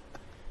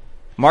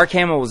 Mark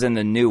Hamill was in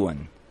the new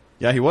one,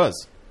 Yeah, he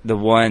was. the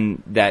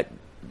one that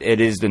it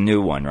is the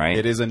new one, right?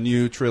 It is a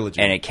new trilogy,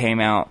 and it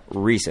came out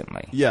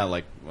recently. yeah,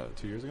 like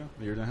 2 years ago,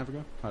 a year and a half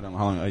ago. I don't know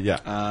how long.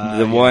 Yeah,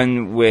 The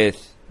one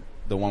with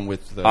the one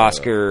with the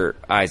Oscar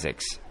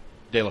Isaacs.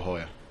 De La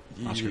Hoya.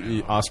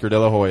 Oscar De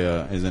La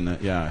Hoya is in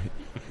it. Yeah,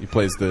 he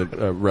plays the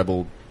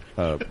rebel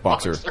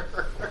boxer.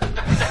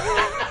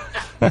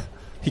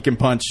 He can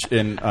punch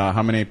in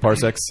how many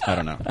parsecs? I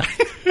don't know.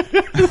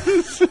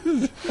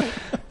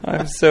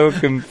 I'm so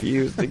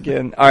confused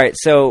again. All right,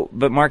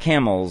 but Mark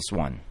Hamill's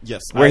one.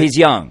 Yes, Where he's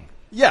young.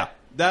 Yeah,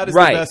 that is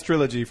Right. the best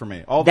trilogy for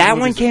me. All the That one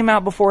movies came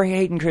out before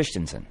Hayden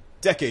Christensen.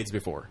 decades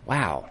before.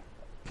 Wow.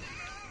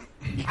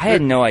 I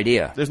had no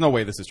idea. There's no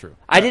way this is true.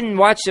 I didn't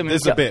watch them.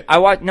 This is a bit. I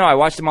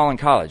watched them all in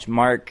college.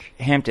 Mark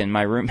Hampton,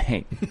 my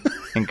roommate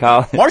in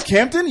college. Mark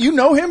Hampton, you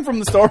know him from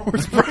the Star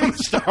Wars From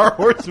Star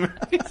Wars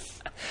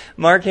movies.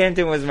 Mark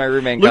Hampton was my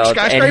roommate in Luke college,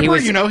 and Skyscraper,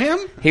 you know him?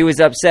 he was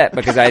upset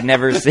because I had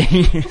never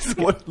seen.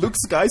 What? Luke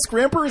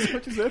Skyscraper is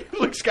what you said?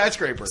 Luke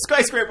Skyscraper.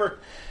 Skyscraper.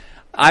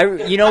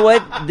 You know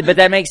what? But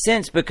that makes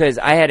sense because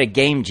I had a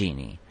Game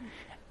Genie,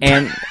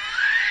 and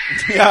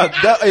Yeah,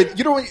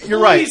 you know what? You're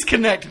right. Please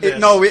connect this.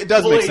 No, it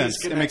does make Please sense.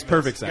 It connect makes this.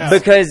 perfect sense.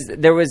 because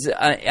there was,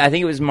 I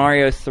think it was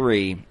Mario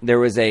 3. There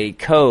was a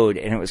code,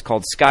 and it was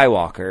called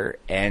Skywalker,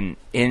 and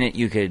in it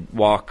you could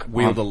walk.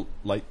 Wield the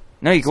light.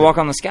 No, you could walk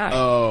on the sky,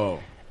 Oh.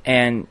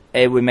 and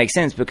it would make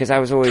sense because I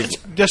was always.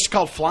 Just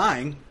called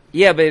flying.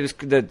 Yeah, but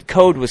the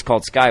code was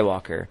called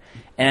Skywalker.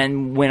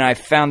 And when I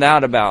found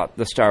out about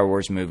the Star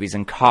Wars movies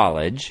in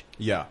college,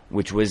 Yeah.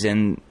 which was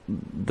in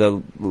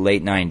the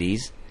late 90s,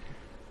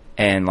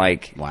 and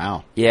like,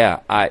 Wow. yeah,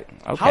 okay.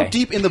 How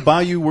deep in the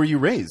bayou were you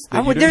raised?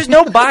 that you There's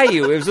didn't- no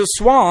bayou. It was a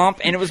swamp,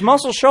 and it was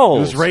Muscle Shoals.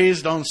 It was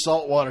raised on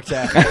saltwater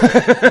tap.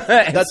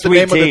 That's the Sweet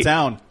name of the tea.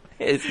 town.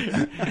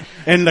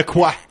 And the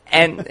Qua.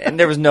 and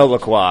there was no La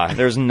Croix.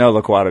 There's no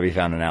La Croix to be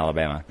found in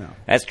Alabama. No.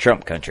 That's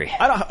Trump country.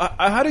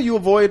 How do you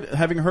avoid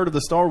having heard of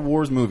the Star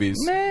Wars movies?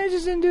 Man, I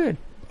just didn't do it.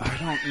 I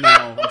don't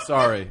know. I'm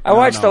sorry. I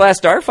watched The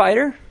Last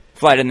Starfighter,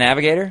 Flight of the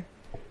Navigator.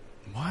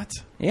 What?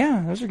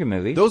 Yeah, those are good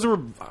movies. Those were.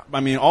 I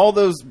mean, all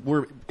those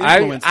were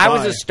influenced I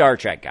was by- a Star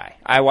Trek guy.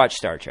 I watched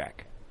Star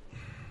Trek.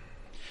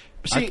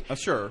 See,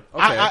 sure.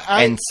 Okay.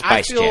 And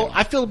Spice Jam.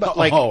 I feel about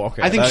like.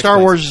 okay. I think That Star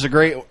explains Wars is a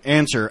great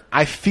answer.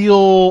 I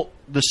feel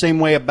the same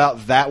way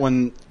about that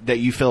one that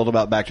you felt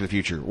about Back to the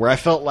Future, where I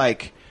felt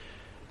like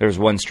There's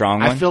one strong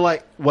one. I feel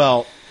like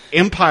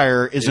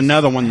Empire is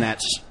another one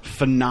that's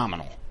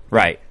phenomenal.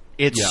 Right.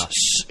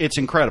 It's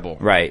incredible.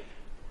 Right.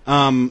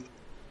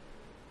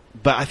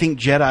 But I think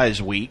Jedi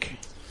is weak.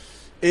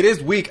 It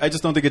is weak. I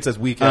just don't think it's as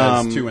weak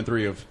as 2 and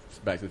 3 of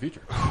Back to the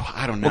Future.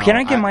 I don't know. Well, can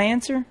I get my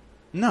answer?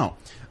 No.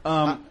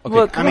 Okay.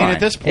 Well, I mean, at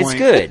this point, it's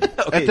good.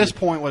 At this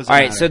point, was All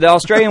right, so the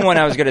Australian one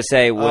I was going to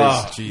say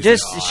was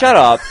just shut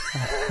up,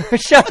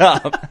 shut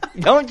up.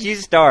 Don't you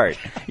start.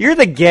 You're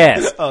the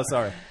guest. Oh,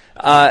 sorry.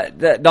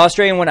 The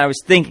Australian one I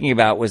was thinking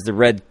about was the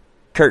Red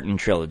Curtain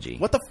trilogy.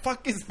 What the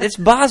fuck is that? It's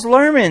Baz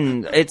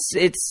Luhrmann.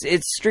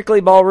 It's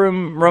strictly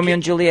ballroom Romeo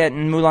and Juliet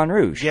and Moulin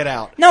Rouge. Get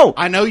out. No,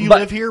 I know you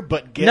live here,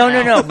 but get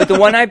out. No. But the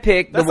one I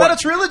picked, That's not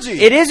a trilogy.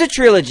 It is a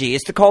trilogy.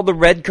 It's called the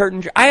Red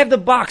Curtain. I have the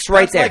box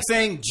right there. It's like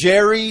saying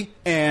Jerry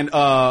and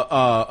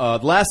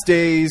Last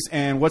Days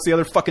and what's the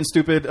other fucking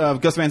stupid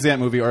Gus Van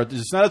Sant movie? Or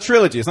it's not a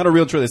trilogy. It's not a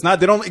real trilogy. It's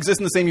not. They don't exist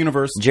in the same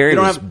universe. Jerry they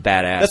don't was have,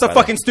 badass. That's a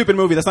fucking stupid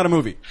movie. That's not a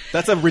movie.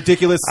 That's a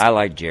ridiculous. I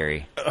like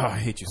Jerry. Oh, I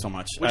hate you so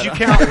much. Would you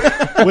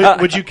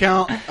count? Would you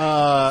count?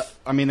 I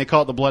mean, they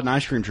call it the Blood and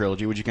Ice Cream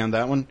trilogy. Would you count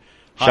that one?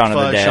 Shaun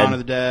of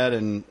the Dead,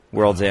 and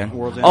World's End.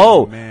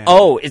 Oh, man.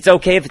 It's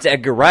okay if it's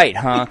Edgar Wright,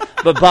 huh?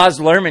 But Baz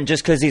Luhrmann,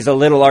 just because he's a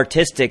little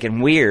artistic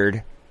and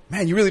weird.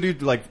 Man, you really do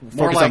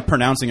focus on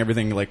pronouncing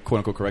everything quote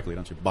unquote correctly,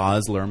 don't you?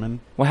 Baz Luhrmann.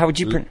 Well, how would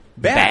you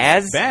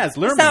Baz Luhrmann.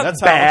 He's not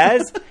That's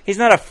Baz. He's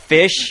not a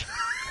fish.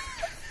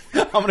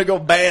 I'm gonna go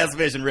Baz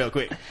fishing real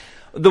quick.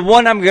 The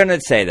one I'm gonna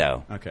say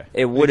though, okay,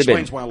 it would have been.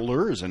 Explains why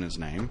Lure's in his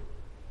name.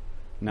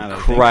 Now that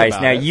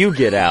Christ, now you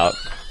get out.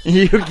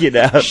 You get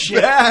out.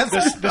 Shit,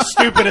 the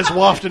stupid is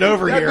wafted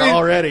over here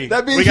already.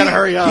 That means we gotta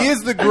hurry up. He is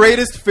the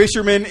greatest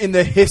fisherman in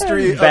the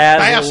history of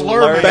Baz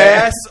Luhrmann.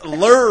 Baz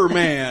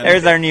Luhrmann.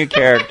 There's our new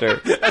character.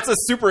 That's a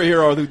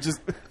superhero who just.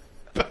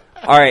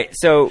 All right,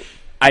 so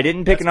I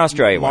didn't pick an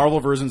Australian one.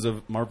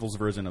 Marvel's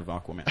version of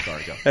Aquaman.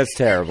 Sorry, go. That's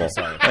terrible.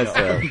 Sorry. That's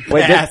terrible.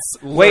 Baz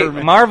Wait,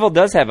 Luhrmann. Marvel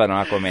does have an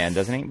Aquaman,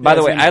 doesn't he? By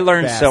the way, I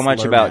learned Baz so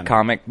much about Luhrmann.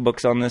 comic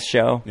books on this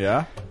show.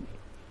 Yeah.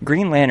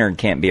 Green Lantern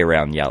can't be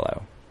around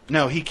yellow.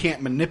 No, he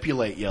can't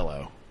manipulate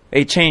yellow.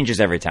 It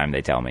changes every time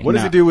they tell me. What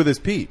does he do with his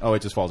pee? Oh,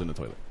 it just falls in the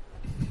toilet.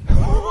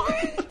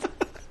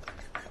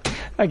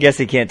 I guess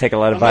he can't take a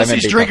lot of Unless vitamin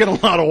he's B. drinking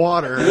a lot of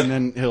water, and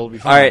then he'll be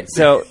fine. All right,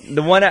 so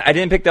the one I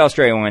didn't pick the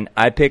Australian one.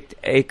 I picked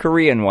a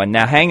Korean one.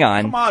 Now, hang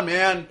on. Come on,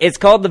 man. It's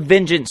called the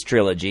Vengeance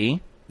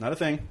Trilogy. Not a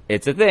thing.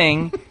 It's a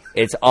thing.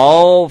 It's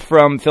all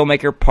from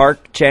filmmaker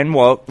Park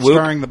Chan-wook.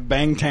 Starring the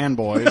Bang Tan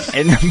Boys.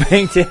 And the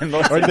Bang Tan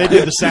Boys. Or they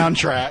did the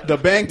soundtrack. The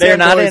Bang They're Tan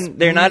not Boys in.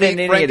 They're not in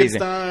meet any of these.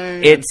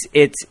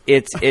 Frankenstein.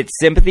 It's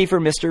Sympathy for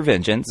Mr.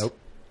 Vengeance. Nope.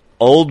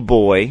 Old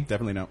Boy.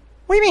 Definitely no.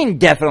 What do you mean?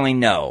 Definitely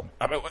no.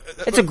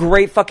 It's a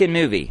great fucking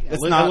movie.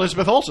 It's not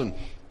Elizabeth Olsen.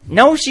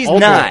 No, she's Old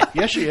not.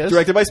 Boy. Yes, she is.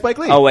 directed by Spike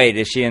Lee. Oh wait,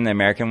 is she in the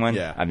American one?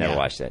 Yeah. I've never Yeah.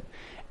 watched it.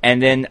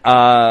 And then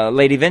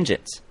Lady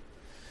Vengeance.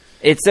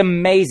 It's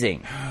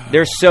amazing.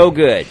 They're so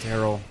good.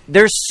 Daryl.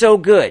 They're so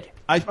good.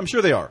 I'm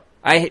sure they are.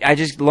 I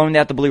just loaned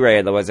out the Blu-ray,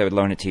 otherwise I would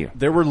loan it to you.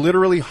 There were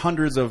literally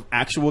hundreds of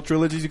actual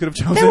trilogies you could have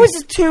chosen. There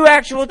was 2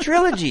 actual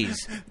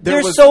trilogies.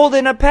 They're was sold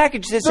in a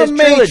package that The says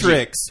trilogy.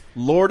 Matrix,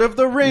 Lord of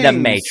the Rings. The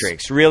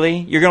Matrix. Really?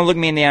 You're going to look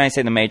me in the eye and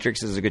say The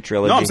Matrix is a good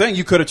trilogy? No, I'm saying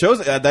you could have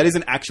chosen. That is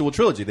an actual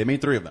trilogy. They made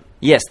 3 of them.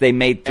 Yes, they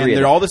made 3 And of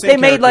they're them. all the same They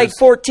made like characters.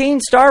 14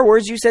 Star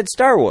Wars. You said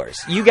Star Wars.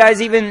 You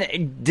guys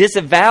even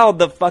disavowed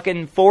the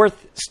fucking 4th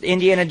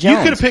Indiana Jones.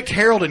 You could have picked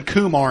Harold and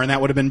Kumar, and that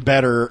would have been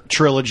better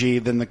trilogy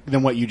than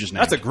what you just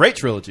named. That's a great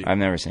trilogy. I've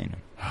never seen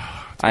them.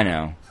 I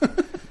know.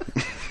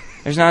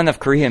 There's not enough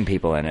Korean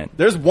people in it.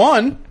 There's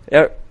one.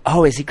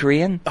 Oh, is he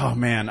Korean? Oh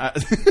man.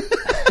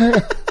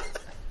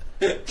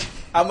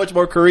 How much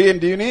more Korean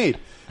do you need?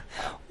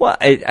 Well,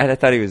 I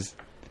thought he was.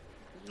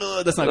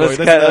 That's not Let's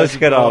going.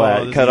 cut all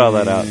that. Cut all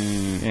that out.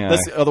 Yeah.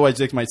 Otherwise,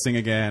 Jake might sing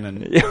again.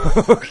 And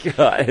Oh,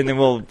 God. And then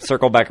we'll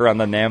circle back around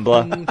the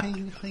Nambla.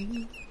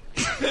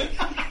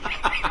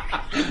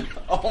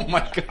 oh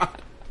my god.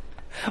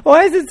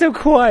 Why is it so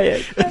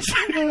quiet?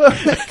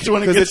 that's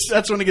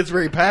when it gets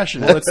very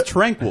passionate. Well, it's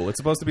tranquil. It's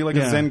supposed to be like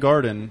a Zen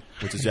garden,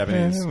 which is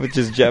Japanese. Which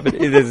is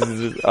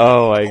Japanese.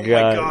 Oh my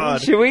god.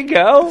 God. Should we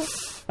go?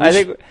 I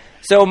think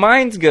so.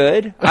 Mine's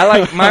good. I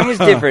like mine was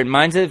different.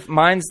 Mine's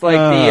like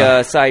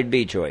the side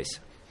B choice.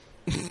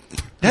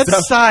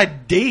 That's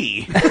side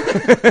D.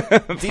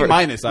 D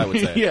minus, I would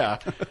say. Yeah.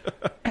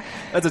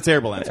 That's a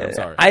terrible answer. I'm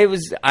sorry.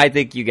 I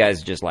think you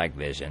guys just like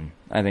Vision.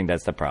 I think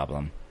that's the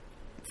problem.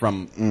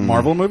 From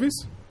Marvel movies?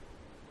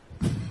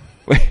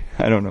 Wait,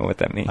 I don't know what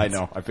that means. I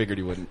know. I figured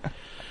you wouldn't.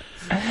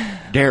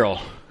 Daryl,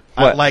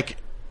 What?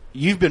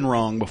 you've been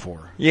wrong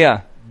before.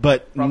 Yeah.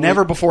 But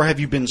never before have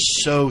you been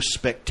so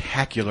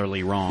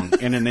spectacularly wrong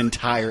in an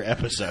entire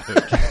episode.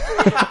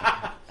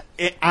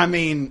 In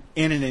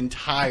an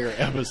entire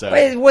episode.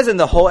 It wasn't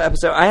the whole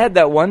episode. I had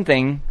that one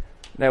thing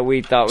that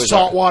we thought was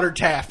Saltwater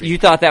taffy. You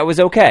thought that was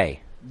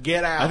okay.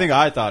 Get out. I think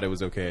I thought it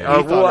was okay.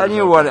 Well, I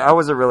knew what. I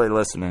wasn't really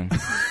listening.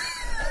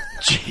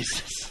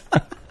 Jesus.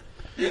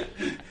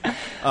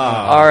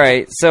 All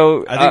right,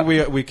 so I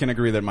think we can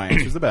agree that my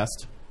answer is the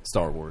best.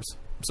 Star Wars.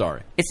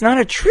 Sorry. it's not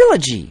a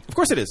trilogy. Of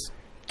course it is.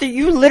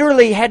 You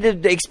literally had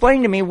to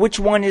explain to me which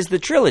one is the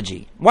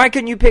trilogy. Why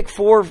couldn't you pick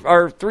 4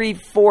 or 3,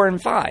 4,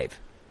 and 5?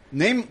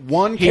 Name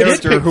one He did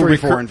character pick who 3,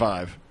 4, and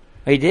 5.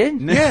 He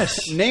did?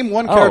 Yes. Name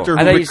one Oh, character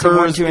I who thought you said 1,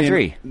 recurs 2, and in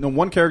 3. No,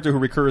 one character who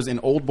recurs in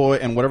Old Boy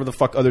and whatever the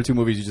fuck other 2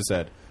 movies you just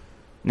said.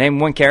 Name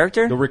one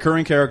character. The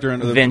recurring character in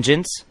the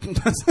Vengeance.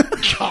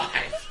 God.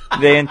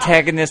 The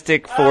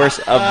antagonistic force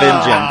of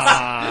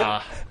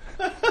vengeance.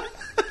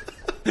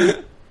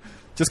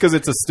 Just because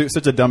it's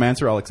such a dumb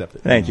answer, I'll accept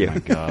it. Thank you. Oh my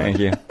God. Thank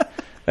you.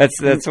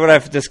 That's what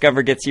I've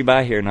discovered gets you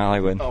by here in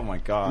Hollywood. Oh my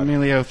God.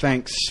 Emilio,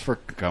 thanks for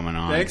coming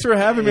on. Thanks for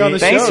having me on the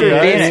Thanks show. for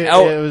guys. being it.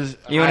 Oh,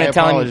 you want to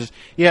tell him? apologize.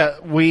 Yeah,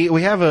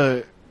 we have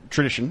a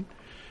tradition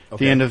at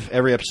the end of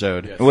every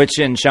episode. Yes. Which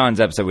in Sean's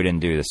episode we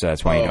didn't do this, so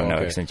that's why you don't know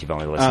okay. it since you've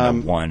only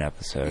listened to one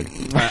episode.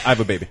 I have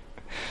a baby.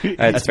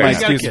 That's my fair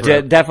enough. excuse for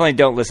it. Definitely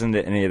don't listen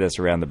to any of this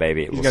around the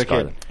baby. It will got a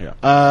scar kid. them.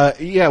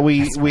 Yeah.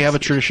 We have a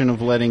tradition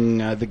of letting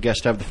the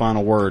guest have the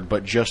final word,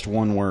 but just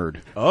one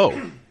word. Oh.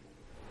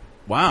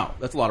 Wow.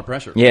 That's a lot of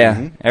pressure.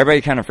 Yeah,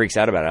 everybody kind of freaks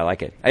out about it. I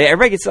like it.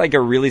 Everybody gets like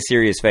a really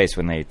serious face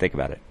when they think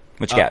about it.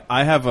 What you got?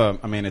 I have a.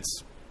 I mean,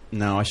 it's.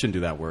 No, I shouldn't do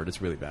that word. It's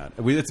really bad.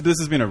 This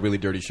has been a really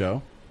dirty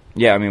show.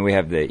 Yeah, I mean we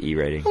have the E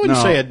rating.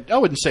 I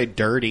wouldn't say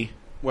dirty.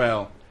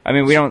 Well, I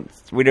mean we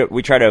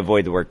try to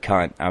avoid the word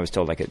cunt. I was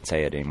told I couldn't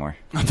say it anymore.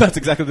 that's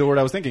exactly the word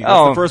I was thinking. That's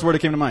Oh. the first word that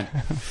came to mind.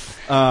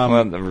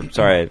 Well,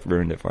 sorry, I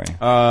ruined it for you.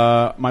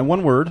 My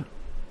one word.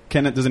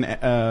 Doesn't.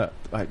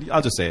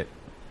 I'll just say it.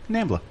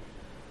 Nambla.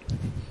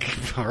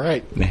 All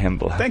right.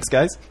 Nambla. Thanks,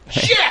 guys.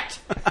 Shit!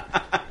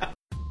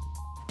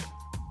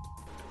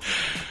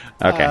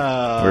 Okay.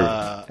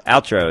 We're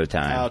outro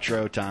time.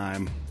 Outro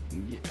time.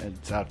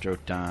 It's outro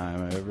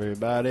time.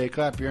 Everybody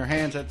clap your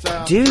hands. It's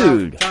outro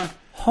Dude, time.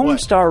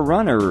 Homestar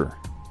Runner.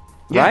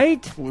 Yeah.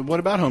 Right? What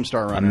about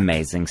Homestar Runner?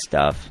 Amazing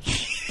stuff.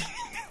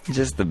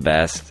 Just the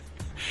best.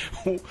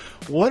 I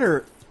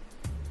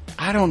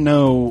don't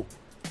know.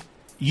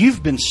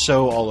 You've been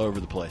so all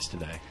over the place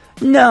today.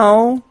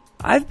 No,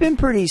 I've been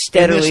pretty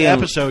steadily. In this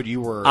episode,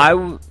 you were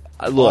look,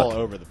 all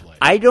over the place.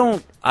 I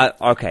don't.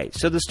 Okay,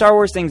 so the Star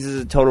Wars things is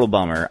a total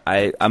bummer.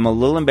 I'm a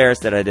little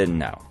embarrassed that I didn't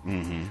know.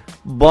 Mm-hmm.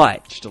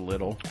 But just a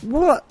little.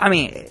 Well, I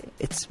mean,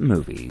 it's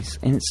movies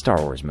and it's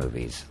Star Wars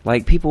movies.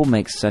 Like people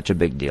make such a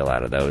big deal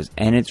out of those,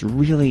 and it's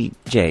really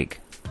Jake.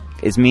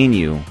 It's me and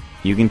you.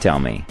 You can tell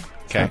me.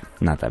 Okay.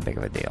 Not that big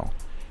of a deal.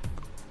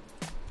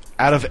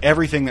 Out of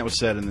everything that was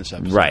said in this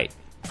episode, Right.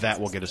 That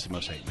will get us the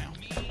most hate mail.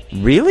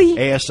 Really?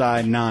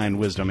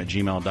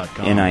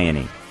 ASI9wisdom@gmail.com.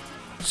 NINE.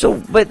 So,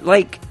 but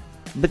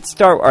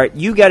Star. All right,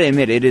 you got to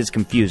admit it is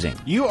confusing.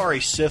 You are a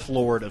Sith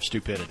Lord of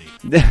stupidity.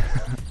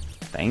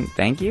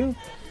 Thank you.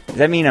 Does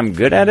that mean I'm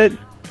good at it?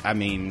 I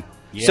mean,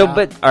 yeah. So,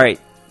 but all right.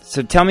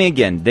 So tell me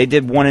again. They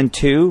did 1 and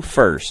 2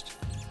 first.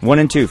 1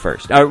 and 2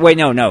 first. Wait,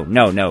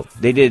 no.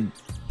 They did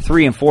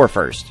 3 and 4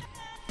 first.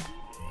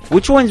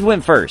 Which ones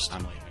went first?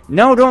 I'm leaving.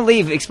 No, don't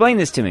leave. Explain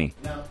this to me.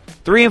 No.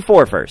 3 and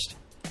 4 first.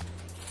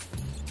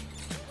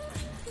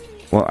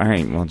 Well, all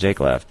right. Well, Jake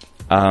left.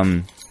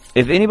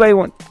 If anybody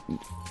do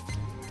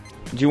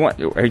you want?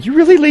 Are you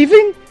really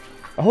leaving?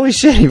 Holy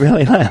shit, he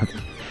really left.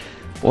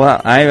 Well,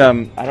 I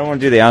don't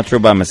want to do the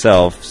outro by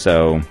myself,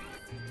 so.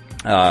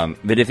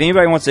 But if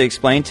anybody wants to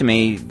explain to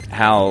me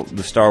how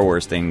the Star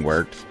Wars thing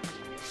worked,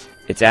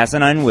 it's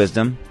Asinine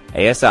Wisdom,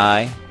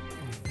 ASI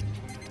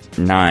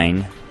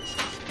 9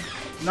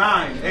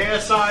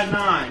 ASI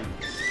 9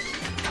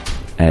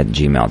 at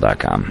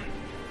gmail.com.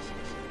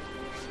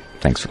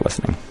 Thanks for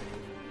listening.